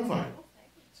 Não vai.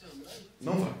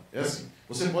 Não vai. É assim.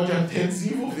 Você pode até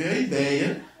desenvolver a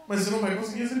ideia, mas você não vai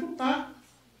conseguir executar.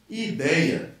 E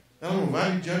ideia, ela não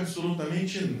vale de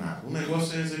absolutamente nada. O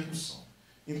negócio é a execução.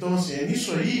 Então, assim, é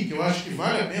nisso aí que eu acho que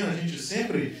vale a pena a gente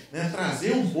sempre, né,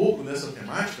 trazer um pouco dessa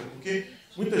temática, porque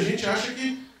muita gente acha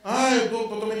que, eu estou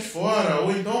totalmente fora,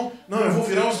 ou então, não, eu vou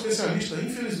virar um especialista.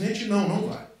 Infelizmente, não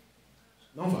vai.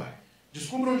 Não vai.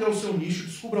 Descubra onde é o seu nicho,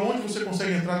 descubra onde você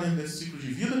consegue entrar dentro desse ciclo de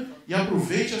vida e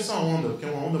aproveite essa onda, porque é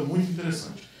uma onda muito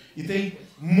interessante. E tem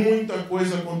muita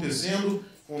coisa acontecendo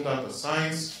com Data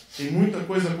Science, tem muita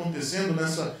coisa acontecendo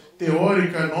nessa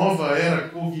teórica nova era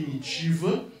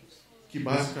cognitiva, que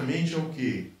basicamente é o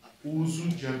quê? Uso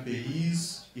de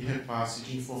APIs e repasse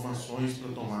de informações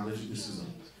para tomada de decisão.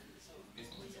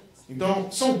 Então,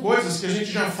 são coisas que a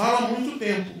gente já fala há muito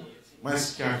tempo,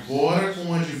 mas que agora, com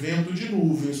o advento de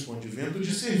nuvens, com o advento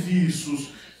de serviços,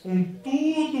 com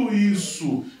tudo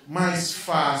isso mais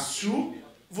fácil,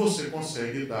 você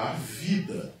consegue dar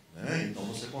vida. Né? Então,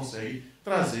 você consegue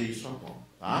trazer isso à tona.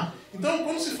 Tá? Então,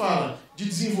 quando se fala de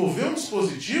desenvolver um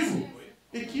dispositivo,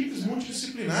 equipes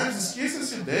multidisciplinares, esqueça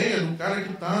essa ideia do cara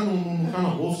que está no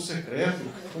calabouço secreto,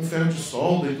 com ferro de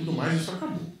solda e tudo mais, isso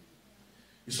acabou.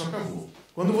 Isso acabou.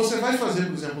 Quando você vai fazer,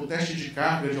 por exemplo, o teste de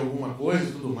carga de alguma coisa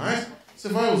e tudo mais, você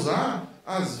vai usar,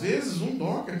 às vezes, um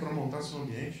Docker para montar seu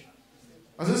ambiente.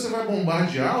 Às vezes você vai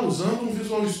bombardear usando um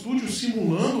Visual Studio,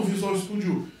 simulando um Visual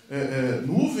Studio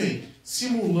nuvem,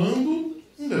 simulando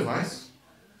um device.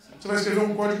 Você vai escrever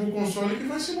um código console que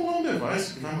vai simular um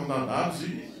device, que vai mandar dados.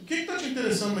 E o que está te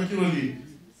interessando naquilo ali?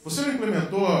 Você não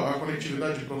implementou a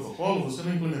conectividade de protocolo? Você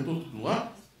não implementou tudo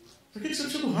lá? Por que você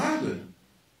precisa do hardware?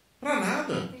 Para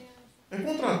nada. É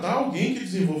contratar alguém que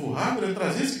desenvolva o hardware, é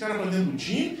trazer esse cara para dentro do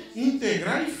time,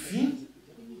 integrar e fim.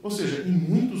 Ou seja, em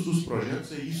muitos dos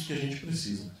projetos é isso que a gente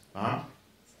precisa. Tá?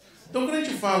 Então, quando a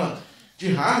gente fala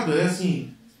de hardware,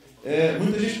 assim,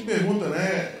 muita gente me pergunta,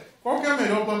 né, qual que é a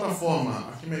melhor plataforma?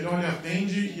 A que melhor lhe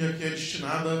atende e a que é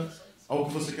destinada ao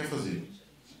que você quer fazer.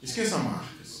 Esqueça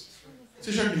marcas.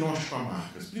 Seja agnóstico a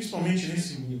marcas, principalmente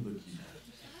nesse mundo aqui.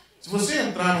 Se você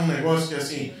entrar num negócio que é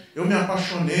assim, eu me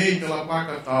apaixonei pela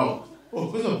placa tal, Pô,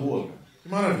 coisa boa, cara. Que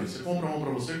maravilha. Você compra um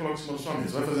para você e coloca em cima da sua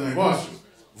mesa. Vai fazer negócio?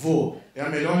 Vou. É a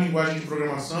melhor linguagem de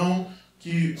programação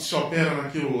que se opera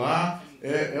naquilo lá.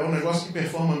 É o negócio que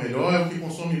performa melhor, é o que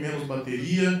consome menos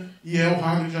bateria e é o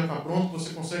hardware que já está pronto,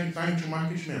 você consegue time to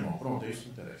market menor. Pronto, é isso que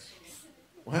interessa.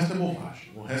 O resto é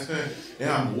bobagem. O resto é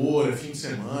amor, é fim de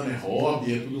semana, é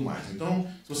hobby, é tudo mais. Então,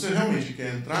 se você realmente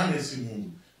quer entrar nesse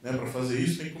mundo, né, para fazer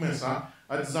isso, tem que começar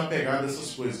a desapegar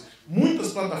dessas coisas.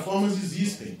 Muitas plataformas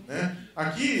existem. Né?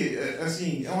 Aqui,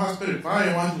 é um Raspberry Pi,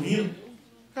 é um Arduino.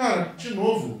 Cara, de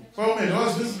novo, qual é o melhor?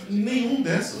 Às vezes, nenhum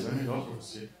dessas é melhor para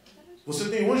você. Você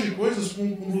tem hoje coisas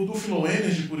com Bluetooth Low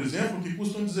Energy, por exemplo, que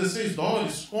custam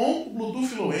 $16, com o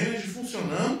Bluetooth Low Energy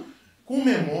funcionando, com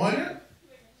memória,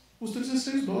 custa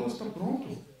 $16, está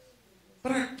pronto.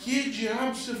 Para que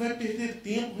diabo você vai perder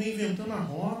tempo reinventando a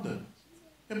roda?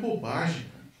 É bobagem,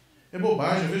 cara. É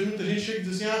bobagem. Eu vejo muita gente chega e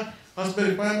diz assim,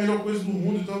 Raspberry Pi é a melhor coisa do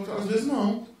mundo. Então, às vezes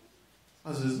não.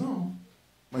 Às vezes não.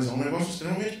 Mas é um negócio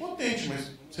extremamente potente, mas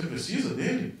você precisa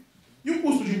dele? E o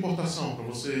custo de importação para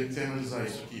você internalizar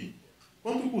isso aqui?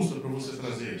 Quanto custa para você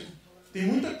trazer? Tem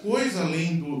muita coisa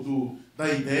além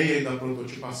da ideia e da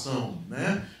prototipação.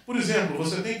 Né? Por exemplo,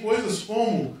 você tem coisas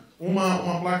como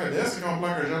uma placa dessa, que é uma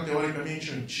placa já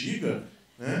teoricamente antiga,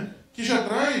 né? Que já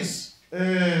traz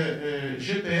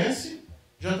GPS,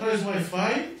 já traz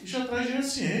Wi-Fi e já traz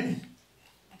GSM.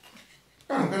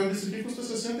 Cara, um cara desse aqui custa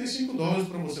 $65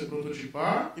 para você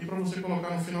prototipar e para você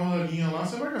colocar no final da linha lá,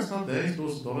 você vai gastar $10,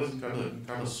 $12 em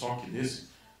cada socket desse.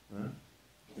 Né?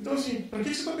 Então, assim, para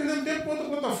que você está perdendo tempo com outra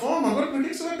plataforma? Agora, para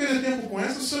que você vai perder tempo com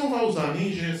essa se você não vai usar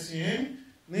nem GSM,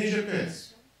 nem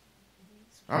GPS?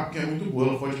 Porque é muito boa,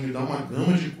 ela pode me dar uma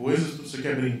gama de coisas. Você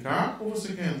quer brincar ou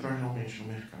você quer entrar realmente no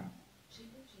mercado?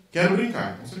 Quero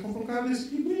brincar. Então você compra um cara desse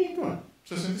aqui e brinca.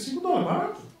 $65,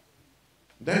 barato.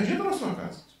 10 dias está na sua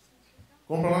casa.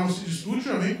 Compra lá no Seed Studio,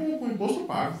 já vem com imposto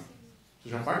pago. Você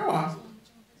já paga lá.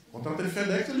 Contrata de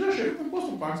FedEx, ele já chega com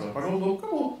imposto pago. Você vai pagar o dobro,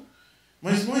 acabou.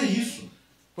 Mas não é isso.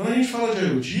 Quando a gente fala de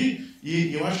IoT,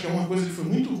 e eu acho que é uma coisa que foi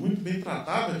muito, muito bem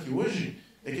tratada aqui hoje,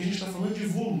 é que a gente está falando de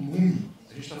volume.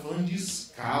 A gente está falando de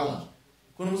escala.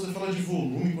 Quando você fala de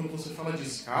volume, quando você fala de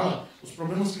escala, os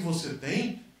problemas que você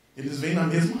tem, eles vêm na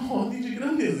mesma ordem de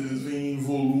grandeza. Eles vêm em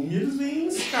volume, eles vêm em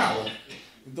escala.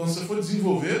 Então, se você for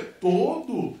desenvolver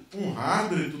todo um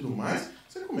hardware e tudo mais,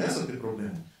 você começa a ter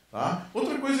problema. Tá?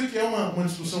 Outra coisa que é uma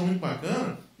discussão muito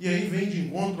bacana, e aí vem de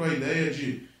encontro a ideia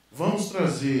de vamos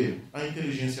trazer a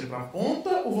inteligência para a ponta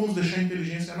ou vamos deixar a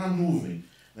inteligência na nuvem?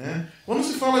 Né? Quando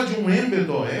se fala de um Embed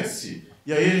OS,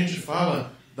 e aí a gente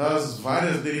fala das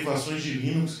várias derivações de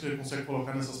Linux que você consegue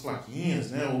colocar nessas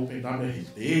plaquinhas, né? O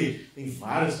OpenWRT, tem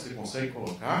várias que você consegue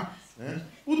colocar. Né?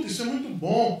 Puta, isso é muito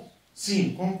bom.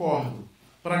 Sim, concordo.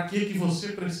 Para que você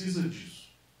precisa disso?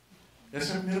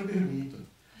 Essa é a primeira pergunta.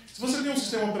 Se você tem um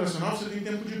sistema operacional, você tem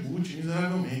tempo de boot,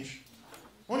 miseravelmente.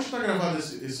 Onde está gravado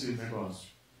esse negócio?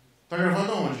 Está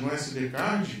gravado aonde? No SD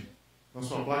card? Na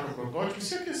sua placa protótipo? E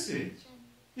se aquecer?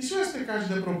 E se o SD card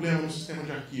der problema no sistema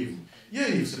de arquivo? E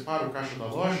aí, você para o caixa da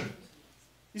loja?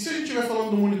 E se a gente estiver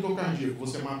falando do monitor cardíaco,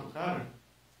 você mata o cara?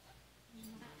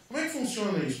 Como é que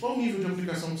funciona isso? Qual o nível de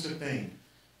aplicação que você tem?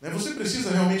 Você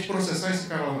precisa realmente processar esse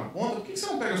cara lá na ponta? Por que você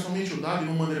não pega somente o dado e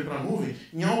não manda ele para a nuvem,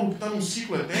 em algo que está num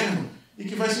ciclo eterno e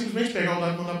que vai simplesmente pegar o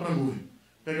dado e mandar para a nuvem?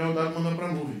 Pegar o dado e mandar para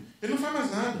a nuvem. Ele não faz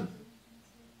mais nada.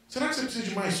 Será que você precisa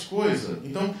de mais coisa?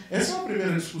 Então, essa é uma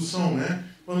primeira discussão, né?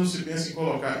 Quando se pensa em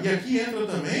colocar. E aqui entra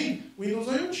também o Windows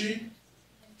IoT.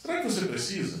 Será que você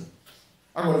precisa?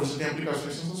 Agora, você tem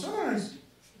aplicações sensacionais.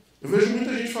 Eu vejo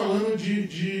muita gente falando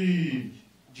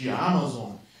de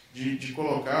Amazon, de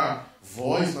colocar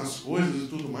voz nas coisas e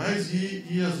tudo mais,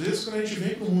 e às vezes quando a gente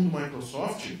vem para o mundo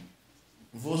Microsoft,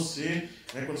 você,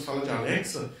 né, quando se fala de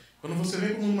Alexa, quando você vem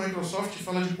para o mundo Microsoft e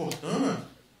fala de Cortana,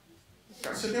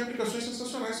 cara, você tem aplicações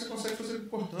sensacionais que você consegue fazer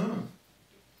com Cortana.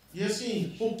 E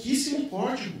assim, pouquíssimo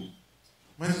código.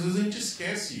 Mas às vezes a gente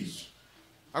esquece isso.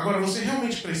 Agora, você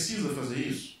realmente precisa fazer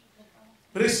isso?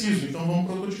 Preciso, então vamos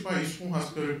prototipar isso com o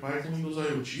Raspberry Pi, com o Windows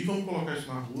IoT, vamos colocar isso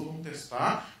na rua, vamos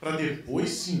testar, para depois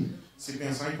sim, se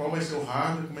pensar em qual vai ser o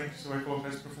hardware, como é que você vai colocar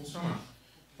isso para funcionar.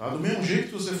 Tá? Do mesmo jeito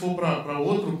que você for para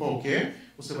outro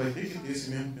qualquer, você vai ter que ter esse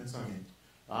mesmo pensamento.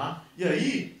 Tá? E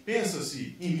aí,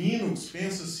 pensa-se em Linux,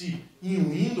 pensa-se em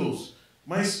Windows,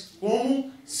 mas como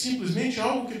simplesmente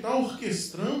algo que está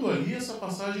orquestrando ali essa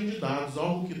passagem de dados,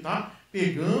 algo que está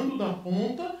pegando da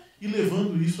ponta e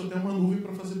levando isso até uma nuvem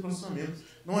para fazer processamento.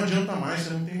 Não adianta mais,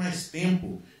 você não tem mais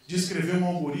tempo de escrever um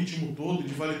algoritmo todo,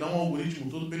 de validar um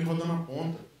algoritmo todo para ele rodar na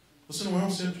ponta. Você não é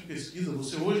um centro de pesquisa,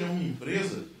 você hoje é uma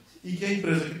empresa, e que a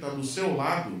empresa que está do seu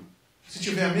lado, se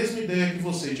tiver a mesma ideia que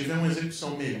você e tiver uma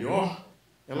execução melhor,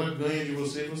 ela ganha de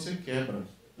você e você quebra.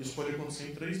 Isso pode acontecer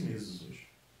em 3 meses hoje.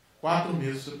 4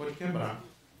 meses você pode quebrar.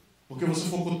 Porque você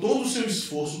focou todo o seu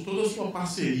esforço, toda a sua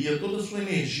parceria, toda a sua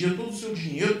energia, todo o seu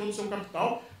dinheiro, todo o seu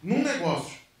capital num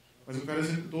negócio. Mas o cara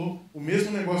executou o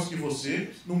mesmo negócio que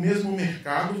você, no mesmo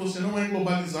mercado, você não é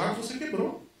globalizado, você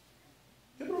quebrou.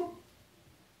 Quebrou.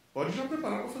 Pode já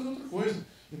preparar para fazer outra coisa.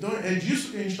 Então é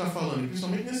disso que a gente está falando,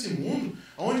 principalmente nesse mundo,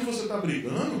 onde você está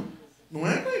brigando, não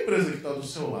é com a empresa que está do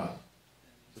seu lado.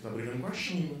 Você está brigando com a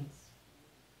China.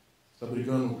 Você está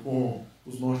brigando com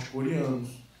os norte-coreanos.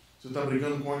 Você está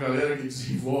brigando com a galera que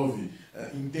desenvolve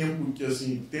em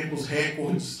tempos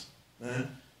recordes, né?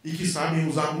 E que sabem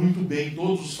usar muito bem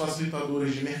todos os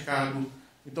facilitadores de mercado.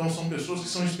 Então são pessoas que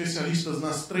são especialistas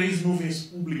nas 3 nuvens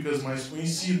públicas mais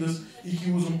conhecidas e que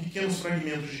usam pequenos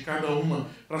fragmentos de cada uma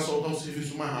para soltar o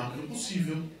serviço o mais rápido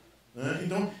possível, né?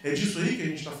 Então é disso aí que a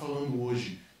gente está falando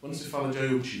hoje, quando se fala de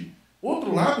IoT.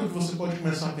 Outro lado que você pode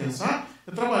começar a pensar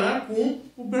é trabalhar com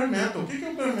o bare metal. O que é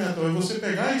o bare metal? É você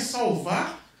pegar e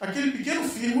salvar aquele pequeno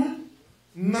firmware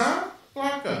na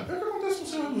placa. É o que acontece com o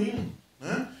seu Arduino,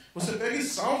 né? Você pega e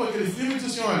salva aquele firmware e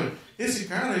diz assim, olha, esse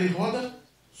cara ele roda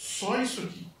só isso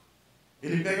aqui.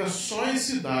 Ele pega só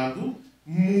esse dado,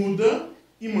 muda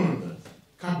e manda.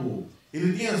 Acabou.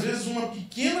 Ele tem, às vezes, uma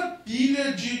pequena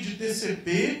pilha de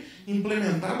TCP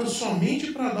implementada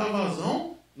somente para dar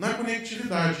vazão na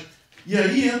conectividade. E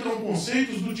aí entram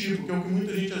conceitos do tipo, que é o que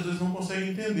muita gente, às vezes, não consegue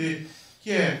entender,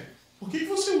 que é, por que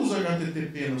você usa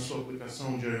HTTP na sua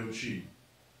aplicação de IoT?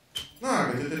 Não,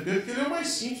 HTTP porque ele é o mais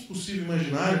simples possível,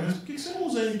 imaginário, mas por que você não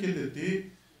usa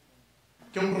MQTT?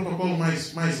 Que é um protocolo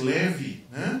mais leve,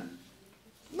 né?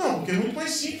 Não, porque é muito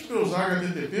mais simples para eu usar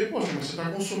HTTP. Poxa, mas você está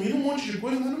consumindo um monte de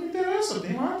coisa, mas não me interessa,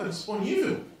 tem lá, está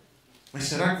disponível. Mas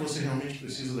será que você realmente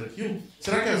precisa daquilo?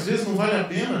 Será que às vezes não vale a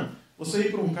pena você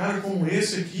ir para um cara como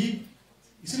esse aqui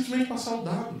e simplesmente passar o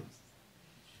dado?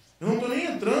 Eu não estou nem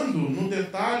entrando no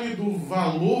detalhe do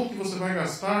valor que você vai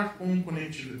gastar com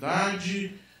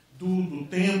conectividade, do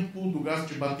tempo, do gasto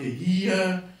de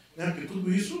bateria, né? Porque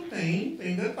tudo isso tem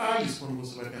detalhes quando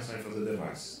você vai pensar em fazer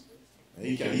devices.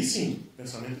 E que aí sim, o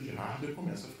pensamento de hardware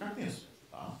começa a ficar tenso.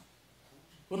 Tá?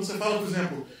 Quando você fala, por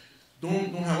exemplo, de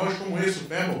um relógio como esse, o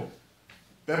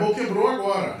Pebble quebrou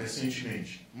agora,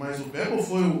 recentemente, mas o Pebble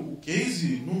foi o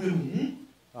case número 1,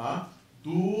 tá,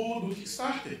 do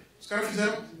Kickstarter. Os caras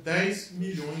fizeram $10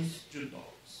 milhões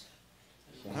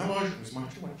com um relógio, com um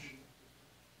smartwatch.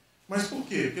 Mas por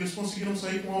quê? Porque eles conseguiram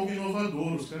sair com algo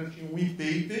inovador. Os caras tinham um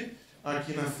e-paper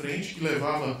aqui na frente que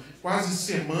levava quase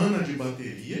semana de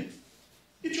bateria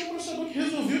e tinha um processador que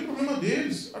resolvia o problema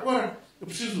deles. Agora, eu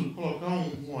preciso colocar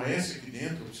um OS aqui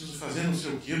dentro, eu preciso fazer não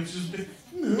sei o quê, eu preciso ter...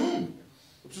 Não!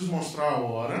 Eu preciso mostrar a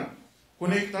hora,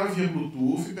 conectar via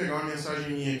Bluetooth, pegar uma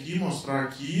mensagem minha aqui, mostrar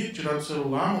aqui, tirar do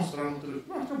celular, mostrar no telefone.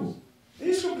 Não, acabou. É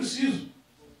isso que eu preciso.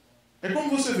 É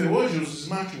como você vê hoje os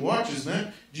smartwatches,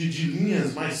 né, de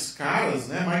linhas mais caras,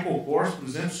 né? Michael Kors, por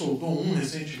exemplo, soltou um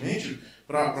recentemente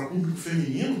para público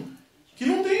feminino, que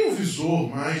não tem o visor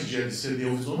mais de LCD, é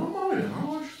o visor normal, ele é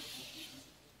analógico.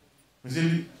 Mas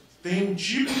ele tem um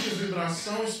tipo de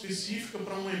vibração específica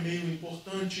para um e-mail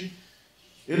importante,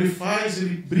 ele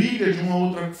brilha de uma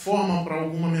outra forma para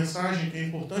alguma mensagem que é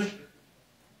importante.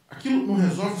 Aquilo não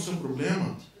resolve o seu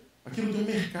problema, aquilo tem um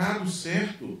mercado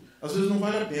certo. Às vezes não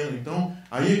vale a pena. Então,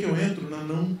 aí é que eu entro na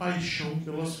não paixão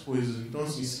pelas coisas. Então,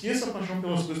 assim, esqueça a paixão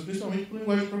pelas coisas, principalmente por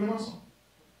linguagem de programação.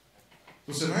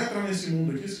 Você vai entrar nesse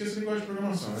mundo aqui, esqueça a linguagem de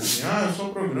programação. É assim, eu só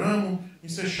programo em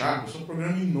C#, eu só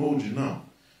programo em Node. Não.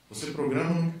 Você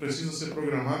programa no que precisa ser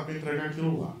programado para entregar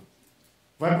aquilo lá.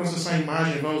 Vai processar a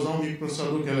imagem, vai usar um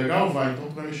microprocessador que é legal? Vai. Então,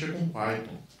 tu vai mexer com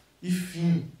Python. E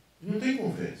fim. Não tem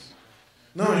conversa.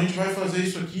 Não, a gente vai fazer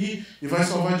isso aqui e vai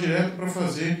salvar direto para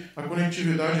fazer a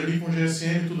conectividade ali com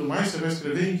GSM e tudo mais. Você vai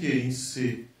escrever em quê? Em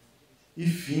C. E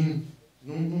fim.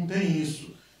 Não tem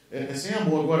isso. É sem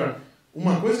amor. Agora,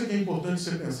 uma coisa que é importante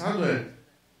ser pensado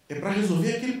é para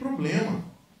resolver aquele problema.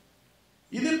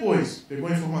 E depois, pegou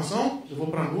a informação, eu vou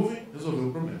para a nuvem, resolveu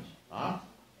o problema. Tá?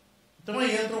 Então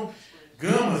aí entram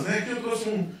gamas, né? Aqui eu trouxe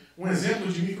um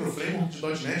exemplo de microframework de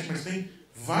 .NET, mas tem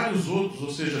vários outros,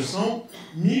 ou seja, são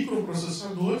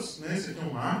microprocessadores, né? Esse aqui é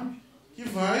um ARM, que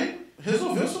vai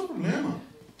resolver o seu problema.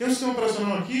 Tem um sistema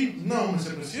operacional aqui? Não, mas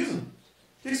você precisa? O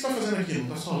que você está fazendo aqui? Não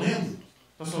está só lendo?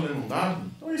 Está só lendo um dado?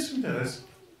 Então é isso que interessa.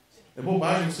 É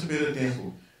bobagem você perder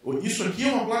tempo. Isso aqui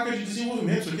é uma placa de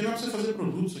desenvolvimento, isso aqui não é para você fazer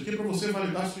produto, isso aqui é para você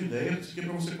validar a sua ideia, isso aqui é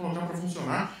para você colocar para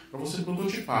funcionar, para você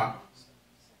prototipar.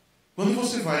 Quando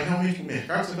você vai realmente para o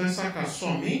mercado, você vai sacar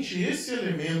somente esse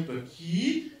elemento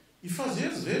aqui e fazer,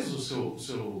 às vezes,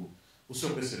 o o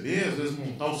seu PCB, às vezes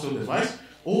montar o seu device,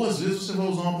 ou às vezes você vai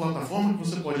usar uma plataforma que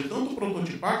você pode tanto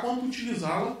prototipar quanto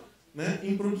utilizá-la, né,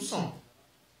 em produção.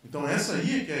 Então essa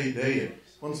aí é que é a ideia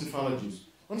quando se fala disso.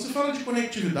 Quando se fala de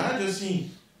conectividade,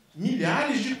 assim,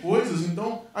 milhares de coisas.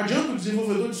 Então, adianta o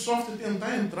desenvolvedor de software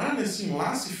tentar entrar nesse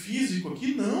enlace físico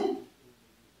aqui? Não.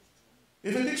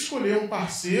 Ele vai ter que escolher um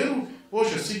parceiro.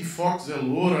 Poxa, Sigfox, é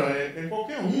Loura, é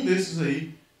qualquer um desses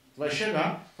aí. Vai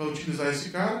chegar, vai utilizar esse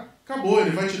cara, acabou.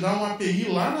 Ele vai te dar uma API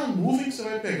lá na nuvem que você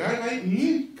vai pegar e vai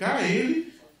linkar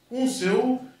ele com o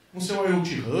seu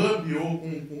IoT Hub ou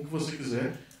com o que você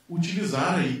quiser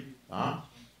utilizar aí. Tá?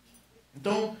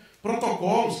 Então,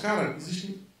 protocolos, cara,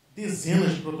 existem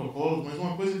dezenas de protocolos, mas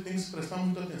uma coisa que tem que se prestar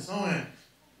muita atenção é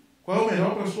qual é o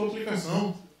melhor para a sua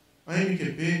aplicação.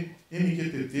 AMQP,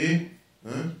 MQTT,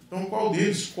 né? Então qual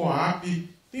deles? COAP,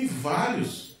 tem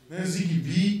vários, né?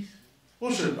 Zigbee.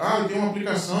 Poxa, tem uma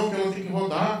aplicação que ela tem que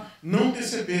rodar não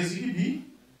TCP, Zigbee.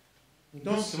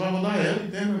 Então você vai rodar ela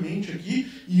internamente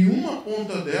aqui e uma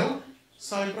ponta dela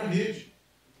sai para a rede.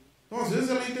 Então às vezes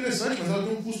ela é interessante, mas ela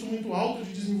tem um custo muito alto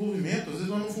de desenvolvimento. Às vezes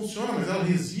ela não funciona, mas ela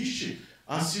resiste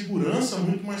à segurança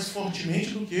muito mais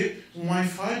fortemente do que um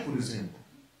Wi-Fi, por exemplo.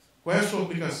 Qual é a sua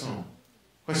aplicação?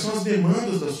 Quais são as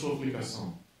demandas da sua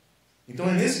aplicação? Então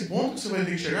é nesse ponto que você vai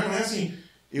ter que chegar. Não é assim,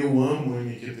 eu amo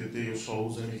MQTT, eu só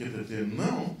uso MQTT.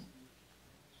 Não.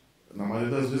 Na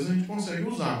maioria das vezes a gente consegue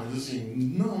usar, mas assim,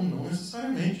 não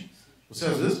necessariamente. Você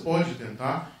às vezes pode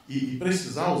tentar e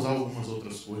precisar usar algumas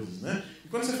outras coisas, né? E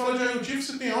quando você fala de IoT,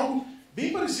 você tem algo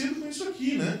bem parecido com isso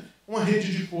aqui, né? Uma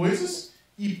rede de coisas,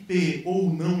 IP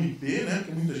ou não IP, né?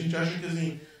 Porque muita gente acha que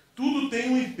assim, tudo tem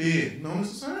um IP. Não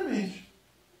necessariamente.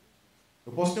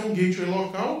 Eu posso ter um gateway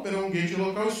local, operar um gateway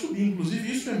local e subir.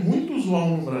 Inclusive, isso é muito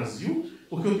usual no Brasil,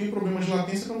 porque eu tenho problema de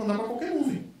latência para mandar para qualquer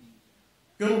nuvem.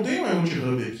 Porque eu não tenho IoT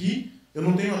Hub aqui, eu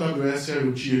não tenho AWS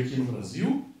IoT aqui no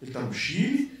Brasil, ele está no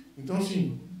Chile. Então,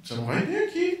 assim, você não vai ter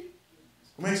aqui.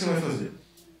 Como é que você vai fazer?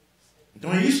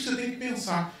 Então, é isso que você tem que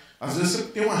pensar. Às vezes, você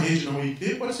ter uma rede não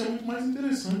IP pode ser muito mais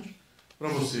interessante para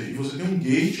você. E você tem um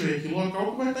gateway aqui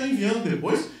local que vai estar enviando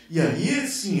depois. E aí,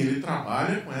 sim, ele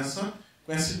trabalha com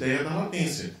essa ideia da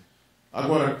latência.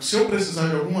 Agora, se eu precisar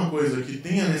de alguma coisa que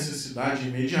tenha necessidade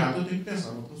imediata, eu tenho que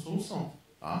pensar em outra solução.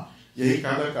 Tá? E aí,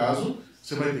 cada caso,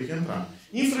 você vai ter que entrar.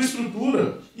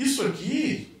 Infraestrutura, isso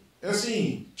aqui, é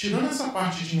assim, tirando essa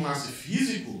parte de enlace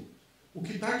físico, o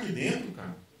que está aqui dentro,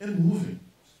 cara, é nuvem.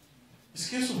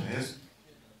 Esqueça o resto.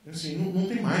 Assim, não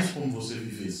tem mais como você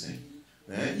viver sem.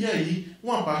 Né? E aí,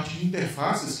 uma parte de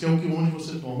interfaces, que é onde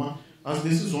você toma as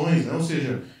decisões. Né? Ou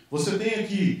seja, você tem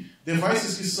aqui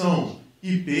devices que são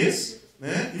IPs,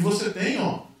 né? E você tem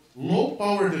low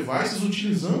power devices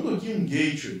utilizando aqui um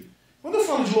gateway. Quando eu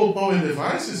falo de low power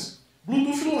devices,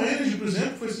 Bluetooth Low Energy, por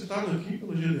exemplo, foi citado aqui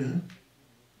pelo GDN.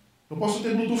 Eu posso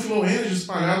ter Bluetooth Low Energy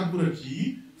espalhado por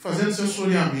aqui, fazendo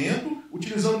sensoriamento,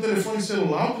 utilizando o telefone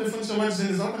celular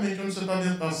dizendo exatamente onde você está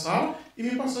dentro da sala e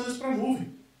me passando isso para a nuvem.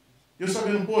 Eu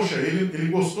sabendo, poxa, ele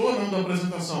gostou ou não da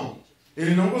apresentação?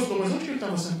 Ele não gostou, mas onde que ele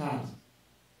estava sentado?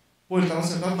 Pô, ele estava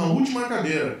sentado na última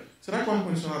cadeira. Será que o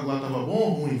ar-condicionado lá estava bom ou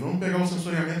ruim? Vamos pegar o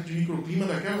sensoriamento de microclima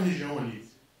daquela região ali.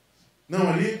 Não,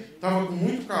 ali estava com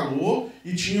muito calor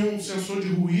e tinha um sensor de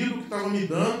ruído que estava me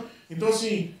dando. Então,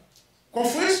 assim, qual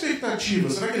foi a expectativa?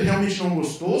 Será que ele realmente não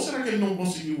gostou? Será que ele não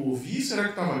conseguiu ouvir? Será que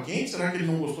estava quente? Será que ele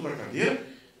não gostou da cadeira?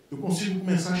 Eu consigo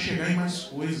começar a chegar em mais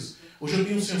coisas. Hoje eu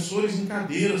tenho sensores em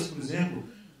cadeiras, por exemplo,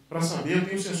 para saber. Eu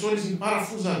tenho sensores em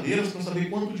parafusadeiras para saber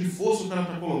quanto de força o cara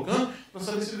está colocando, para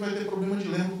saber se ele vai ter problema de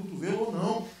lembro no cotovelo ou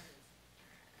não.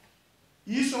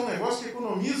 Isso é um negócio que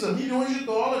economiza milhões de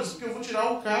dólares, porque eu vou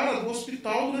tirar o cara do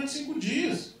hospital durante 5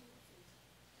 dias.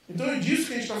 Então é disso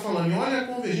que a gente está falando. E olha a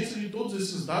convergência de todos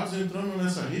esses dados entrando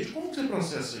nessa rede. Como que você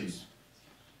processa isso?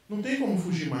 Não tem como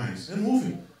fugir mais. É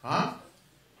nuvem. Tá?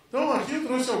 Então aqui eu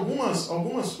trouxe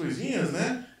algumas coisinhas,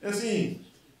 né? Assim,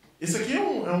 esse aqui é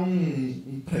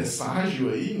um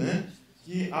presságio aí, né?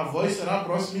 Que a voz será a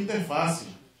próxima interface.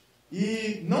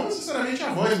 E não necessariamente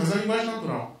a voz, mas a linguagem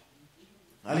natural.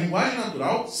 A linguagem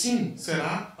natural, sim,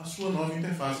 será a sua nova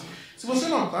interface. Se você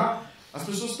notar, as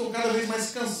pessoas estão cada vez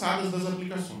mais cansadas das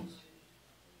aplicações.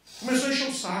 Começou a encher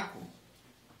o saco.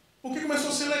 Porque começou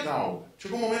a ser legal.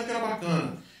 Chegou um momento que era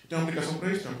bacana. Tem uma aplicação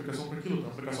para isso, tem uma aplicação para aquilo, tem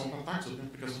uma aplicação para táxi, tem uma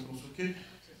aplicação para não sei o quê.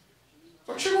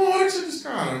 Só que chegou uma hora que você diz,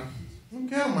 cara, não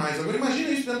quero mais. Agora imagina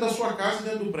isso dentro da sua casa e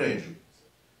dentro do prédio.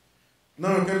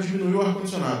 Não, eu quero diminuir o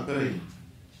ar-condicionado, peraí.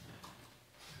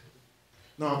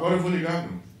 Não, agora eu vou ligar,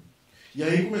 não. E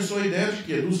aí começou a ideia de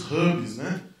quê? Dos hubs,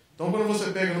 né? Então quando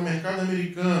você pega no mercado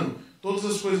americano todas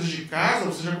as coisas de casa,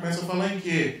 você já começa a falar em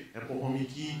quê? Apple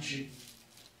HomeKit,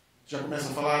 já começa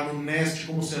a falar no Nest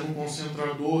como sendo um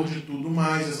concentrador de tudo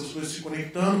mais, essas coisas se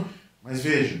conectando. Mas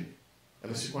veja,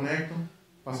 elas se conectam,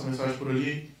 passa a mensagem por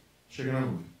ali, chega na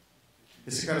nuvem.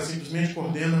 Esse cara simplesmente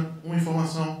coordena uma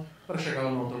informação para chegar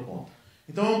lá na outra ponta.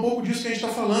 Então é um pouco disso que a gente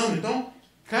está falando. Então,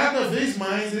 cada vez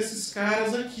mais esses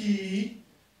caras aqui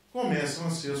começam a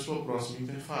ser a sua próxima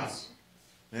interface.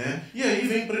 Né? E aí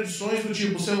vem predições do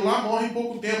tipo, o celular morre em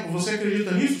pouco tempo. Você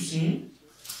acredita nisso? Sim.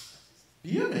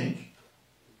 Piamente.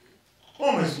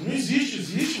 Bom, mas não existe.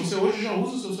 Você hoje já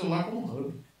usa o seu celular como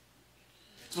hub.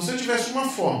 Se você tivesse uma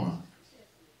forma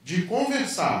de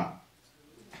conversar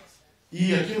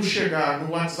e aquilo chegar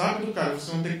no WhatsApp do cara,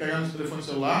 você não tem que pegar no telefone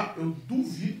celular, eu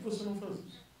duvido que você não faz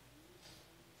isso.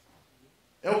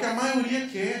 É o que a maioria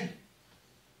quer.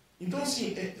 Então,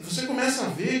 assim, você começa a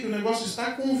ver que o negócio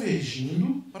está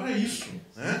convergindo para isso.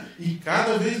 Né? E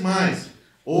cada vez mais,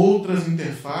 outras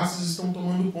interfaces estão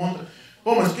tomando conta.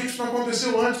 Bom, mas por que isso não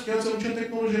aconteceu antes? Porque antes eu não tinha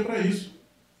tecnologia para isso.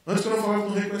 Antes, quando eu falava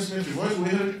do reconhecimento de voz, o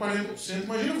erro era de 40%.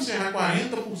 Imagina você errar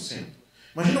 40%.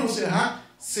 Imagina você errar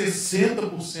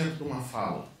 60% de uma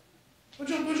fala. Não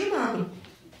adiantou de nada.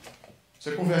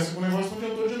 Você conversa com o negócio, não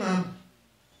adiantou de nada.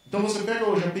 Então você pega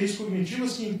hoje APIs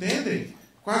cognitivas que entendem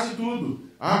quase tudo.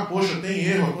 Ah, poxa, tem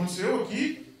erro. Aconteceu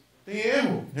aqui, tem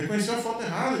erro. Reconheceu a foto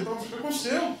errada, então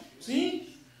aconteceu. Sim.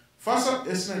 Faça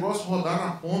esse negócio rodar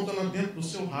na ponta, lá dentro do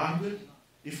seu hardware,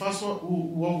 e faça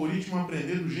o algoritmo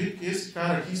aprender do jeito que esse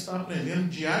cara aqui está aprendendo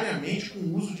diariamente com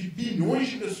o uso de bilhões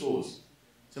de pessoas.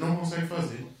 Você não consegue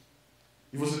fazer.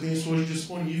 E você tem isso hoje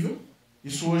disponível.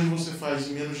 Isso hoje você faz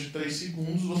em menos de 3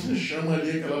 segundos. Você chama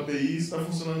ali aquela API e está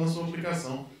funcionando na sua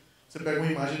aplicação. Você pega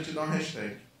uma imagem e te dá uma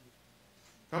hashtag.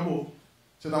 Acabou.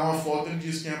 Você dá uma foto e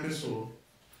diz quem é a pessoa.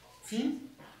 Fim.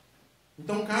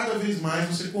 Então, cada vez mais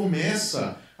você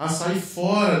começa a sair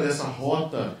fora dessa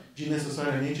rota de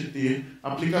necessariamente ter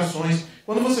aplicações.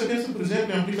 Quando você pensa, por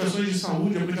exemplo, em aplicações de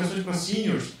saúde, aplicações para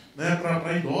seniors, né,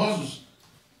 para idosos,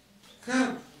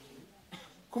 cara,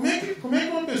 como é que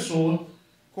uma pessoa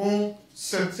com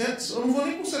 70, eu não vou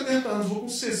nem com 70 anos, vou com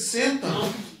 60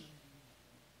 anos,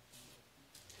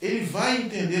 ele vai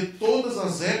entender todas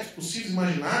as apps possíveis e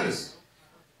imaginárias?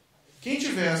 Quem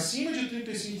tiver acima de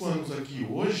 35 anos aqui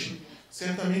hoje,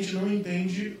 certamente não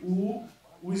entende o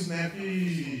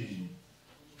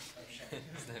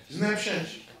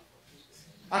Snapchat.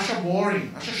 Acha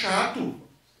boring, acha chato.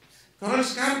 Cara,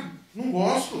 esse cara, não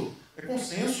gosto. É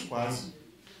consenso quase.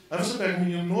 Aí você pega um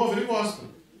menino novo, ele gosta.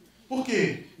 Por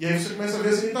quê? E aí você começa a ver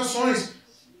as imitações.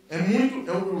 É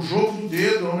o jogo do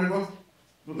dedo, é um negócio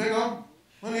legal,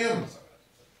 maneiro.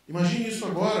 Imagine isso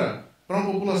agora para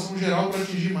uma população geral, para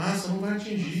atingir massa. Não vai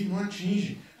atingir, não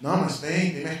atinge. Não, mas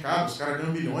tem mercado, os caras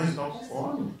ganham bilhões e tal.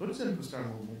 Concordo, não estou dizendo que os caras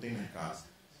não têm mercado.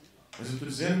 Mas eu estou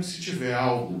dizendo que se tiver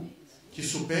algo que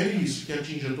supere isso, que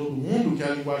atinja todo mundo, que é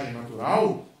a linguagem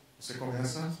natural, você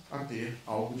começa a ter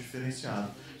algo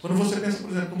diferenciado. Quando você pensa,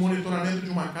 por exemplo, no monitoramento de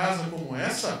uma casa como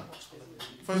essa,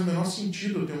 faz o menor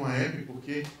sentido eu ter uma app,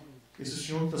 porque esse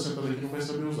senhor que está sentado aqui não vai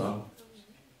saber usá-la.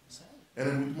 Ela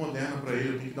é muito moderna para ele,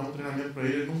 eu tenho que dar um treinamento para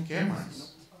ele, ele não quer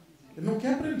mais. Ele não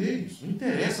quer aprender isso, não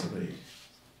interessa para ele.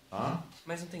 Tá?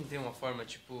 Mas não tem que ter uma forma,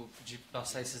 tipo, de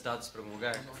passar esses dados para algum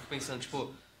lugar? Eu fico pensando, tipo,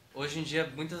 hoje em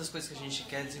dia, muitas das coisas que a gente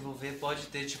quer desenvolver pode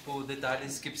ter, tipo,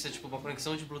 detalhes que precisa, tipo, uma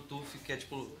conexão de Bluetooth, que é,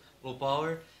 tipo, low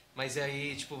power, mas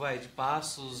aí, tipo, vai de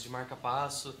passos, de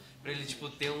marca-passo, para ele, tipo,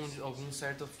 ter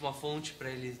uma fonte para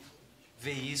ele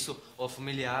ver isso, ou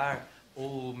familiar,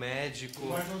 ou médico.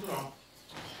 Mais natural.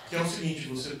 Que é o seguinte,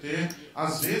 você ter,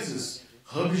 às vezes,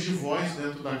 hubs de voz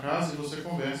dentro da casa e você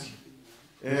conversa.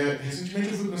 Recentemente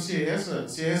eu fui para a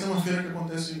CES. CES é uma feira que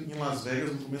acontece em Las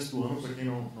Vegas no começo do ano, para quem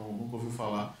nunca ouviu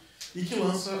falar, e que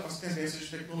lança as tendências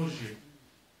de tecnologia.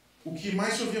 O que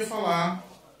mais se ouvia falar,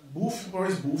 buff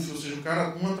após buff, ou seja, o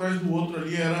cara um atrás do outro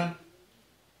ali era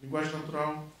linguagem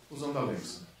natural usando a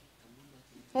Alexa.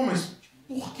 Bom, mas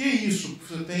por que isso?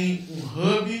 Você tem um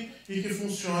hub e que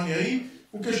funcione. Aí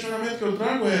o questionamento que eu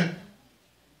trago é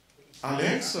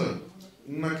Alexa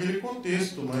naquele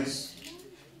contexto, mas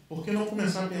por que não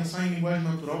começar a pensar em linguagem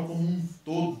natural como um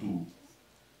todo?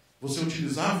 Você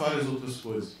utilizar várias outras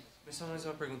coisas. Só mais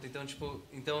uma pergunta.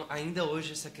 Então, ainda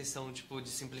hoje essa questão tipo, de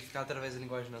simplificar através da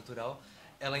linguagem natural,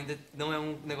 ela ainda não é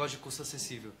um negócio de custo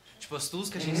acessível. Tipo, as tools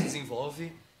que a gente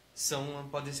desenvolve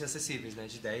podem ser acessíveis, né?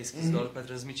 De 10, 15 dólares para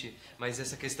transmitir. Mas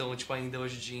essa questão, tipo, ainda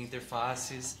hoje de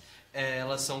interfaces,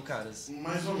 elas são caras.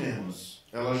 Mais ou menos.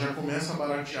 Ela já começa a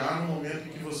baratear no momento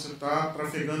em que você está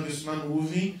trafegando isso na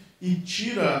nuvem e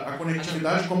tira a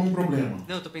conectividade como um problema.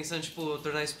 Não, eu tô pensando, tipo,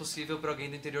 tornar isso possível para alguém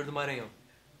do interior do Maranhão.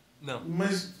 Não.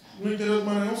 Mas no interior do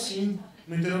Maranhão, sim.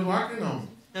 No interior do Acre, não.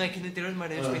 Não, é que no interior do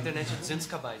Maranhão, tipo, a internet é 200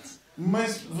 KB.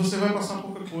 mas você vai passar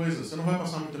pouca coisa, você não vai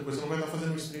passar muita coisa, você não vai estar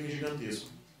fazendo um streaming gigantesco.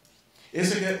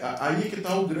 Aí que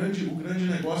está o grande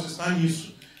negócio, está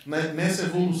nisso, nessa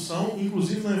evolução,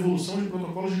 inclusive na evolução de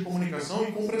protocolos de comunicação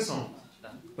e compressão,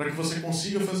 para que você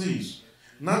consiga fazer isso.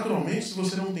 Naturalmente, se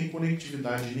você não tem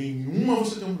conectividade nenhuma,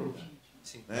 você tem um problema.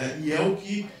 E é o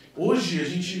que hoje a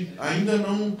gente ainda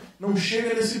não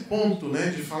chega nesse ponto,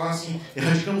 né, de falar assim,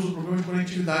 erradicamos o problema de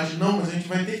conectividade. Não, mas a gente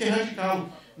vai ter que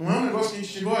erradicá-lo. Não é um negócio que a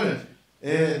gente diga, olha,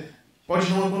 pode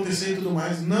não acontecer e tudo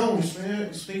mais. Não,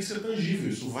 isso tem que ser tangível,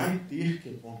 isso vai ter que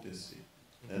acontecer.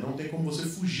 Não tem como você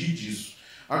fugir disso.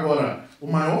 Agora,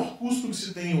 o maior custo que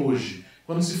se tem hoje,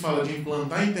 quando se fala de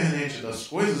implantar a internet das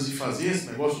coisas e fazer esse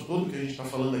negócio todo que a gente está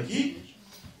falando aqui,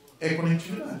 é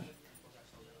conectividade.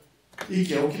 E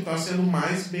que é o que está sendo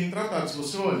mais bem tratado. Se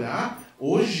você olhar,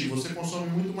 hoje você consome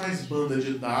muito mais banda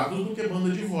de dados do que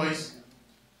banda de voz.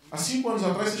 Há 5 anos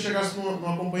atrás, se você chegasse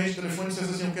numa companhia de telefone e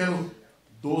dissesse assim, eu quero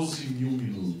 12 mil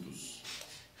minutos.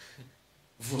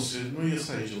 Você não ia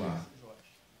sair de lá.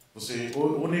 Você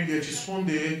ou nem ia te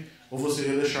esconder, ou você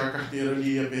ia deixar a carteira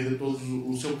ali, ia perder todo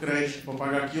o seu crédito para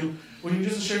pagar aquilo. Hoje em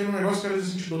dia você chega num negócio que o cara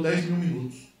diz assim, te dou 10 mil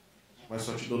minutos, mas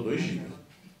só te dou 2 GB.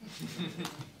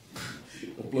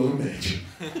 O plano médio.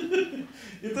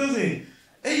 Então, assim,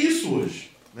 é isso hoje.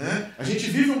 Né? A gente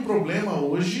vive um problema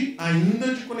hoje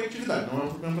ainda de conectividade. Não é um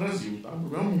problema Brasil, tá? É um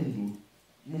problema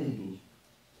mundo.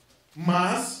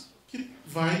 Mas que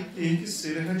vai ter que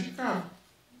ser erradicado.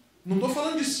 Não estou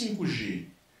falando de 5G.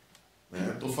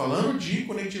 Estou falando de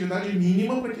conectividade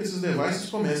mínima para que esses devices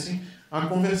comecem a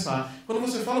conversar. Quando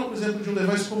você fala, por exemplo, de um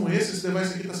device como esse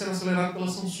device aqui está sendo acelerado pela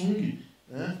Samsung.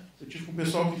 Né? Eu tive com o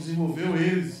pessoal que desenvolveu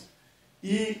eles.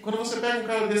 E quando você pega um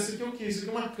cara desse aqui, o quê? Isso aqui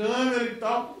é uma câmera e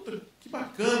tal. Puta, que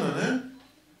bacana, né?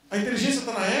 A inteligência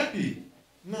está na app?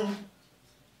 Não.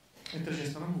 A inteligência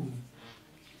está na nuvem.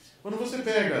 Quando você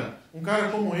pega um cara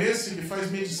como esse, que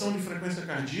faz medição de frequência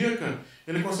cardíaca,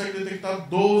 ele consegue detectar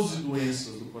 12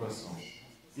 doenças do coração.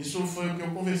 Isso foi o que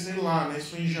eu conversei lá, né? Isso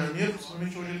foi em janeiro,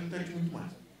 possivelmente hoje ele detecta muito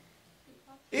mais.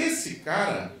 Esse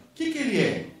cara, o que ele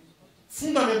é?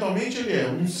 Fundamentalmente, ele é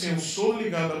um sensor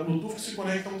ligado a Bluetooth que se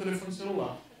conecta a um telefone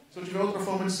celular. Se eu tiver outra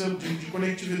forma de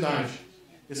conectividade,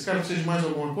 esse cara precisa de mais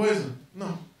alguma coisa? Não.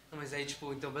 Não, mas aí,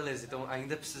 tipo, então beleza. Então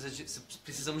ainda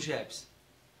precisamos de apps.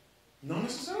 Não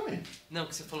necessariamente. Não,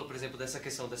 que você falou, por exemplo, dessa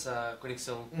questão dessa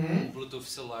conexão com Bluetooth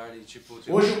celular e tipo...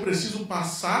 Hoje eu preciso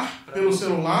passar pelo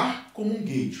celular como um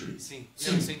gateway. Sim.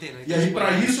 Não, isso eu entendo. E aí,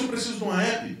 para isso, eu preciso de uma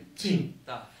app? Sim.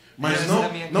 Tá. Mas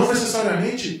não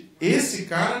necessariamente esse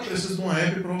cara precisa de uma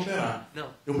app para operar. Não.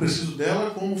 Eu preciso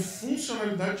dela como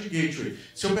funcionalidade de gateway.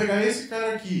 Se eu pegar esse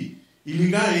cara aqui e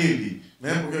ligar ele,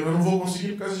 né, porque eu não vou conseguir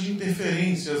por causa de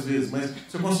interferência às vezes, mas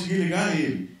se eu conseguir ligar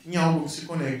ele em algo que se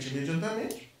conecte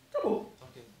imediatamente, acabou.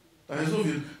 Está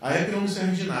resolvido. A app não me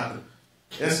serve de nada.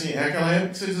 É assim, é aquela app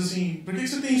que você diz assim, por que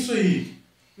você tem isso aí?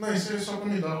 Não, isso é só para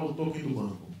me dar o token do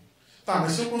banco. Tá,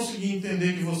 mas se eu conseguir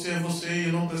entender que você é você e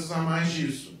eu não precisar mais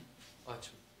disso,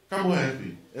 ótimo. Acabou a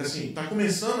app. É assim, está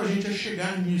começando a gente a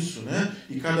chegar nisso, né?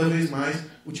 E cada vez mais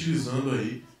utilizando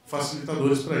aí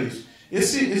facilitadores para isso.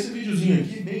 Esse videozinho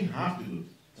aqui, bem rápido,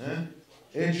 né?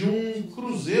 É de um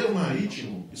cruzeiro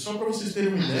marítimo. E só para vocês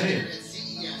terem uma ideia...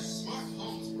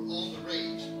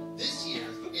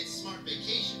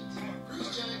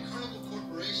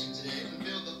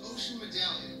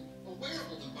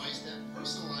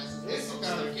 Esse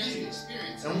cara aqui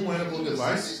é um wearable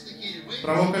device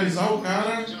para localizar o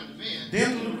cara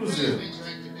dentro do cruzeiro.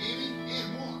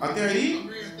 Até aí,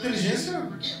 inteligência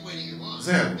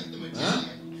zero.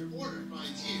 Né?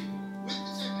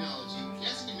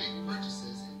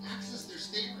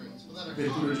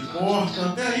 Abertura de porta,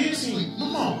 até aí, assim,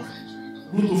 normal.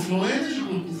 Bluetooth low energy,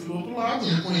 Bluetooth do outro lado,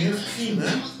 reconheço, enfim,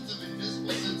 né?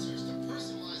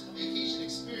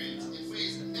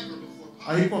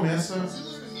 Aí começa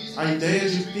a ideia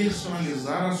de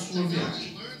personalizar a sua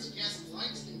viagem.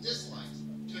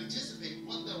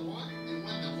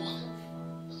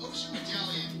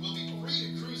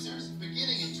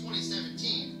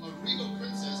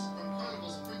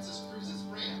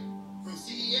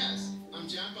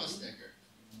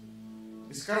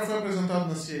 Esse cara foi apresentado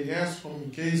na CES como um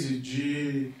case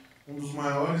de um dos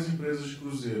maiores empresas de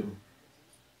cruzeiro,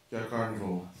 que é a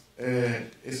Carnival.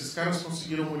 Esses caras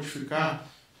conseguiram modificar,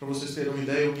 para vocês terem uma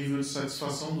ideia, o nível de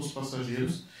satisfação dos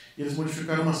passageiros, e eles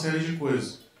modificaram uma série de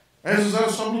coisas. Aí eles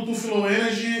usaram só Bluetooth Low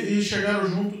Energy e chegaram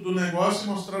junto do negócio e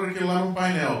mostraram aquilo lá no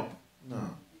painel.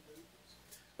 Não.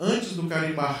 Antes do cara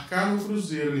embarcar no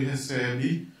cruzeiro, ele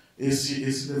recebe esse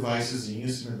devicezinho,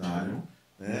 esse medalhão,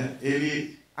 né?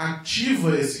 Ele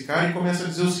ativa esse cara e começa a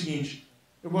dizer o seguinte: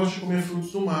 eu gosto de comer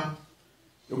frutos do mar.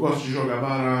 eu gosto de jogar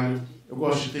baralho, eu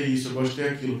gosto de ter isso, eu gosto de ter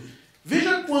aquilo.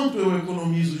 Veja quanto eu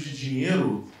economizo de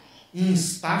dinheiro em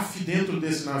staff dentro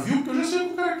desse navio, porque eu já sei o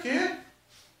que o cara quer.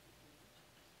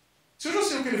 Se eu já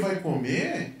sei o que ele vai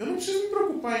comer, eu não preciso me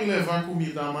preocupar em levar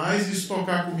comida a mais e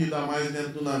estocar comida a mais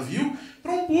dentro do navio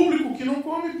para um público que não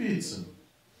come pizza.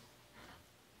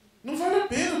 Não vale a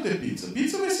pena eu ter pizza.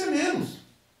 Pizza vai ser menos.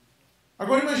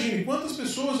 Agora imagine quantas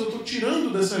pessoas eu estou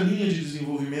tirando dessa linha de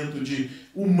desenvolvimento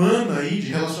humana aí, de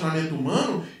relacionamento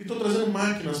humano, e estou trazendo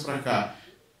máquinas para cá.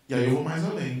 E aí eu vou mais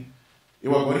além.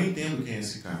 Eu agora entendo quem é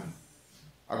esse cara.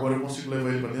 Agora eu consigo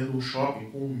levar ele para dentro de um shopping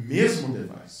com o mesmo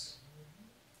device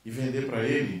e vender para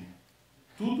ele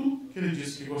tudo que ele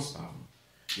disse que gostava.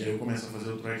 E aí eu começo a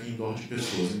fazer o tracking indoor de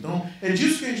pessoas. Então, é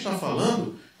disso que a gente está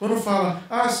falando quando fala,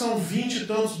 são 20 e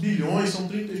tantos bilhões, são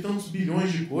 30 e tantos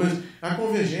bilhões de coisas, a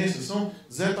convergência, são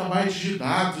zettabytes de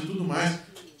dados e tudo mais.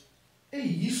 É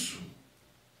isso.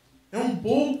 É um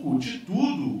pouco de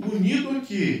tudo unido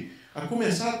aqui, a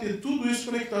começar a ter tudo isso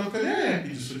conectado. Cadê a app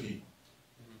disso aqui?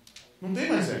 Não tem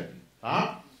mais app,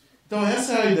 tá? Então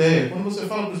essa é a ideia. Quando você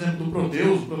fala, por exemplo, do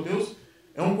Proteus, o Proteus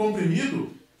é um comprimido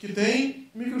que tem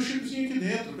um microchipzinho aqui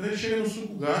dentro. Quando ele chega no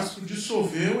suco gástrico,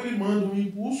 dissolveu, ele manda um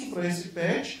impulso para esse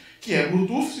PET, que é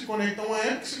Bluetooth, se conecta a uma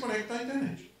app, que se conecta à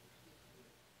internet.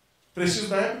 Preciso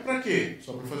da app para quê?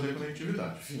 Só para fazer a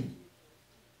conectividade. Fim.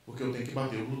 Porque eu tenho que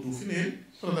bater o Bluetooth nele,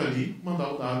 para dali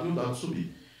mandar o dado e o dado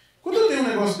subir. Quando eu tenho um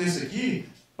negócio desse aqui,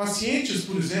 pacientes,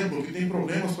 por exemplo, que têm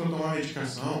problemas para tomar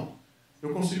medicação,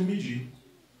 eu consigo medir.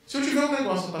 Se eu tiver um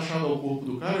negócio atachado ao corpo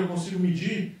do cara, eu consigo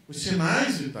medir os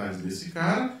sinais vitais desse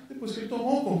cara depois que ele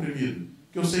tomou o comprimido.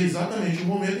 Que eu sei exatamente o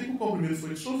momento em que o comprimido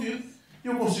foi dissolvido e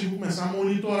eu consigo começar a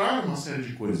monitorar uma série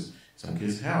de coisas. Isso é um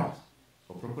case real.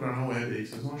 Só procurar na web aí que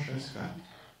vocês vão achar esse cara.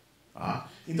 Tá?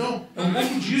 Então, é um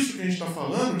pouco disso que a gente está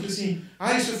falando, que assim,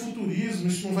 isso é futurismo,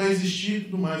 isso não vai existir e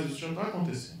tudo mais. Isso já está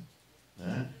acontecendo.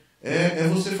 Né? É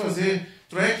você fazer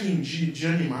tracking de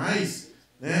animais,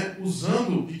 né,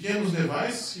 usando pequenos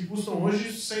devices que custam hoje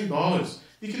 $100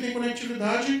 e que tem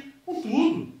conectividade com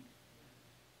tudo.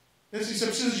 Assim, você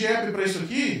precisa de app para isso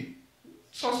aqui?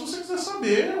 Só se você quiser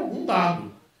saber algum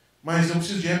dado. Mas eu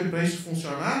preciso de app para isso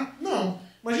funcionar? Não.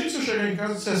 Imagine se eu chegar em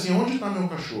casa e disser assim, onde está meu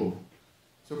cachorro?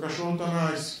 Seu cachorro está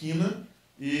na esquina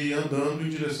e andando em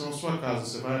direção à sua casa.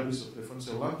 Você vai abrir seu telefone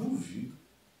celular? Duvido.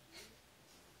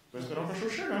 Vai esperar o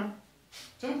cachorro chegar.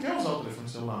 Você não quer usar o telefone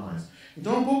celular mais.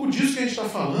 Então é um pouco disso que a gente está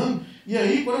falando. E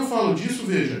aí, quando eu falo disso,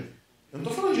 veja, eu não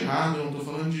estou falando de hardware, eu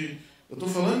estou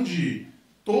falando de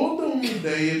toda uma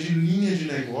ideia de linha de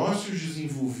negócios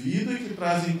desenvolvida que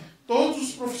trazem todos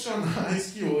os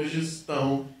profissionais que hoje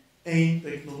estão em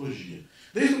tecnologia.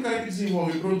 Desde o cara que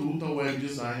desenvolve produto, ao web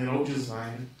designer, ao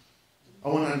designer,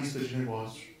 ao analista de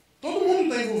negócios. Todo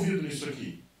mundo está envolvido nisso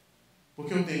aqui.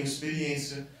 Porque eu tenho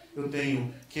experiência, eu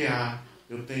tenho QA,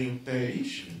 eu tenho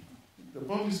teste, eu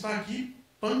posso listar aqui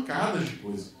pancadas de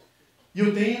coisas. E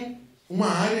eu tenho uma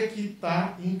área que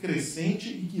está em crescente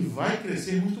e que vai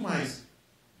crescer muito mais.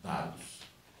 Dados.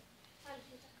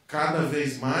 Cada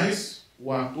vez mais,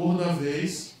 o ator da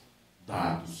vez,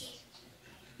 dados.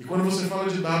 E quando você fala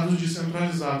de dados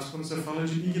descentralizados, quando você fala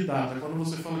de Big Data, quando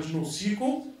você fala de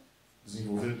NoSQL,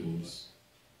 desenvolvedores.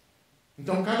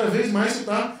 Então, cada vez mais você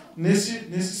está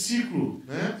nesse ciclo,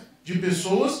 né, de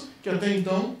pessoas que até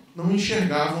então não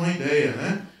enxergavam a ideia.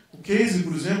 Né? O case,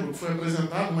 por exemplo, que foi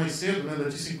apresentado mais cedo, né, da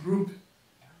ThyssenKrupp,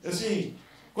 assim,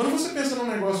 quando você pensa num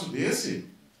negócio desse,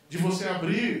 de você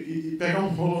abrir e pegar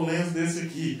um HoloLens desse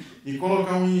aqui e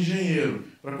colocar um engenheiro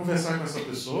para conversar com essa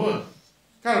pessoa,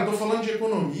 cara, eu estou falando de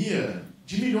economia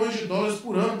de milhões de dólares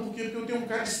por ano, porque eu tenho um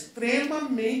cara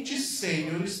extremamente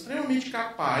sênior, extremamente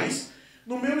capaz,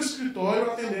 no meu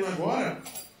escritório atendendo agora,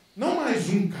 não mais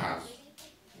um caso,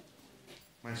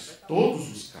 mas todos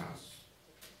os casos.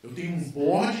 Eu tenho um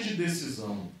board de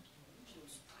decisão.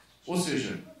 Ou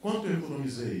seja, quanto eu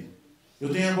economizei?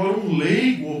 Eu tenho agora um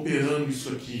leigo operando isso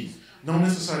aqui. Não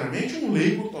necessariamente um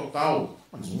leigo total,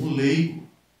 mas um leigo.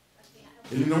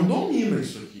 Ele não domina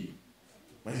isso aqui.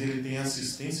 Mas ele tem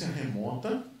assistência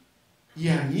remota e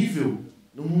a nível,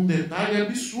 num detalhe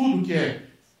absurdo, que é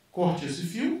corte esse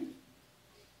fio,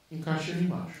 encaixe ele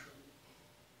embaixo.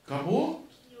 Acabou?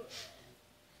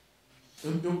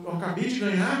 Eu acabei de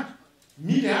ganhar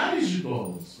milhares de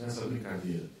dólares nessa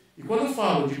brincadeira. E quando eu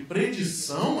falo de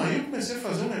predição, aí eu comecei a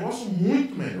fazer um negócio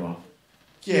muito melhor.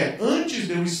 Que é, antes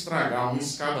de eu estragar uma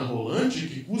escada rolante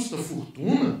que custa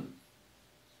fortuna,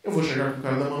 eu vou chegar com o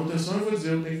cara da manutenção e vou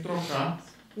dizer, eu tenho que trocar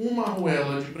uma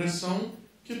arruela de pressão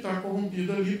que está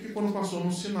corrompida ali, porque quando passou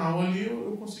no sinal ali,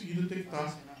 eu consegui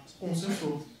detectar com o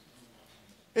sensor.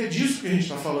 É disso que a gente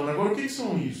está falando. Agora, o que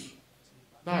são isso?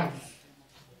 Dados.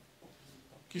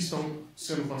 que estão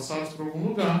sendo passados para algum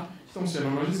lugar, que estão sendo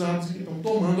analisados e que estão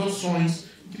tomando ações,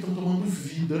 que estão tomando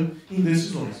vida em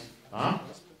decisões. Tá?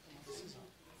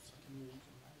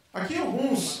 Aqui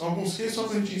alguns cases, só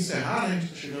para a gente encerrar, né? A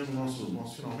gente está chegando no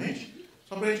nosso finalmente.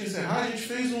 Só para a gente encerrar, a gente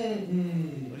fez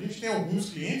a gente tem alguns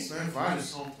clientes, né? Vários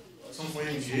são com MBA,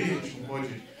 a gente não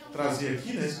pode trazer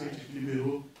aqui, né? Esse cliente que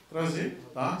liberou trazer,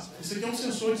 tá? Esse aqui é um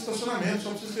sensor de estacionamento, só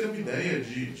para vocês terem uma ideia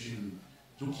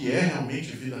do que é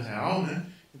realmente vida real, né?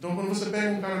 Então, quando você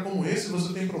pega um cara como esse,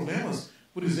 você tem problemas,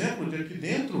 por exemplo, de aqui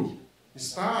dentro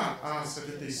está a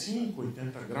 75,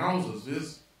 80 graus, às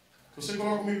vezes. Se você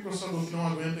coloca um microprocessador que não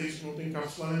aguenta isso, não tem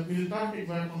encapsulamento militar, o que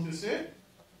vai acontecer?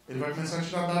 Ele vai começar a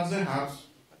tirar dados errados.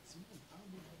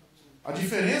 A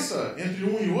diferença entre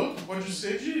um e outro pode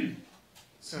ser de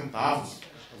centavos,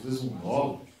 às vezes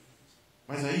 $1.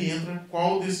 Mas aí entra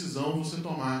qual decisão você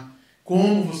tomar,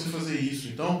 como você fazer isso.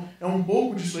 Então, é um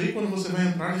pouco disso aí quando você vai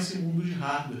entrar nesse mundo de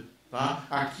hardware. Tá?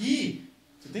 Aqui,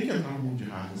 você tem que entrar no mundo de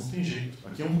hardware, não tem jeito.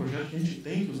 Aqui é um projeto que a gente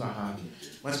tem que usar hardware.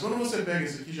 Mas quando você pega,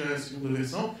 esse aqui já é a segunda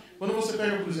versão, quando você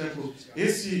pega, por exemplo,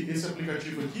 esse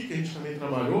aplicativo aqui, que a gente também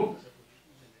trabalhou,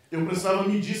 eu precisava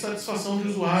medir satisfação de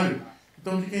usuário.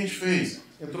 Então, o que a gente fez?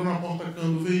 Entrou na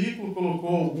porta-CAN do veículo, colocou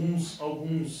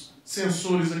alguns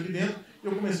sensores aqui dentro, e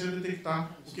eu comecei a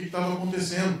detectar o que estava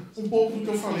acontecendo. Um pouco do que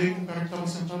eu falei com o cara que estava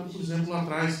sentado, por exemplo, lá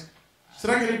atrás.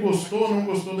 Será que ele gostou ou não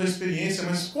gostou da experiência?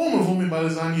 Mas como eu vou me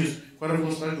balizar nisso? Qual era a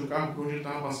velocidade do carro, por onde ele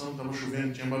estava passando, estava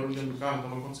chovendo, tinha barulho dentro do carro,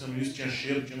 estava acontecendo isso, tinha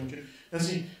cheiro, não tinha...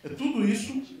 Assim, é tudo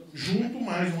isso junto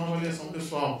mais uma avaliação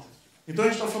pessoal. Então a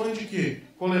gente está falando de quê?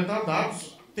 Coletar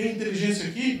dados. Tem inteligência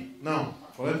aqui? Não.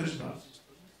 Coleta de dados.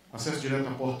 Acesso direto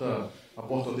à porta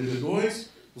ODB2,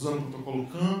 usando o protocolo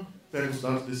CAN, pega os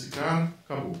dados desse cara,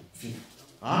 acabou. Fim.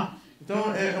 Tá?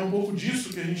 Então é um pouco disso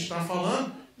que a gente está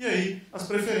falando. E aí, as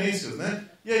preferências, né?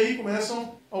 E aí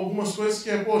começam algumas coisas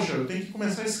que poxa, eu tenho que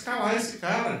começar a escalar esse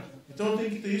cara. Então eu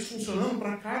tenho que ter isso funcionando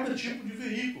para cada tipo de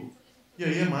veículo. E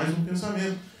aí é mais um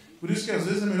pensamento. Por isso que às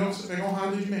vezes é melhor você pegar um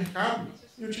hardware de mercado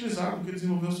e utilizar do que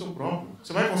desenvolver o seu próprio.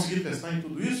 Você vai conseguir testar em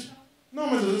tudo isso? Não,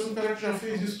 mas às vezes um cara que já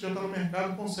fez isso, que já está no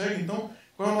mercado, consegue. Então,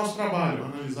 qual é o nosso trabalho?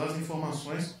 Analisar as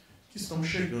informações que estão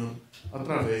chegando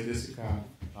através desse cara.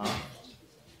 Tá?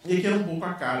 E aqui era um pouco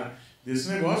a cara desse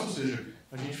negócio, ou seja,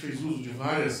 a gente fez uso de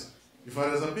várias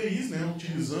APIs, né,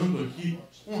 utilizando aqui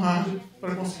um hardware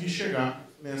para conseguir chegar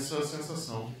nessa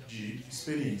sensação de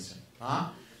experiência.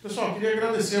 Tá? Pessoal, queria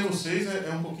agradecer a vocês, é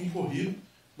um pouquinho corrido,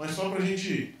 mas só para a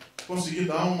gente conseguir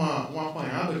dar uma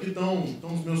apanhada, aqui estão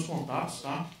os meus contatos,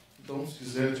 tá? Então, se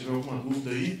quiser, tiver alguma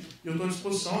dúvida aí, eu estou à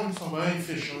disposição, a gente só vai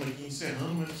fechando aqui,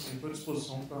 encerrando, mas estou à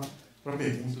disposição para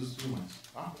perguntas e tudo mais.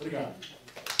 Tá? Obrigado.